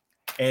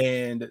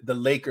and the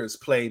Lakers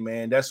play,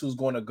 man. That's who's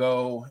going to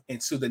go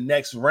into the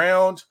next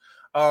round.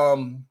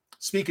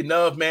 Speaking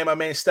of, man, my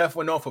man Steph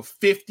went on for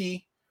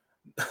 50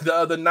 the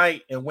other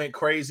night and went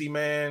crazy,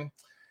 man.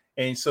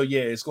 And so,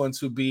 yeah, it's going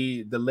to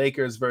be the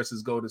Lakers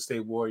versus Golden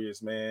State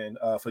Warriors, man,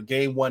 for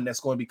game one. That's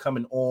going to be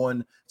coming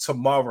on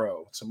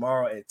tomorrow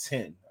at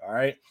 10. All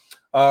right.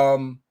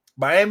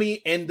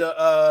 Miami and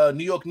the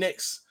New York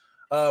Knicks.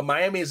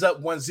 Miami is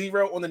up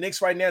 1-0 on the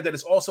Knicks right now. That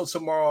is also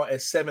tomorrow at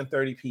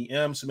 7:30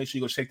 p.m. So make sure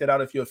you go check that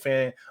out if you're a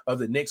fan of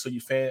the Knicks or you're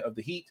a fan of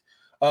the Heat.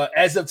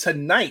 As of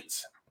tonight,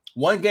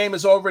 one game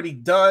is already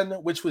done,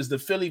 which was the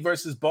Philly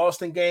versus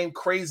Boston game.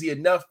 Crazy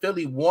enough,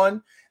 Philly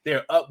won.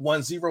 They're up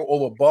 1-0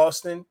 over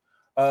Boston,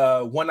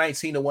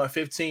 119 to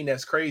 115.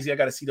 That's crazy. I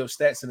got to see those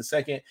stats in a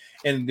second.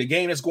 And the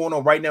game that's going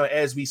on right now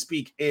as we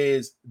speak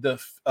is the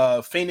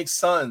Phoenix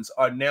Suns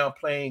are now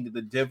playing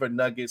the Denver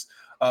Nuggets.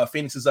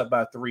 Phoenix is up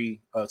by 3,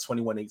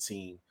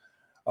 21-18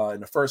 in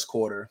the first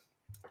quarter.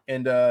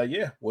 And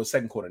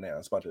second quarter now.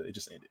 It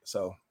just ended.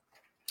 So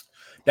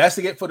that's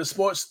to get for the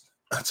sports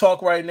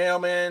talk right now,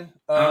 man.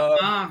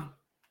 What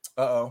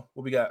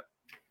we got?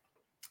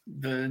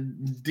 The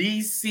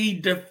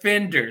DC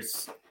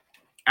Defenders,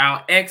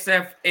 our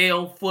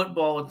XFL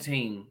football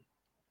team,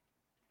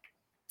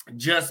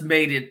 just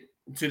made it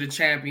to the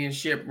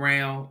championship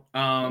round.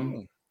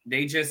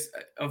 They just,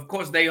 of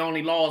course, they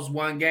only lost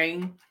one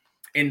game.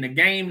 And the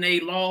game they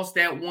lost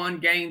that one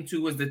game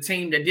to was the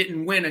team that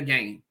didn't win a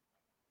game.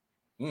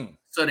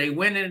 So they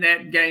went in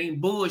that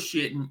game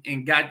bullshitting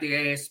and got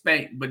their ass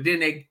spanked. But then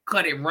they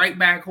cut it right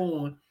back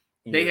on.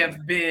 They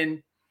have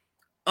been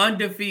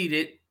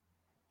undefeated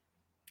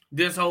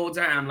this whole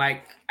time.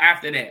 Like,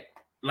 after that,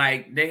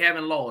 like, they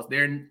haven't lost.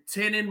 They're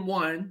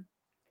 10-1,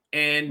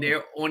 and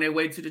they're on their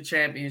way to the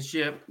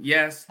championship.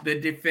 Yes, the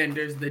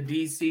Defenders, the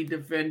DC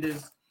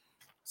Defenders.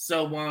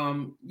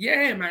 So,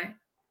 yeah, man.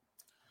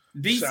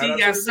 DC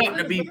got something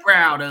to be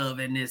proud of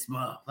in this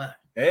motherfucker.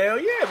 Hell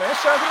yeah, man.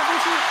 Shout out to the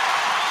DC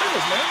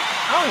Defenders, man.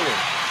 Out here.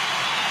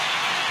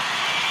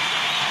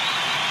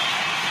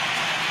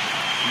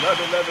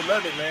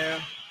 Love it, man.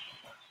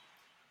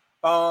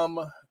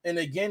 And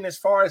again, as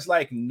far as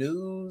like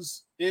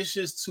news, it's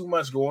just too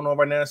much going on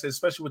right now,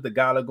 especially with the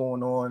gala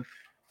going on,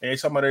 and they're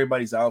talking about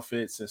everybody's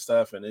outfits and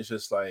stuff, and it's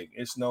just like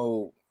it's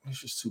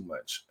just too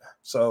much.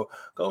 So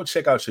go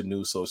check out your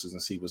news sources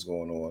and see what's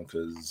going on,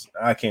 because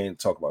I can't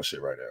talk about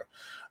shit right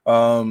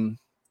now.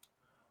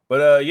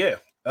 But yeah,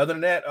 other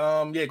than that,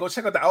 yeah, go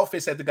check out the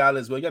outfits at the gala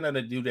as well. Y'all know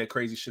they do that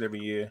crazy shit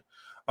every year.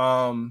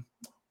 But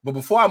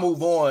before I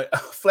move on,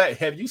 Flat,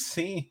 have you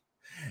seen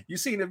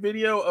the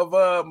video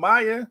of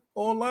Maya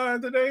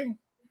online today?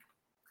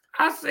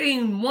 I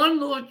seen one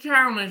little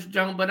challenge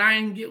jump, but I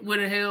didn't get what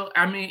the hell.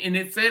 I mean, and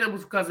it said it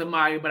was because of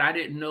Maya, but I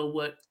didn't know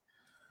what.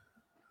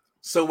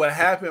 So what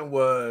happened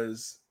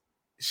was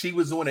she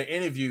was doing an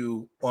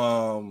interview,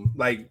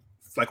 like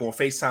on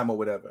FaceTime or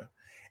whatever,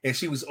 and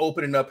she was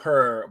opening up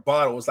her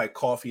bottle. It was like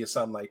coffee or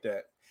something like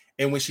that.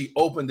 And when she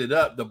opened it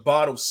up, the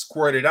bottle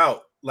squirted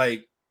out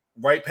like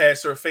right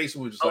past her face.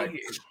 Was just like. Yeah.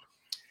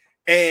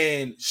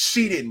 And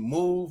she didn't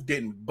move,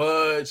 didn't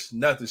budge,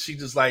 nothing. She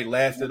just like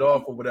laughed it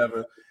off or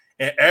whatever.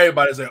 And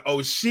everybody's like,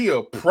 "Oh, she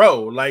a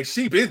pro. Like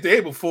she been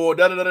there before."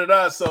 Da da da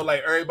da. So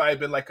like everybody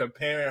been like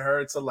comparing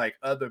her to like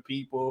other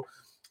people.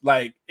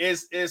 Like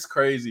it's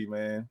crazy,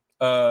 man.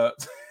 So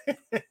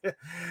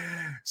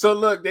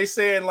look, they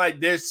saying like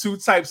there's two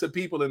types of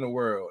people in the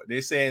world.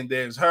 They saying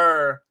there's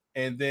her.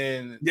 And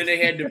then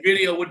they had the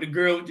video with the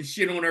girl with the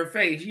shit on her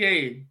face.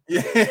 Yeah.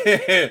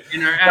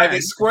 In her eyes. Like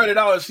it squirted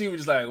out and she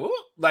was like, whoop.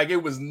 Like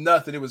it was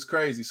nothing. It was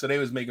crazy. So they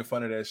was making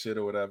fun of that shit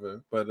or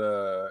whatever. But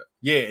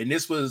yeah, and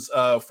this was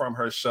from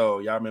her show.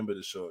 Y'all remember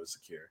the show,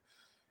 Secure.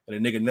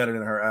 And the nigga nutted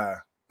in her eye.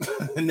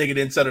 The nigga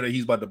didn't tell her that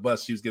he's about to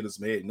bust. She was getting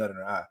some head, nut in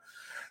her eye.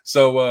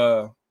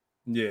 So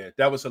yeah,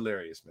 that was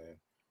hilarious, man.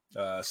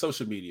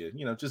 Social media,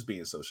 just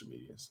being social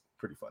media is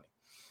pretty funny.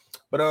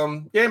 But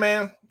yeah,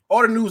 man.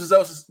 All the news is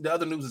out. The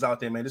other news is out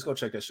there, man. Just go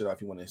check that shit out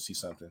if you want to see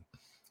something.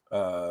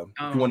 If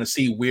you want to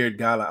see weird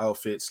gala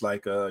outfits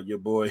like your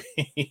boy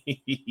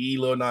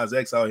Lil Nas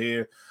X out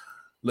here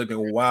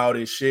looking wild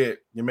as shit.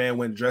 Your man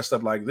went dressed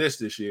up like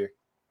this year.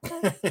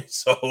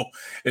 So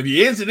if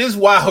you're into this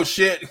wild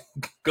shit,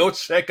 go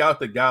check out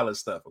the gala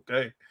stuff,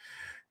 okay?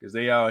 Because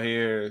they out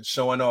here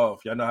showing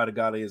off. Y'all know how the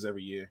gala is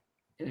every year.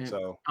 And,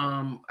 so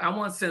I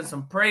want to send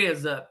some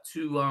prayers up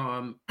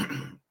to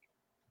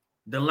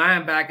the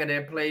linebacker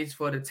that plays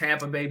for the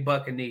Tampa Bay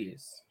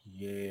Buccaneers.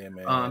 Yeah,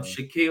 man.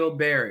 Shaquille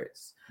Barrett.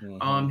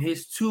 Mm-hmm.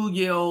 His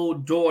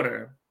 2-year-old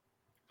daughter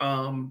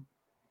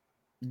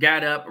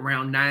got up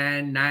around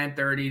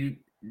 9:30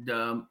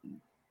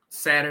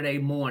 Saturday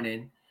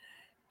morning,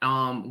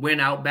 went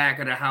out back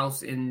of the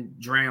house and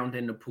drowned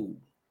in the pool.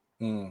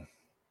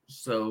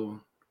 So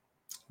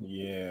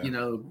yeah,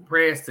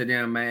 prayers to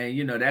them, man.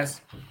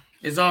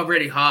 It's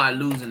already hard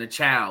losing a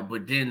child,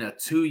 but then a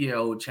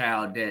 2-year-old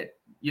child that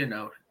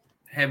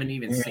haven't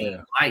even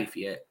seen life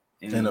yet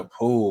in a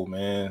pool,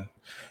 man.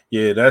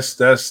 Yeah,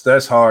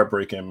 that's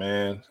heartbreaking,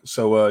 man.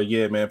 So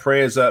yeah, man,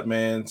 prayers up,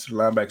 man, to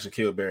linebacker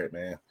Shaquille Barrett,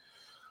 man.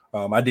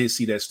 I did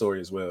see that story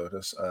as well.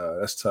 That's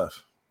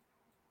tough.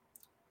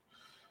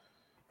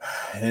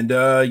 And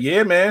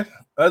yeah, man.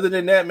 Other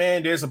than that,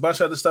 man, there's a bunch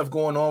of other stuff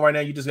going on right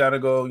now. You just gotta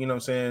go,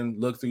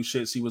 look through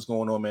shit, see what's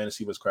going on, man, and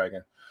see what's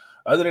cracking.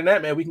 Other than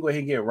that, man, we can go ahead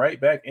and get right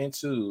back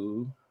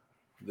into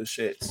the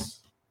shits.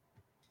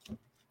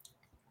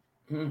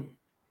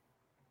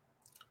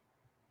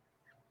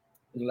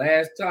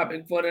 Last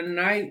topic for the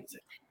night.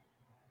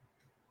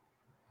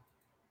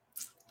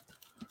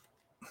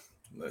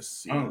 Let's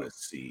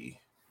see.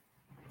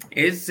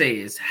 It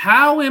says,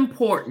 how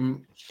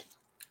important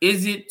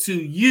is it to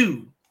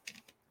you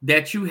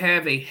that you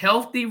have a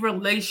healthy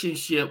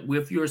relationship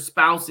with your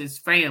spouse's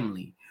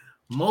family?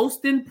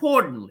 Most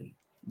importantly,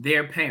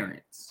 their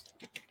parents.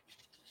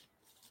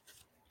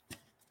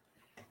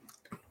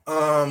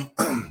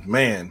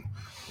 Man.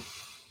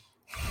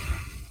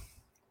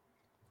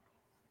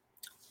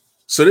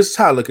 So this is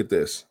how I look at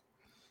this.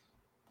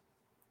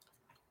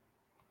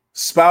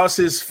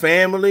 Spouse's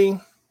family,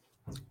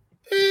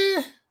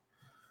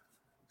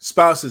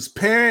 spouse's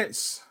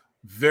parents,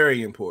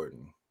 very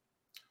important.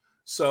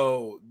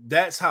 So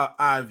that's how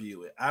I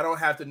view it. I don't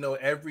have to know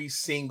every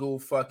single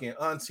fucking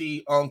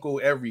auntie, uncle,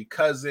 every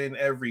cousin,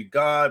 every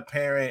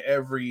godparent,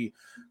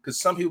 because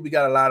some people, we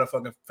got a lot of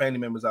fucking family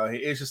members out here.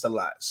 It's just a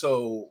lot.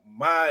 So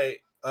my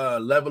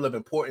level of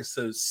importance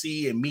to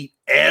see and meet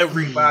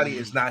everybody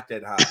is not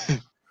that high.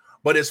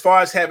 But as far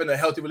as having a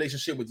healthy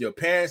relationship with your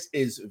parents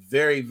is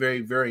very,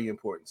 very, very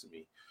important to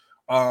me.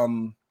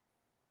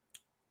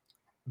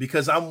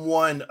 Because I'm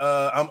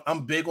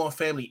big on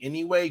family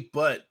anyway,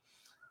 but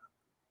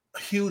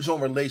huge on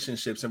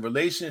relationships. And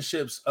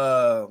relationships,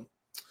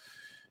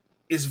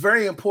 it's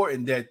very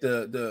important that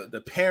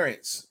the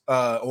parents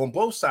on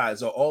both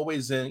sides are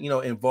always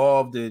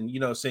involved,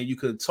 and saying you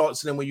could talk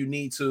to them when you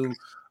need to.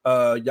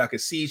 Y'all can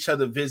see each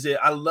other, visit.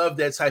 I love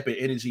that type of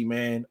energy,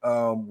 man.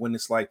 When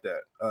it's like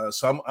that.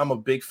 So I'm a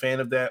big fan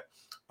of that.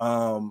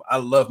 I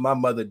love my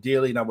mother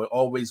dearly, and I would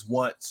always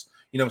want,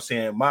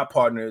 my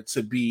partner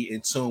to be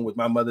in tune with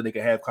my mother. They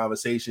can have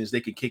conversations.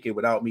 They can kick it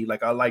without me.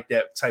 Like, I like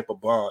that type of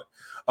bond.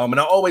 And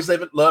I always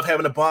love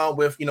having a bond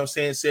with, you know what I'm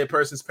saying, said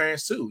person's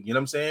parents too. You know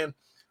what I'm saying?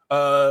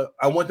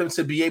 I want them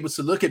to be able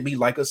to look at me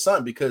like a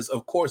son, because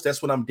of course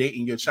that's what I'm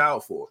dating your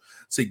child for,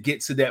 to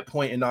get to that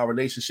point in our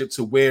relationship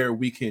to where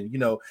we can, you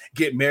know,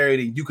 get married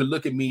and you can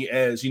look at me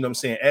as, you know what I'm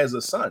saying, as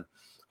a son.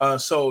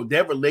 So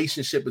that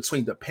relationship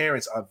between the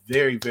parents are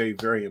very, very,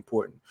 very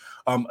important.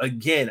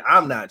 Again,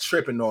 I'm not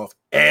tripping off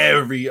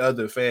every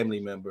other family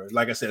member.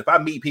 Like I said, if I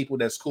meet people,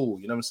 that's cool.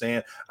 You know what I'm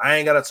saying? I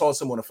ain't got to talk to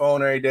them on the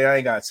phone every day. I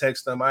ain't got to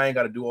text them. I ain't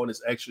got to do all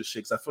this extra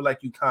shit. 'Cause I feel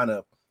like you kind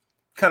of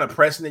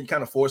pressing it,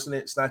 kind of forcing it.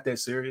 It's not that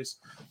serious.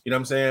 You know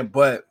what I'm saying?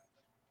 But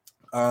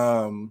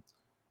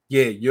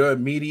yeah, your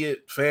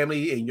immediate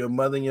family and your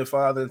mother and your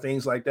father and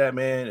things like that,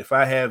 man. If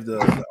I have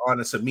the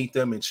honor to meet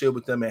them and chill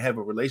with them and have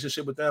a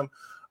relationship with them,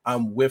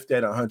 I'm with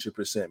that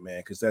 100%, man,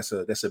 because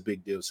that's a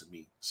big deal to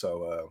me.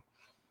 So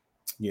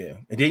yeah.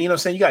 And then, you know what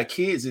I'm saying, you got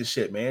kids and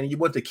shit, man. You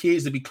want the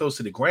kids to be close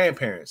to the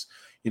grandparents,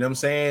 you know what I'm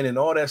saying, and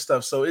all that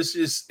stuff. So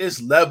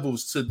it's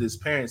levels to this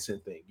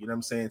parenting thing, you know what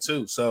I'm saying,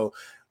 too. So,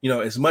 you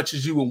know, as much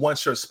as you would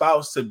want your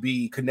spouse to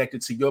be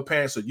connected to your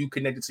parents, or you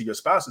connected to your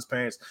spouse's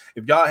parents,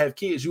 if y'all have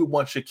kids, you would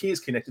want your kids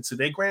connected to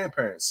their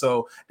grandparents.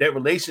 So that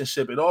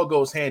relationship, it all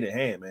goes hand in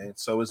hand, man.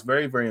 So it's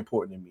very, very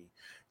important to me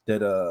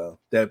that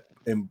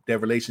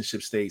that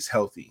relationship stays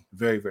healthy,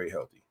 very, very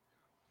healthy.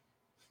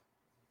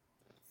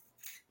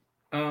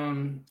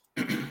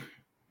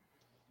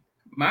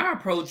 My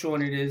approach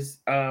on it is,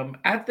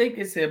 I think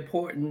it's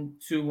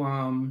important to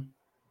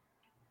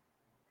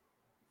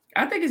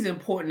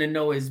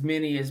know as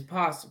many as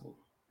possible.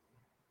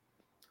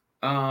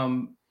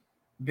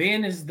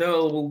 Being as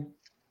though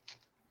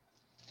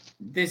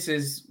this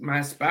is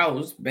my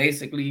spouse,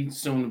 basically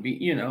soon to be,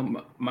 you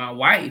know, my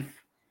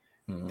wife,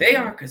 they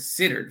are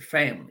considered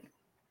family.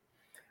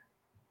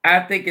 I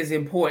think it's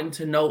important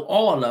to know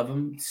all of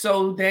them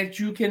so that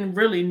you can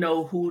really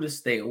know who to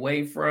stay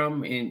away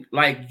from, and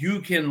like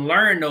you can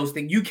learn those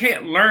things. You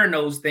can't learn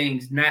those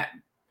things not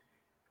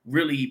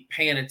really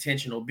paying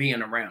attention or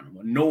being around them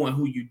or knowing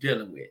who you're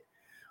dealing with.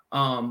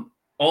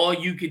 All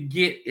you could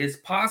get is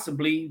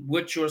possibly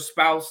what your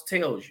spouse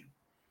tells you.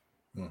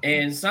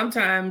 And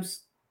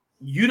sometimes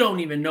you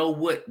don't even know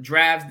what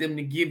drives them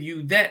to give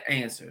you that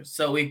answer.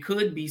 So it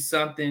could be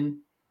something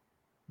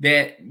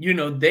that, you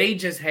know, they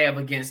just have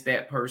against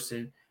that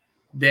person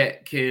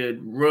that could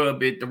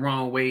rub it the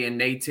wrong way, and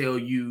they tell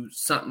you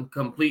something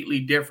completely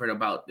different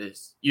about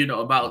this, you know,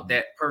 about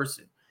that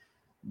person.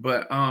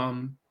 But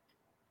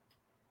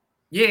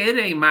yeah, it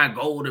ain't my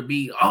goal to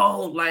be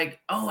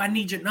I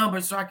need your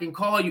number so I can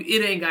call you.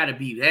 It ain't got to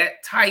be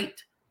that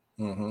tight.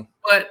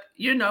 But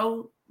you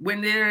know, when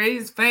there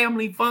is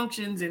family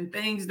functions and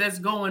things that's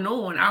going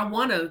on, I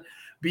want to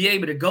be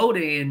able to go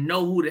there and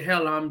know who the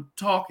hell I'm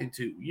talking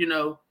to, you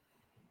know.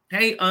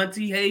 Hey,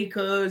 auntie, hey,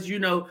 cuz, you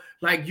know,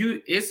 like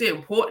it's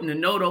important to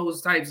know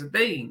those types of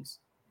things,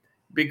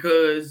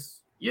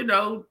 because, you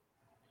know,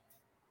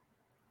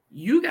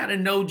 you got to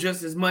know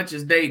just as much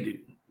as they do.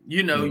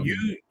 You know,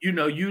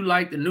 you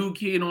like the new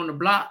kid on the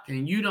block,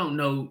 and you don't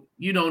know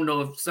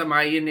if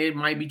somebody in there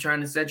might be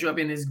trying to set you up,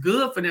 and it's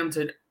good for them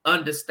to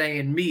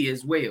understand me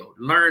as well,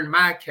 learn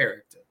my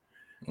character.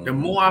 The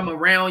more I'm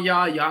around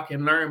y'all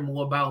can learn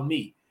more about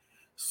me.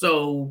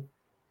 So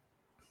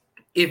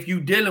if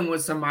you dealing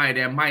with somebody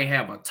that might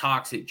have a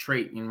toxic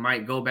trait and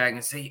might go back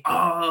and say,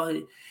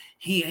 oh,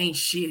 he ain't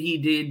shit, he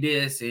did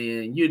this.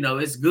 And, you know,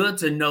 it's good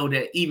to know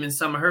that even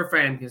some of her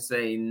family can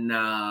say,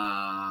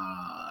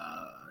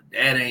 nah,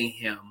 that ain't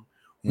him.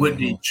 What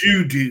did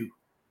you do?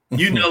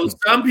 You know,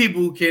 some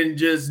people can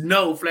just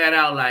know flat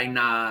out like,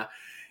 nah,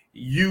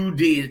 you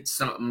did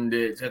something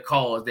to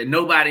cause that.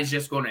 Nobody's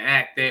just going to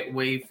act that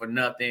way for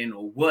nothing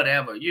or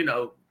whatever, you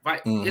know.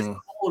 Right? It's a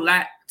whole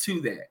lot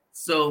to that.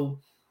 So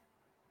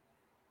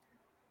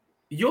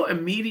your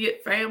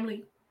immediate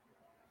family,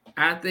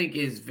 I think,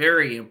 is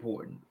very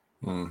important.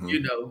 You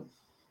know,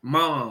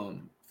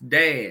 mom,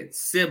 dad,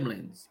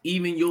 siblings,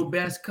 even your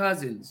best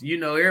cousins. You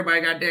know,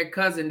 everybody got that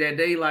cousin that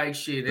they like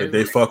shit. That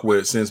they fuck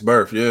with since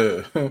birth,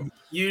 yeah.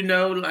 You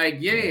know, like,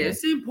 yeah,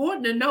 it's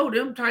important to know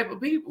them type of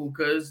people,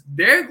 because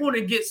they're going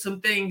to get some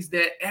things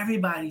that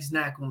everybody's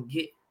not going to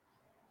get.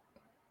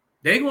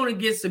 They're going to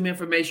get some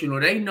information,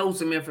 or they know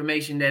some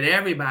information that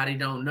everybody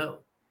don't know.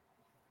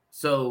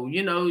 So,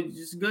 you know,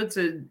 it's good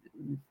to,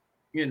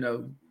 you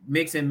know,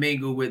 mix and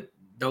mingle with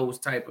those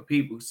type of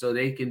people so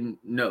they can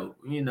know,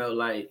 you know,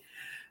 like,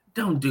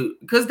 don't do,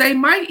 because they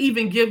might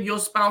even give your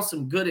spouse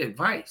some good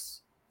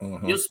advice.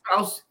 Your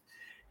spouse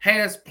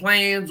has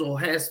plans or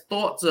has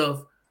thoughts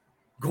of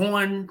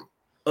going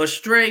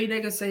astray.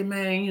 They can say,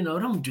 man, you know,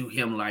 don't do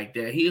him like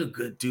that. He a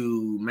good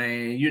dude,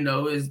 man. You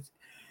know,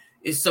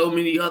 it's so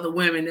many other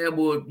women that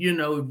will, you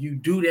know, if you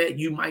do that,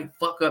 you might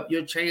fuck up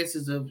your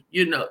chances of,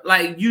 you know,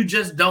 like, you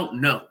just don't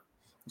know.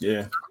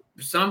 Yeah.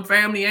 Some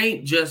family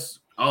ain't just,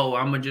 oh,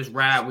 I'm going to just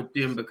ride with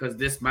them because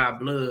this my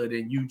blood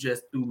and you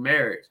just through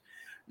marriage.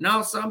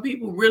 No, some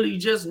people really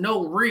just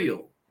know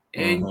real.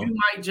 And you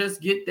might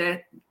just get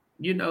that,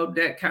 you know,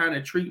 that kind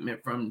of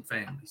treatment from the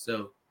family.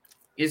 So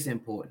it's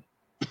important.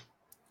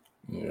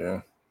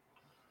 Yeah.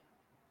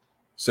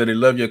 So they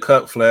love your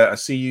cup flat. I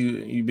see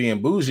you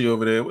being bougie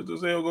over there. What the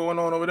hell going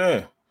on over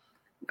there?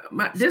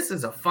 This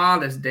is a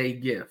Father's Day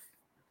gift.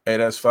 Hey,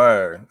 that's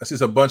fire. That's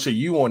just a bunch of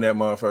you on that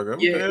motherfucker.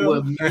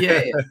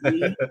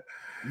 Me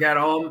got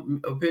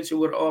a picture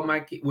with all my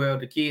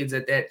the kids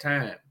at that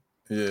time.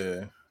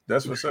 Yeah,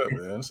 that's what's up,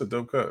 man. That's a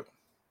dope cup.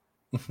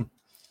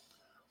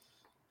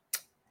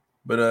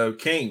 But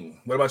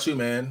King, what about you,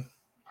 man?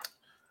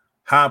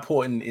 How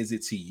important is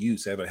it to you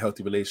to have a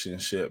healthy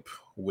relationship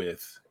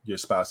with your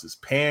spouse's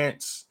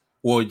parents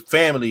or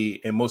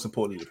family, and most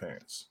importantly, your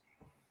parents?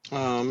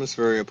 It's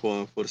very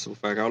important for the simple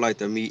fact I would like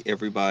to meet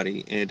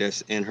everybody and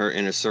that's in her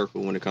inner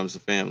circle when it comes to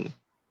family.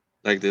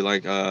 I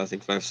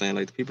think Flash saying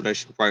like the people that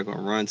she's probably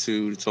gonna run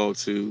to talk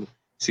to,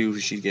 see who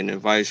she's getting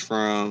advice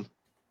from,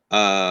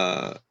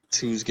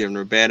 who's giving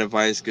her bad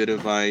advice, good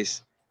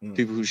advice,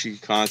 people who she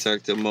can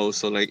contact the most.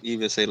 So like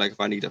even say like if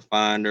I need to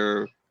find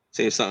her,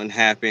 say if something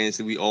happens,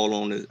 that we all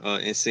on the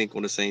in sync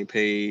on the same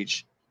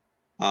page.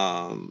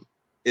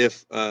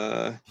 If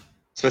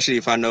especially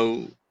if I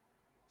know,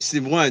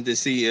 wanted to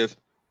see if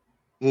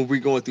when we're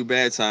going through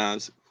bad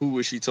times, who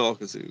is she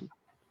talking to,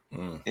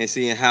 and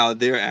seeing how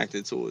they're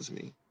acting towards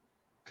me.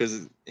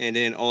 And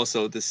then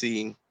also to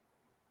see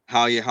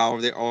how they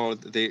all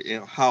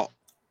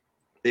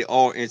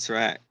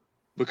interact,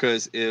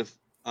 because if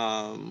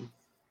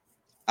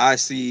I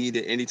see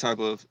that any type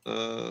of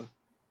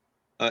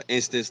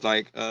instance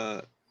like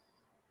that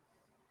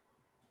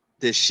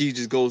she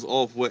just goes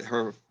off what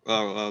her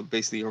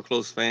basically her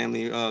close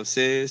family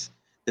says,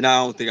 then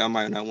I don't think I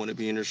might not want to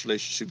be in this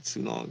relationship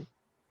too long.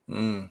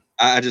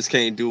 I just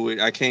can't do it.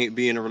 I can't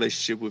be in a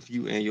relationship with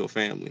you and your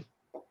family.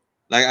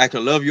 Like I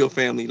can love your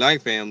family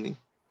like family,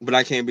 but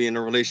I can't be in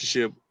a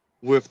relationship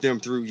with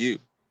them through you.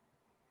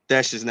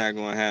 That's just not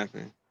going to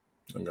happen.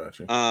 I got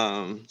you.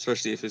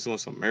 Especially if it's on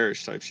some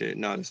marriage type shit.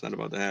 No, that's not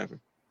about to happen.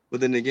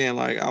 But then again,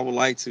 like I would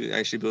like to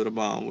actually build a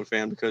bond with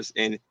family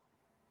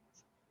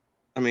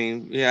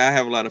I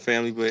have a lot of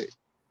family, but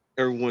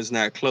everyone's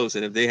not close.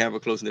 And if they have a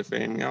close knit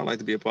family, I would like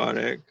to be a part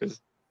of that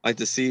because I like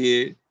to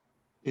see it,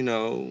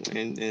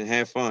 and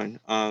have fun.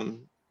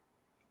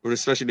 But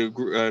especially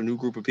the new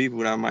group of people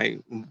that I might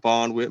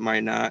bond with,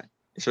 might not.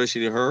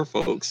 Especially her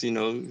folks, these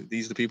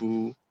are the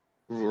people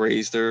who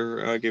raised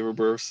her, gave her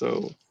birth.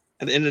 So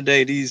at the end of the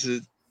day,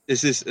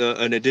 it's just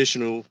an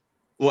addition to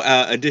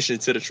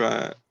the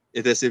tribe.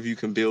 If you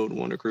can build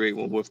one or create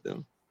one with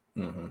them.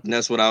 And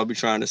that's what I'll be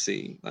trying to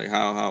see, like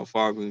how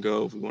far we can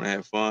go if we want to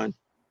have fun.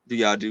 Do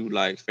y'all do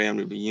like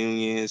family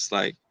reunions,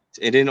 and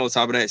then on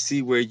top of that,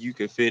 see where you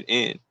can fit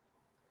in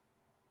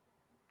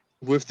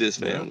with this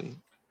family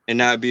and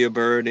not be a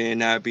burden,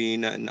 not be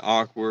nothing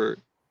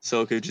awkward.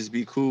 So it could just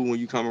be cool when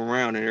you come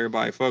around and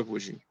everybody fuck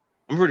with you.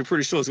 I'm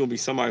pretty sure it's gonna be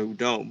somebody who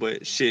don't,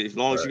 but shit, as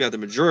long as you got the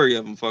majority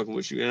of them fucking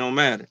with you, it don't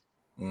matter.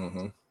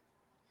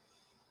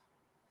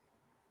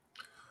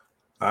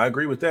 I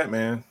agree with that,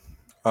 man.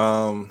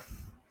 I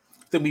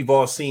think we've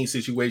all seen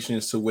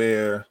situations to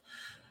where,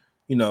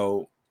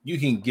 you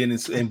can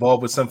get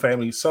involved with some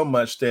family so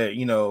much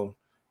that,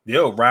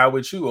 they'll ride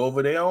with you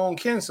over their own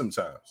kin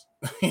sometimes.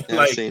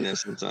 I've seen that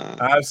sometimes.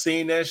 I've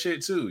seen that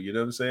shit too. You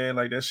know what I'm saying?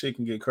 Like that shit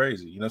can get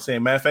crazy. You know what I'm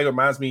saying? Matter of fact, it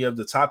reminds me of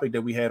the topic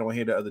that we had on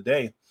here the other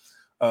day,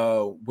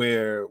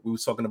 where we were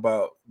talking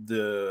about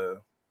the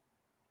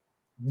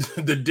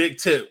dick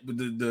tip with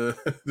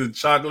the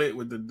chocolate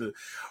with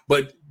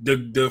but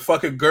the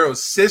fucking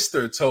girl's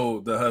sister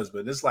told the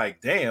husband. It's like,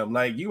 damn,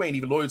 like you ain't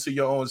even loyal to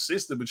your own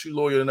sister, but you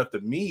loyal enough to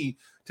me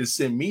to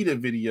send me the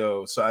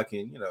video so I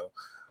can,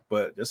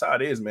 but that's how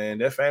it is, man.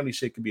 That family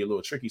shit can be a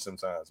little tricky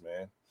sometimes,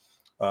 man.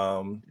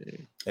 And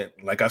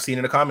like I've seen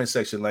in the comment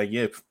section, like,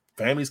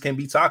 families can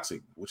be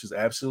toxic, which is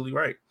absolutely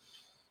right.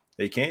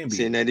 They can be.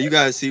 See, now you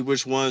gotta see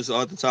which ones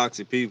are the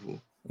toxic people.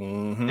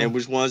 And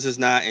which ones is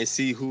not, and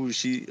see who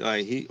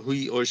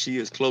he or she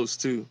is close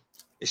to.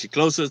 Is she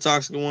close to the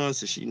toxic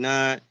ones? Is she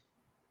not?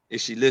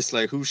 Is she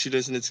who she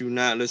listening to,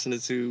 not listening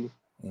to?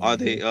 Are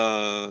they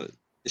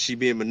is she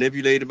being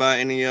manipulated by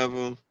any of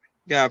them?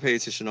 You gotta pay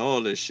attention to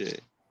all this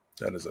shit.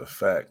 That is a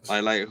fact.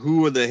 Like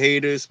who are the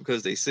haters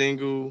because they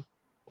single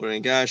or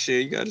they got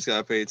shit? You just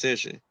gotta pay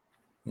attention.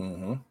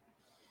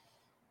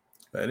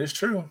 That is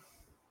true.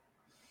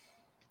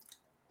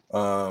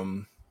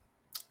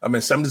 I'm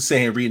just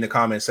saying, reading the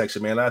comment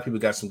section, man. A lot of people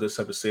got some good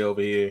stuff to say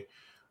over here.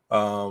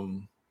 I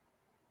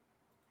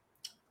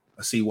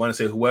see one that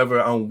say,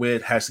 whoever I'm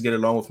with has to get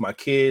along with my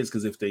kids,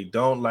 because if they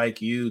don't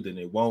like you, then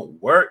it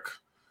won't work.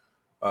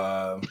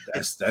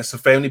 That's a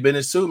family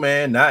business too,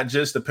 man. Not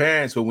just the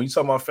parents, but when you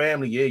talk about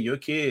family, your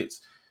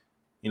kids.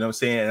 You know what I'm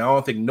saying? And I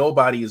don't think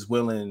nobody is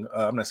willing.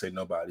 I'm not saying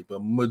nobody,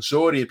 but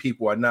majority of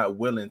people are not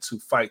willing to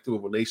fight through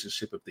a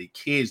relationship if their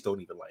kids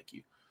don't even like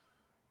you.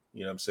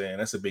 You know what I'm saying?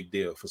 That's a big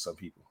deal for some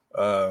people.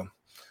 And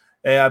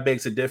I beg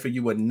to differ.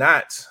 You would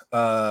not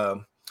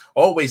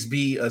always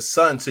be a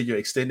son to your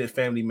extended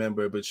family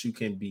member, but you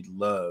can be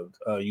loved.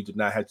 You do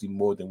not have to do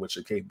more than what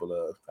you're capable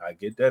of. I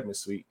get that,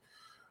 Miss Sweet.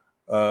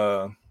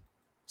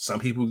 Some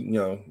people,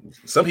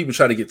 some people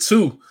try to get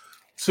too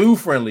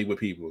friendly with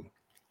people.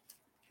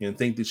 and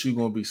think that you're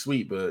going to be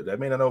sweet, but that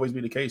may not always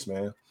be the case,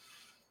 man.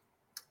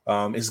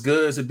 It's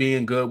good as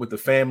being good with the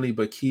family,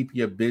 but keep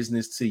your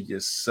business to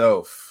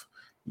yourself.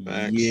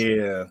 Facts.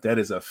 Yeah, that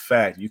is a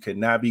fact. You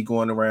cannot be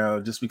going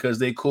around just because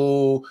they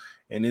cool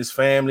and his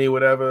family,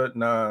 whatever.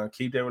 Nah,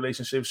 keep that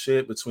relationship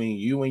shit between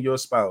you and your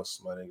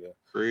spouse, my nigga.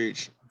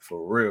 Preach.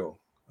 For real.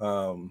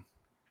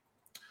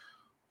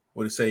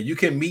 What it say? You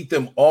can meet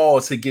them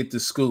all to get the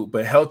scoop,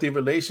 but healthy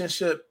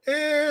relationship,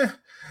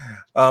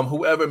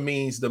 whoever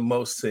means the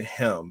most to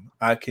him,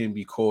 I can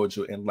be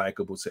cordial and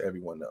likable to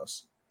everyone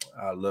else.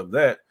 I love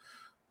that.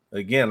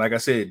 Again, like I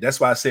said,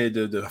 that's why I said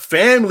the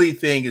family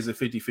thing is a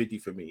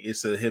 50-50 for me.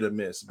 It's a hit or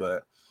miss,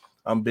 but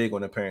I'm big on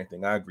the parent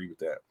thing. I agree with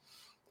that.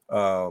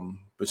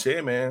 But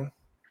yeah, man.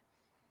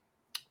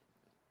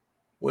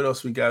 What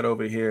else we got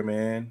over here,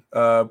 man?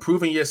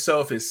 Proving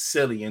yourself is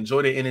silly.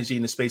 Enjoy the energy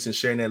in the space and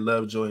sharing that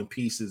love, joy, and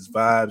pieces,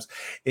 vibes.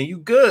 And you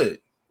good.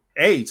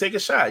 Hey, take a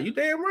shot. You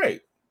damn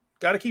right.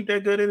 Got to keep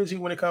that good energy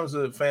when it comes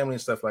to family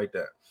and stuff like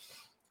that.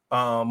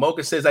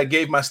 Mocha says, I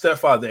gave my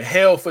stepfather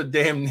hell for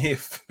damn near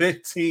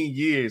 15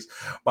 years.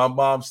 My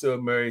mom's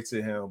still married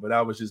to him, but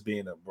I was just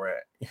being a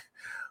brat.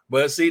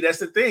 But see, that's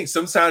the thing.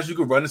 Sometimes you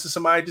could run into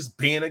somebody just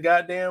being a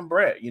goddamn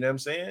brat. You know what I'm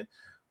saying?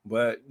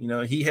 But, you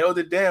know, he held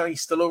it down.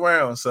 He's still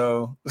around.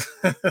 So,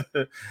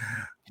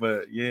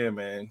 but yeah,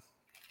 man.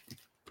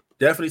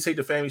 Definitely take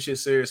the family shit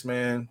serious,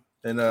 man.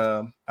 And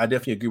I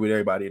definitely agree with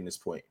everybody in this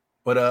point.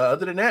 But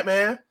other than that,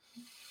 man,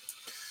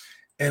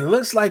 and it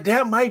looks like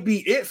that might be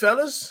it,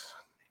 fellas.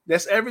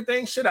 That's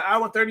everything. Shit, an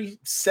hour and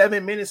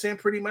 37 minutes in,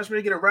 pretty much.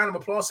 Ready to get a round of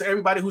applause to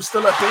everybody who's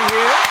still up in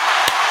here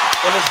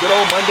on this good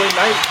old Monday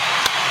night.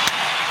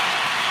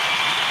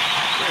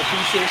 We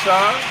appreciate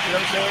y'all, you know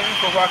what I'm saying,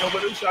 for rocking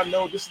with us. Y'all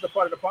know this is the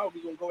part of the pod.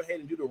 We're going to go ahead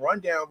and do the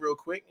rundown real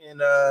quick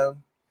and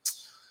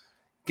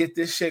get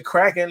this shit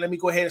cracking. Let me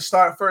go ahead and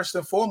start first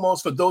and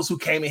foremost. For those who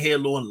came in here a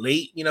little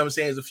late, you know what I'm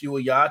saying, there's a few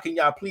of y'all. Can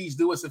y'all please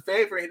do us a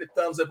favor and hit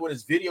the thumbs up on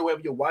this video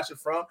wherever you're watching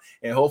from?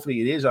 And hopefully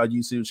it is our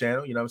YouTube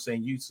channel. You know what I'm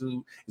saying?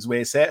 YouTube is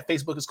where it's at.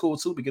 Facebook is cool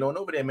too, but get on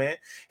over there, man.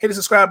 Hit the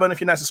subscribe button if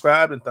you're not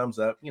subscribed and thumbs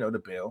up, you know, the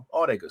bell,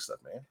 all that good stuff,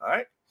 man. All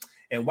right.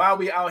 And while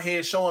we out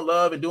here showing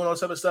love and doing all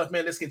this other stuff,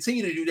 man, let's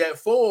continue to do that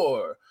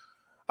for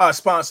our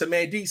sponsor,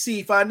 man,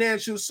 DC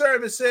Financial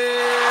Services.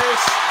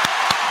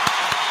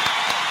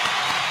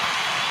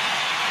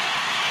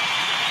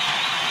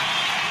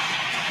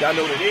 Y'all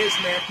know what it is,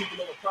 man.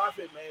 People over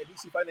profit, man.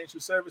 DC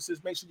Financial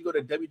Services. Make sure you go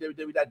to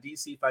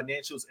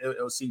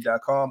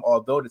www.dcfinancialsllc.com.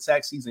 Although the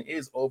tax season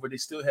is over, they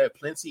still have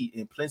plenty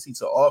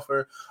to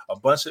offer. A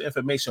bunch of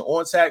information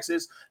on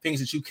taxes,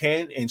 things that you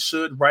can and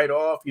should write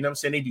off. You know what I'm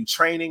saying? They do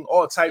training,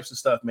 all types of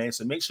stuff, man.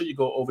 So make sure you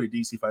go over to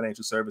DC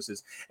Financial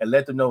Services and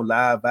let them know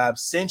Live Vibe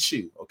sent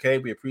you. Okay,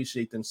 we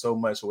appreciate them so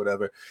much, or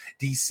whatever.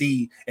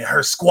 DC and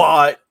her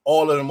squad,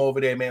 all of them over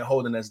there, man,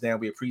 holding us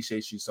down. We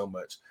appreciate you so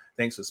much.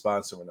 Thanks for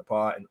sponsoring the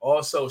pod. And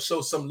also show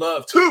some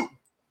love to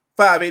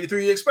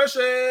 583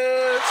 Expressions.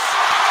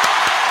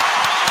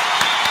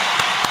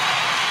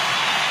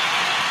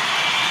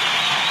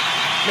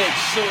 Make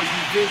sure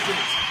you visit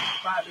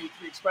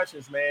 583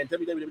 Expressions, man.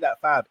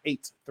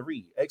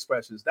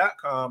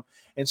 www.583expressions.com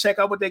and check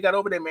out what they got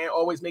over there, man.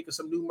 Always making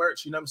some new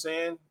merch, you know what I'm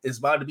saying? It's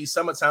about to be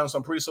summertime, so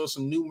I'm pretty sure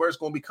some new merch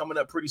going to be coming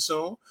up pretty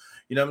soon.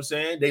 You know what I'm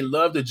saying? They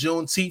love the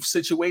Juneteenth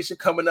situation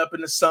coming up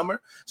in the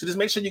summer. So just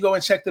make sure you go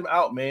and check them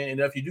out, man. And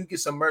if you do get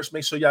some merch,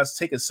 make sure y'all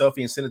take a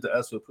selfie and send it to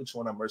us. We'll put you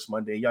on our merch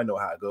Monday. Y'all know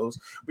how it goes.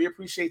 We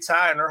appreciate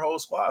Ty and her whole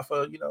squad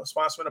for, you know,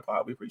 sponsoring the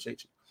pod. We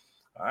appreciate you.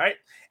 All right.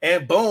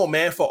 And boom,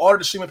 man, for all of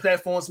the streaming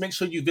platforms, make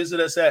sure you visit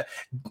us at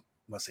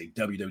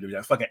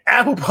www.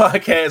 Apple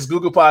Podcasts,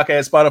 Google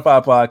Podcasts,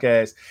 Spotify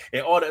Podcasts,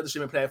 and all the other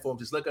streaming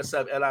platforms. Just look us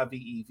up,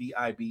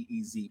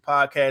 LIVEVIBEZ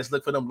Podcast.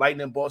 Look for them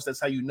lightning bolts. That's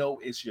how you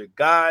know it's your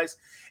guys.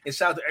 And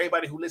shout out to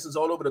everybody who listens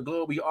all over the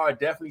globe. We are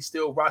definitely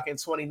still rocking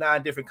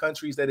 29 different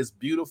countries. That is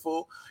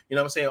beautiful. You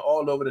know what I'm saying?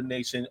 All over the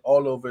nation,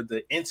 all over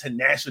the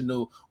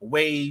international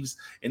waves,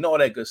 and all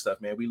that good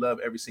stuff, man. We love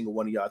every single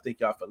one of y'all.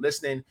 Thank y'all for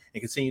listening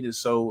and continue to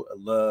show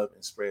love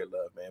and spread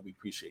love, man. We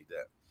appreciate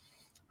that.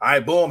 All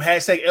right, boom.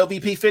 Hashtag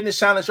LVP Fitness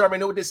Challenge. You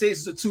already know what this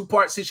is. It's a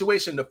two-part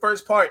situation. The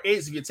first part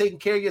is if you're taking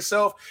care of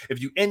yourself, if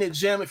you're in the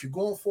gym, if you're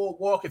going for a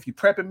walk, if you're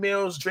prepping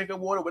meals, drinking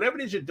water, whatever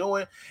it is you're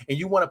doing, and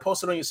you want to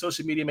post it on your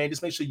social media, man,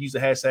 just make sure you use the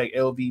hashtag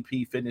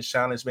LVP Fitness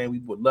Challenge, man. We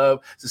would love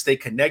to stay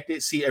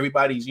connected, see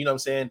everybody's, you know what I'm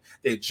saying,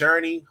 their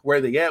journey,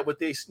 where they at with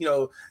this, you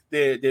know,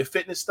 their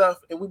fitness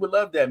stuff, and we would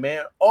love that,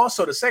 man.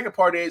 Also, the second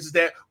part is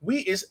that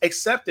we is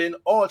accepting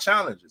all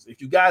challenges.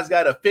 If you guys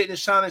got a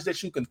fitness challenge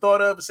that you can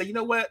thought of and say, you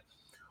know what,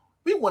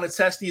 we want to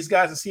test these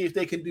guys and see if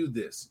they can do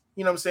this.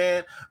 You know what I'm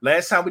saying?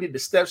 Last time we did the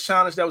steps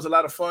challenge, that was a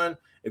lot of fun.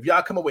 If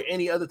y'all come up with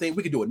any other thing,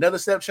 we could do another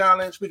step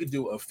challenge. We could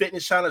do a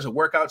fitness challenge, a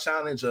workout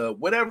challenge,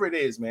 whatever it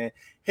is, man.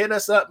 Hit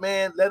us up,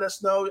 man. Let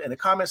us know in the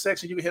comment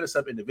section. You can hit us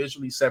up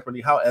individually,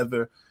 separately,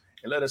 however,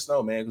 and let us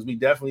know, man, because we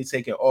definitely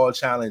taking all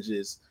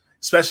challenges,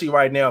 especially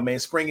right now, man.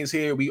 Spring is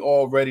here. We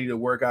all ready to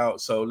work out,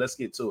 so let's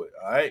get to it,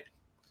 all right?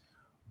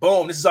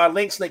 Boom. This is our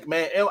links link,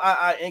 man.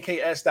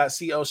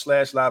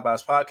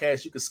 liinks.co/livebox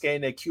podcast. You can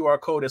scan that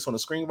QR code that's on the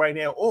screen right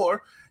now,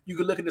 or you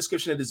can look in the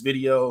description of this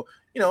video,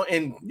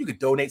 and you can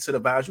donate to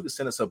the vibes. You can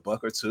send us $1 or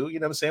 $2, you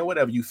know what I'm saying?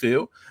 Whatever you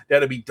feel.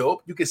 That'll be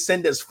dope. You can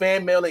send us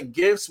fan mail and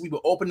gifts. We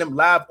will open them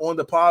live on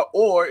the pod.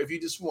 Or if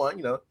you just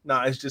want,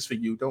 it's just for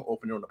you. Don't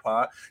open it on the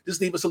pod. Just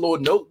leave us a little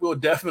note. We'll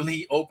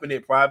definitely open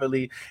it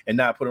privately and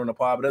not put it on the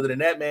pod. But other than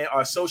that, man,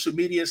 our social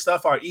media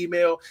stuff, our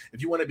email,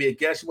 if you want to be a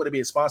guest, you want to be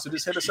a sponsor,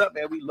 just hit us up,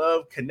 man. We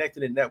love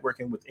connecting and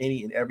networking with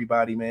any and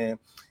everybody, man,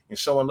 and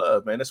showing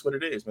love, man. That's what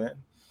it is, man.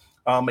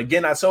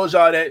 Again, I told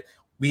y'all that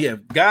we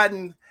have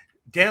gotten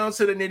down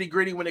to the nitty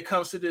gritty when it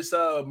comes to this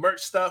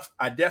merch stuff.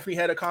 I definitely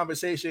had a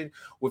conversation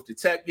with the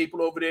tech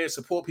people over there,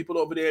 support people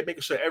over there,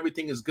 making sure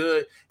everything is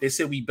good. They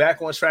said we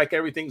back on track,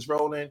 everything's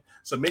rolling.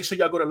 So make sure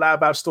y'all go to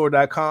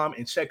livebobstore.com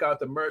and check out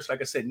the merch.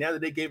 Like I said, now that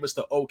they gave us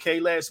the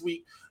okay last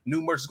week,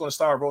 new merch is going to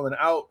start rolling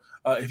out.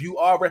 If you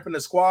are repping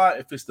the squad,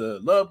 if it's the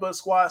Love Buzz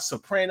Squad,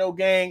 Soprano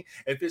Gang,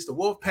 if it's the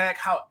Wolf Pack,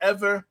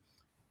 however,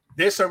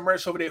 there's some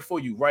merch over there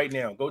for you right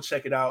now. Go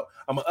check it out.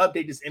 I'm going to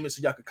update this image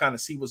so y'all can kind of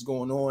see what's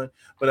going on.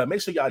 But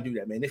make sure y'all do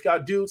that, man. If y'all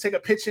do, take a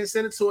picture and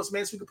send it to us,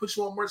 man, so we can put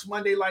you on Merch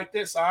Monday like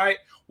this, all right?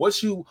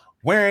 What you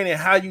wearing and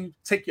how you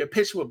take your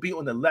picture will be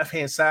on the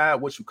left-hand side.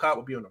 What you caught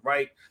will be on the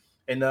right.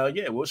 And,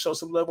 we'll show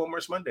some love on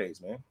Merch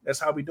Mondays, man. That's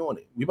how we doing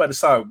it. We about to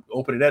start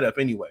opening that up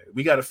anyway.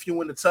 We got a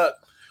few in the tuck.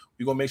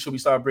 We're going to make sure we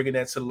start bringing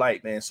that to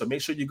light, man. So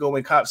make sure you go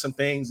and cop some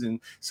things and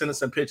send us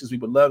some pictures. We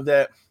would love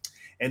that.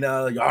 And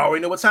y'all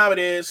already know what time it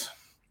is.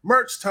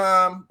 Merch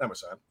time. Not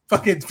much time.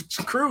 Fucking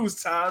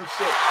cruise time.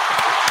 Shit.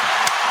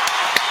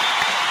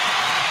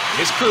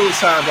 It's cruise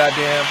time,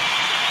 goddamn.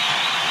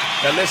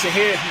 Now listen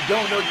here. If you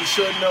don't know, you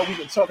should know. We've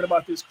been talking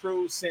about this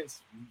cruise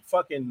since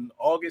fucking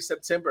August,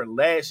 September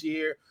last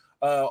year.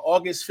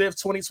 August 5th,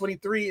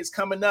 2023 is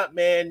coming up,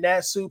 man.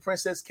 Nassau,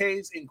 Princess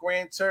Caves, and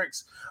Grand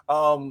Turks.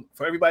 For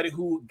everybody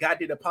who got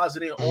their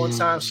deposit in on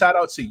time, shout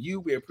out to you.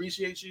 We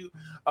appreciate you.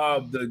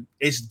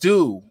 It's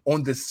due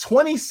on the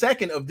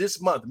 22nd of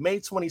this month, May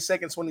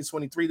 22nd,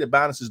 2023. The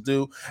balance is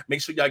due.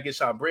 Make sure y'all get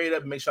y'all bread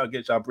up. Make sure y'all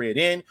get y'all bread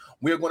in.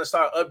 We're going to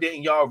start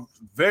updating y'all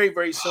very,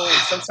 very soon,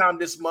 sometime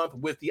this month,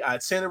 with the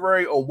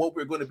itinerary or what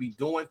we're going to be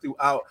doing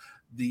throughout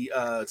the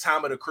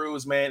time of the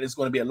cruise, man. It's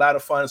going to be a lot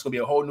of fun. It's going to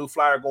be a whole new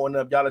flyer going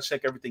up. Y'all to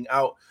check everything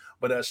out.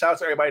 But shout out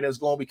to everybody that's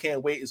going. We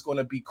can't wait. It's going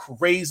to be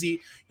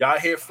crazy. Y'all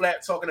hear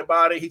Flat talking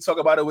about it. He talked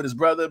about it with his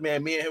brother,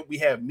 man. Me and him, we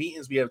have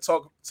meetings. We have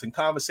talk, some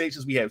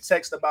conversations. We have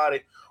text about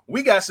it.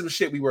 We got some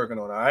shit we working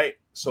on, all right?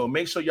 So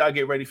make sure y'all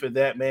get ready for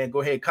that, man. Go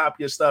ahead,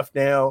 copy your stuff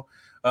now.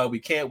 We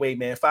can't wait,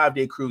 man.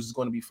 5-day cruise is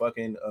going to be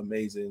fucking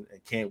amazing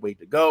and can't wait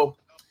to go.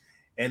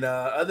 And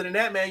other than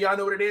that, man, y'all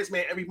know what it is,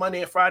 man. Every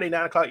Monday and Friday,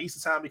 9 o'clock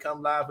Eastern time, we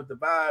come live with the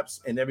vibes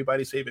and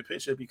everybody's favorite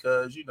picture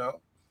because,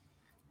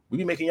 we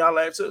be making y'all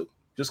laugh too.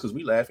 Just because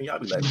we laugh and y'all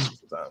be laughing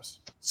sometimes.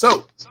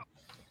 So,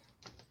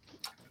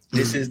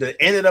 this is the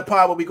end of the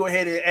pod where we go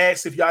ahead and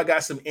ask if y'all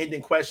got some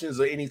ending questions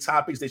or any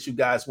topics that you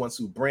guys want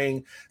to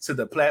bring to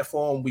the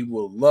platform. We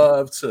will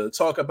love to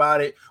talk about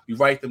it. We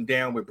write them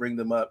down. We bring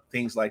them up,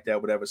 things like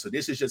that, whatever. So,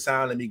 this is your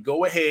time. Let me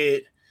go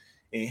ahead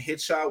and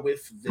hit y'all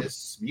with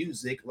this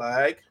music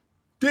like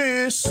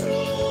this.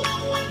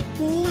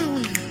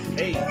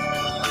 Hey.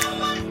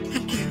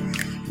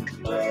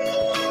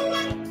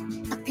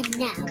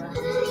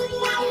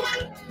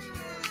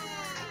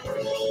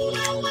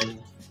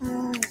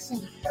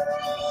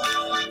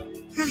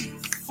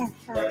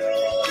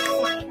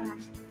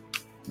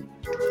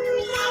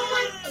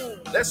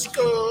 Let's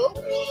go.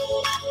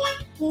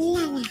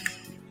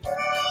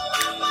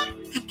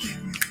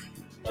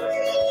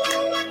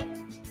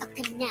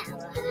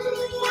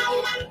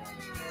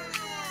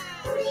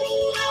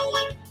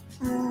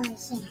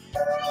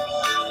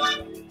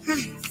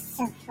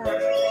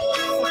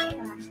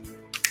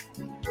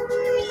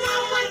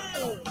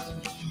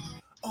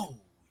 Oh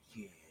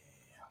yeah.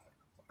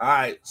 All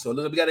right, so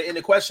look, we got to end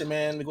the question,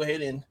 man. Let me go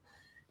ahead and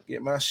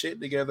get my shit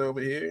together over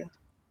here.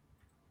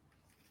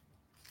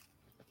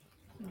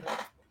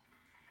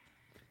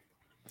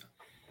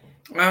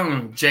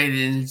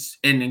 Jaden's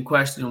ending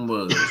question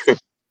was: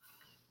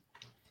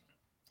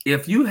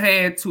 if you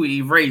had to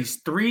erase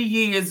 3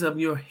 years of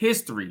your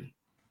history,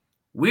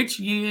 which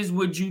years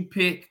would you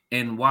pick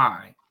and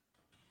why?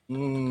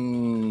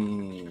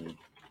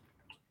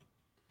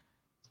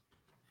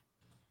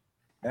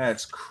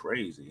 That's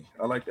crazy.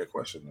 I like that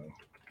question, though.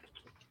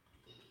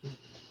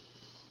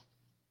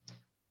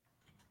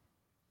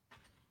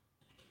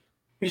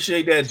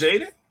 Appreciate that,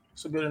 Jaden.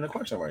 It's a good in the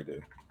question right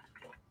there.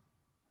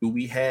 Do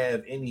we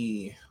have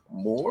any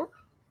more?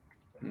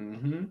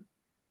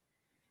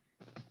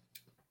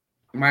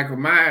 Michael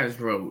Myers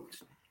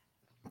wrote,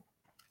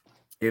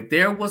 if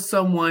there was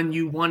someone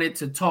you wanted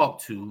to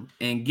talk to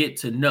and get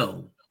to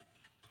know,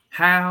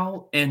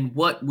 how and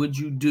what would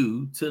you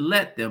do to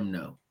let them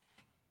know?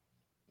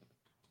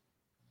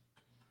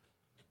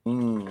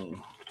 All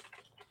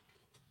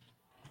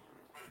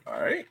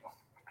right.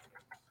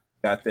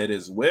 Got that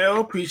as well.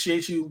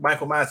 Appreciate you,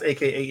 Michael Myers,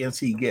 aka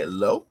MC Get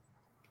Low.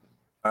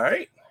 All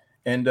right.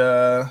 And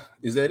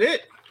is that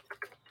it?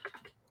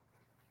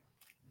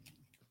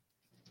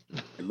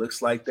 It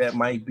looks like that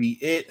might be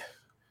it.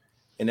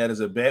 And that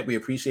is a bet. We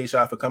appreciate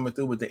y'all for coming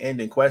through with the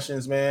ending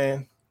questions,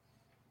 man.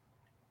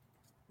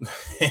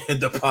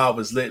 The pod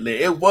was lit.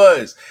 It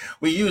was.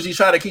 We usually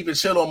try to keep it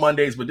chill on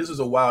Mondays, but this was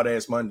a wild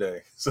ass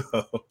Monday. So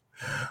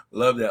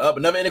love that. Up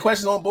another ending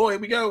questions on board.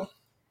 Here we go.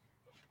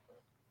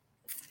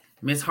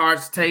 Miss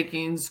Hart's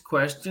Takings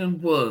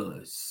question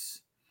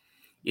was,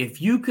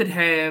 if you could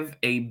have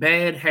a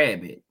bad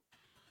habit,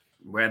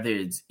 whether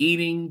it's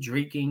eating,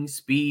 drinking,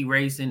 speed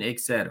racing,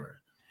 etc.,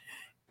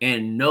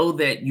 and know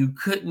that you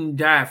couldn't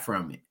die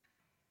from it,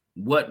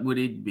 what would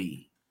it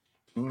be?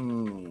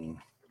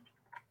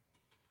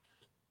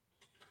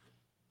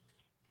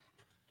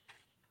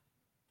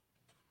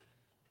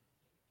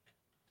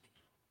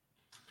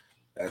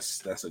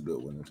 That's a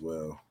good one as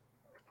well.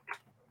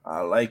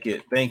 I like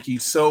it. Thank you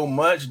so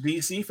much,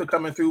 DC, for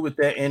coming through with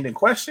that ending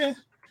question.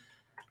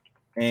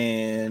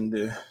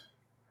 And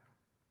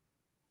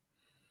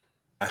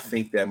I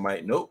think that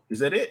might. Nope. Is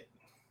that it?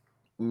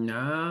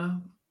 Nah.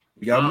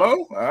 You got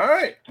more? All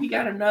right. We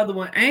got another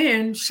one.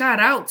 And shout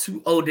out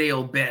to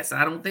Odell Best.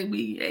 I don't think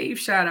we gave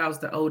shout outs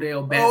to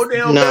Odell Best. He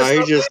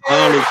just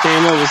only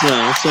came up with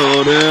something. What's up,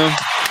 Odell?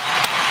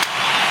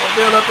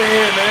 Odell up in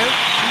here, man.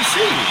 You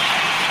see me.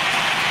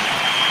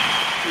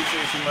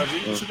 Appreciate you, my G.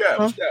 What you got?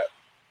 What you got?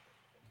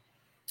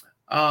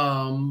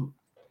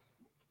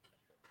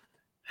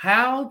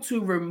 How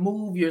to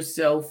remove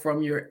yourself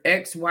from your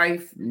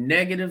ex-wife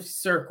negative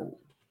circle?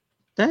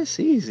 That's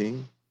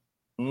easy.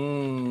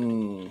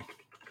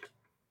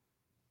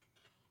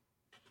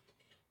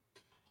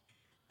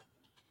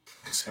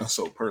 Sounds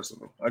so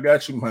personal. I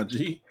got you, my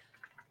G.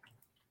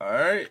 All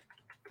right.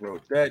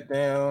 Wrote that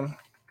down.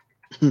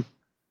 And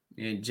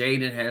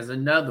Jaden has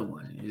another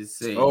one.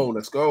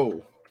 Let's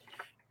go.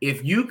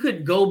 If you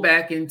could go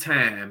back in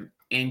time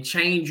and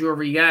change your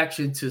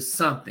reaction to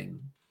something,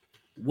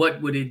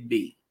 what would it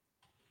be?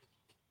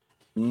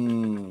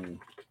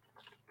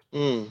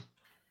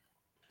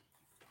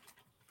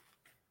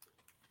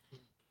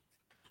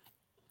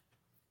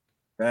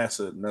 That's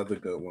another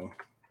good one.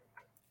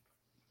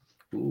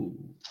 Ooh.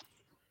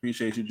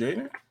 Appreciate you,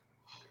 Jaden.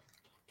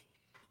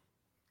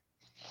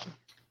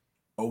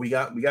 Oh, we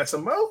got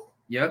some more?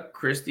 Yep,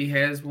 Christy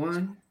has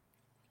one.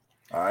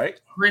 All right.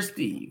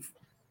 Christy,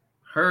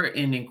 her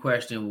ending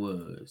question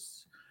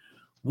was,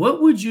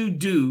 what would you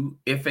do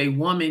if a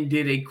woman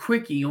did a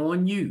quickie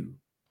on you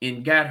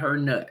and got her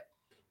nut?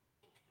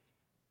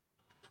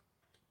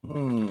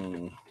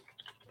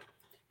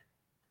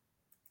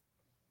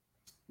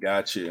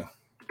 Got you.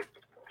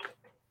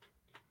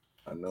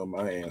 I know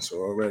my answer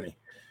already.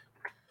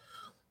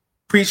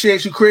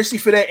 Appreciate you, Christy,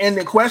 for that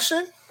ending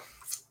question.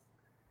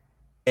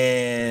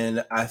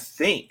 And I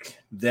think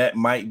that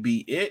might be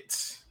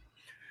it.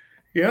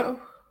 Yeah.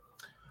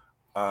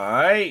 All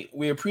right.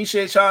 We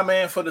appreciate y'all,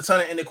 man, for the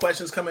ton of ending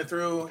questions coming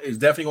through. It's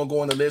definitely going to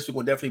go on the list. We're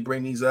going to definitely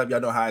bring these up. Y'all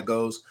know how it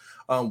goes.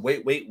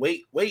 Wait.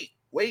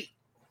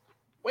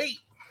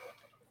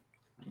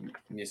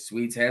 Miss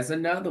Sweets has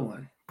another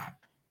one.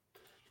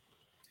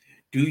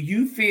 Do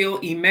you feel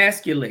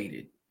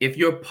emasculated if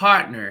your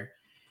partner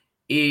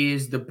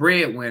is the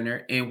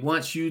breadwinner and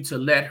wants you to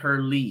let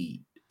her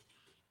lead?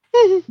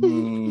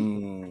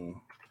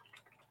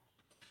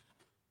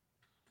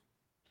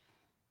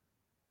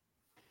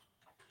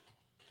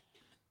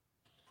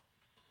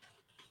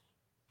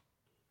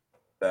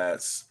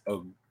 That's a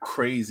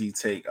crazy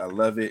take. I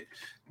love it.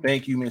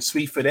 Thank you, Miss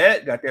Sweet, for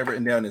that. Got that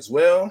written down as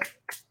well.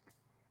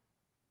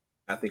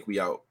 I think we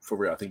out for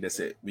real. I think that's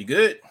it. We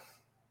good?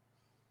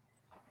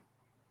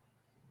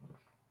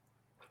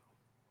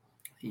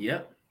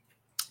 Yep.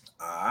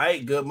 All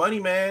right. Good money,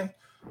 man.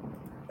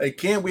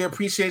 Again, we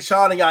appreciate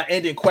y'all and y'all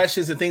ending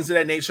questions and things of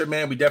that nature,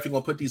 man. We definitely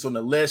gonna put these on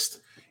the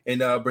list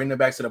and bring them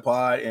back to the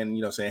pod and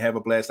have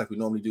a blast like we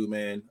normally do,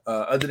 man.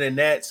 Other than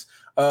that,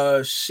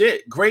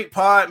 great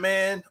pod,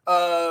 man.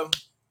 About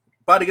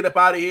to get up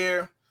out of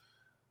here.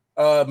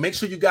 Make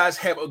sure you guys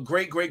have a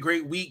great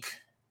week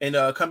and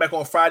come back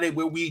on Friday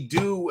where we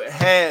do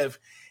have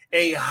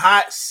a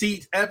hot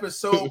seat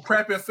episode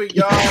prepping for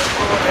y'all.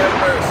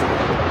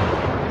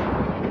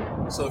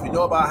 So if you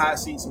know about hot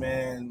seats,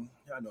 man,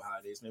 y'all know how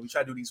it is, man. We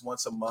try to do these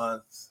once a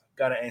month.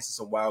 Got to answer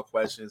some wild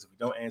questions. If we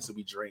don't answer,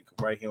 we drink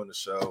right here on the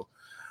show.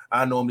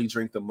 I normally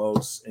drink the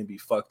most and be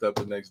fucked up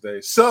the next day.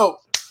 So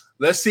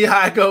let's see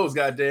how it goes,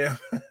 goddamn.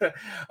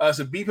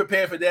 So be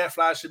prepared for that.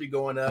 Flies should be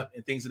going up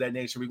and things of that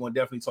nature. We're going to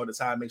definitely talk the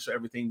time, make sure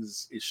everything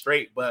is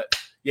straight. But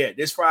yeah,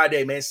 this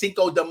Friday, man,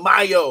 Cinco de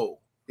Mayo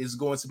is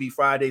going to be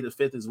Friday the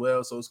 5th as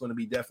well. So it's going to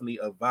be definitely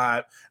a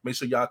vibe. Make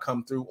sure y'all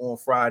come through on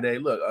Friday.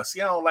 Look, see,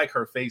 I don't like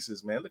her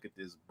faces, man. Look at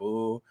this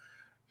bull.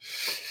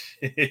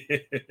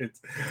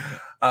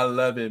 I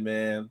love it,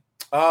 man.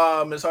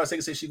 Ms.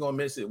 Hartsake says she's going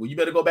to miss it. Well, you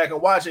better go back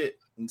and watch it.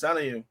 I'm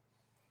telling you.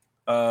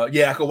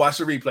 Yeah, I could watch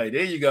the replay.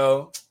 There you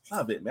go.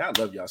 Love it, man. I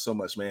love y'all so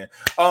much, man.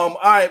 All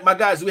right, my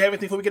guys, do we have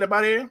anything before we get up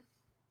out of here?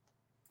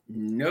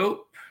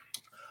 Nope.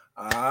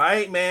 All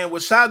right, man. Well,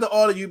 shout out to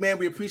all of you, man.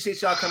 We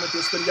appreciate y'all coming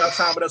through, spending y'all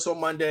time with us on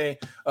Monday.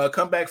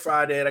 Come back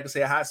Friday. Like I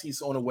say, hot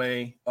seats on the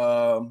way.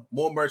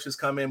 More merch is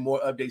coming. More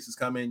updates is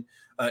coming.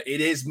 It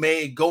is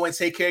May. Go and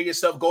take care of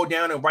yourself. Go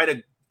down and write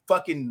a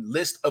fucking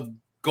list of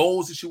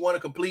goals that you want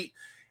to complete.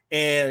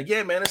 And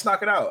yeah, man, let's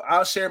knock it out.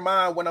 I'll share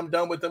mine when I'm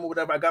done with them or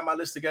whatever. I got my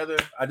list together.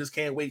 I just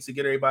can't wait to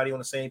get everybody on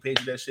the same page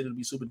with that shit. It'll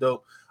be super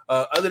dope.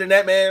 Other than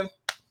that, man,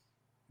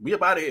 we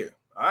up out of here.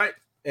 All right.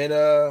 And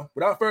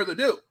without further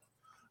ado,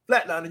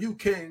 Flatliner, you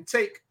can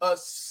take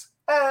us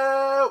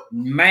out.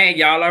 Man,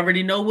 y'all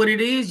already know what it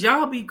is.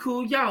 Y'all be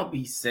cool. Y'all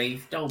be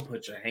safe. Don't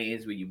put your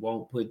hands where you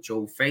won't put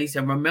your face.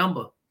 And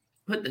remember,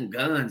 put the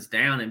guns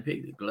down and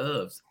pick the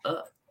gloves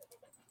up.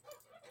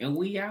 And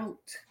we out.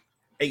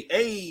 Hey,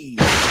 hey.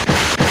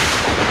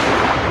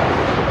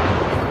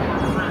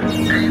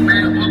 Hey,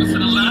 man, welcome to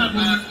the live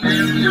box,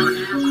 man. We out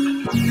here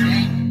with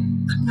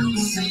the new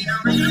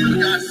scenery.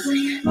 You guys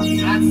see it on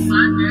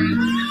Sunday.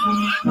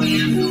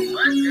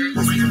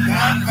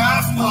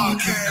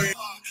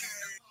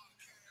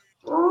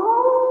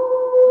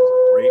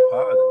 Great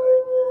pod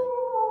tonight, man.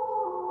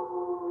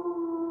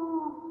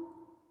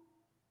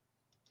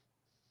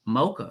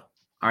 Mocha,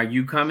 are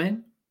you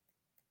coming?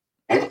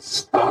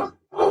 It's the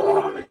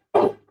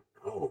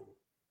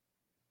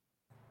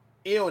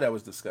Ew, that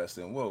was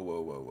disgusting.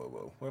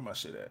 Whoa. Where my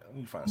shit at? Let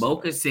me find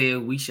Mocha said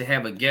we should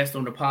have a guest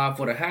on the pod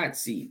for the hot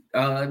seat.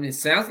 It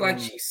sounds like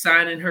she's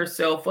signing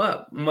herself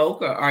up.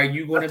 Mocha, are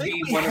you going to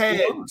be one of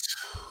the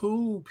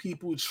two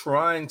people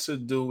trying to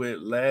do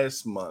it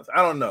last month?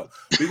 I don't know.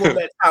 We're going to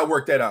let Ty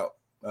work that out.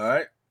 All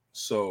right.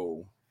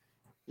 So,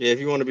 yeah,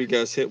 if you want to be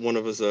guests, hit one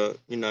of us up.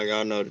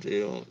 Y'all know the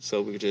deal.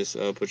 So we can just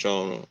put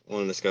y'all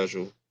on the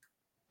schedule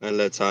and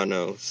let Ty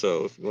know.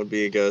 So if you want to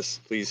be a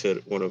guest, please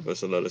hit one of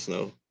us and let us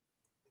know.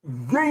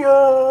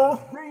 Yeah.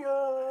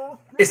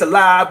 It's a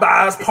Live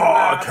Bias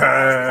podcast.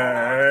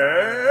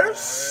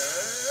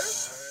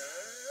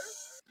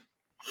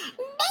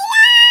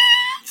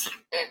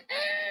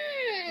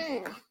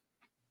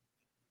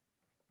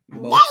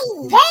 Bye.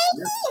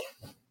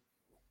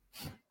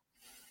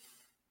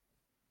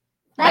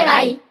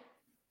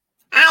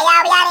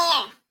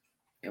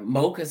 And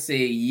Mocha said,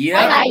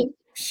 yeah,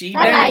 she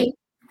back.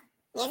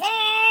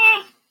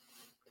 Bye.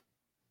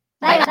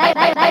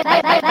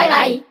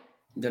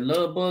 The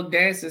little bug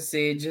dancer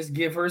said, just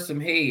give her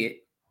some head.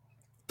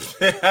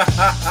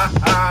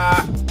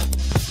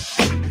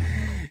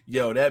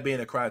 Yo, that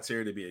being a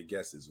criteria to be a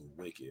guest is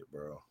wicked,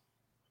 bro.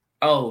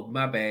 Oh,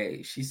 my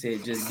bad. She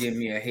said, just give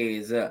me a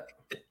heads up.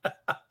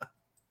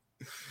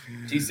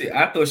 She said,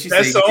 I thought she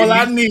said, that's all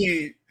I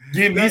need.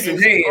 Give me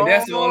some head.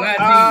 That's all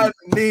I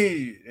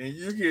need. And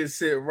you can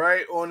sit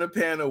right on the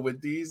panel with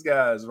these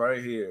guys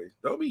right here.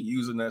 Don't be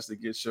using us to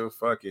get your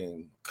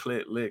fucking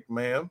clit lick,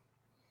 ma'am.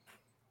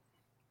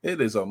 It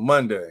is a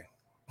Monday.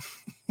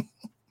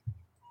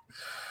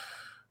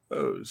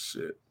 Oh,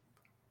 shit.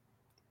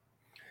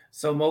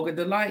 So, Mocha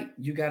Delight,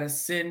 you got to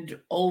send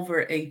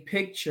over a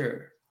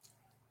picture.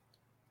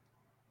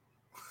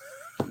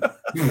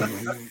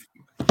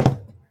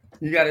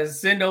 You got to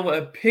send over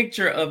a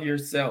picture of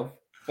yourself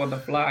for the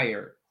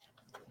flyer.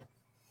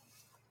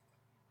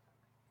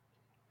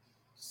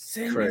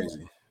 Send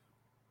crazy.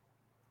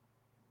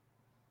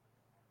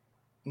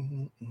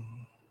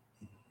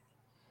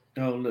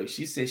 Oh, look,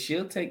 she said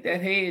she'll take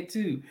that head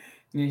too.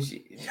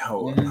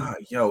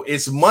 Yo,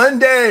 it's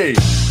Monday.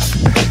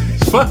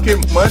 It's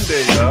fucking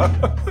Monday,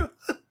 y'all.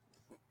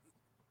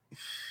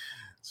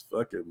 It's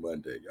fucking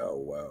Monday,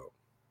 y'all. Wow.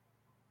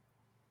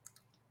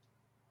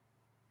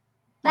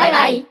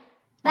 Bye.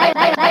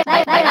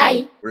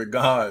 We're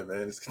gone,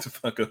 man. Let's get the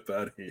fuck up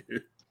out of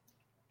here.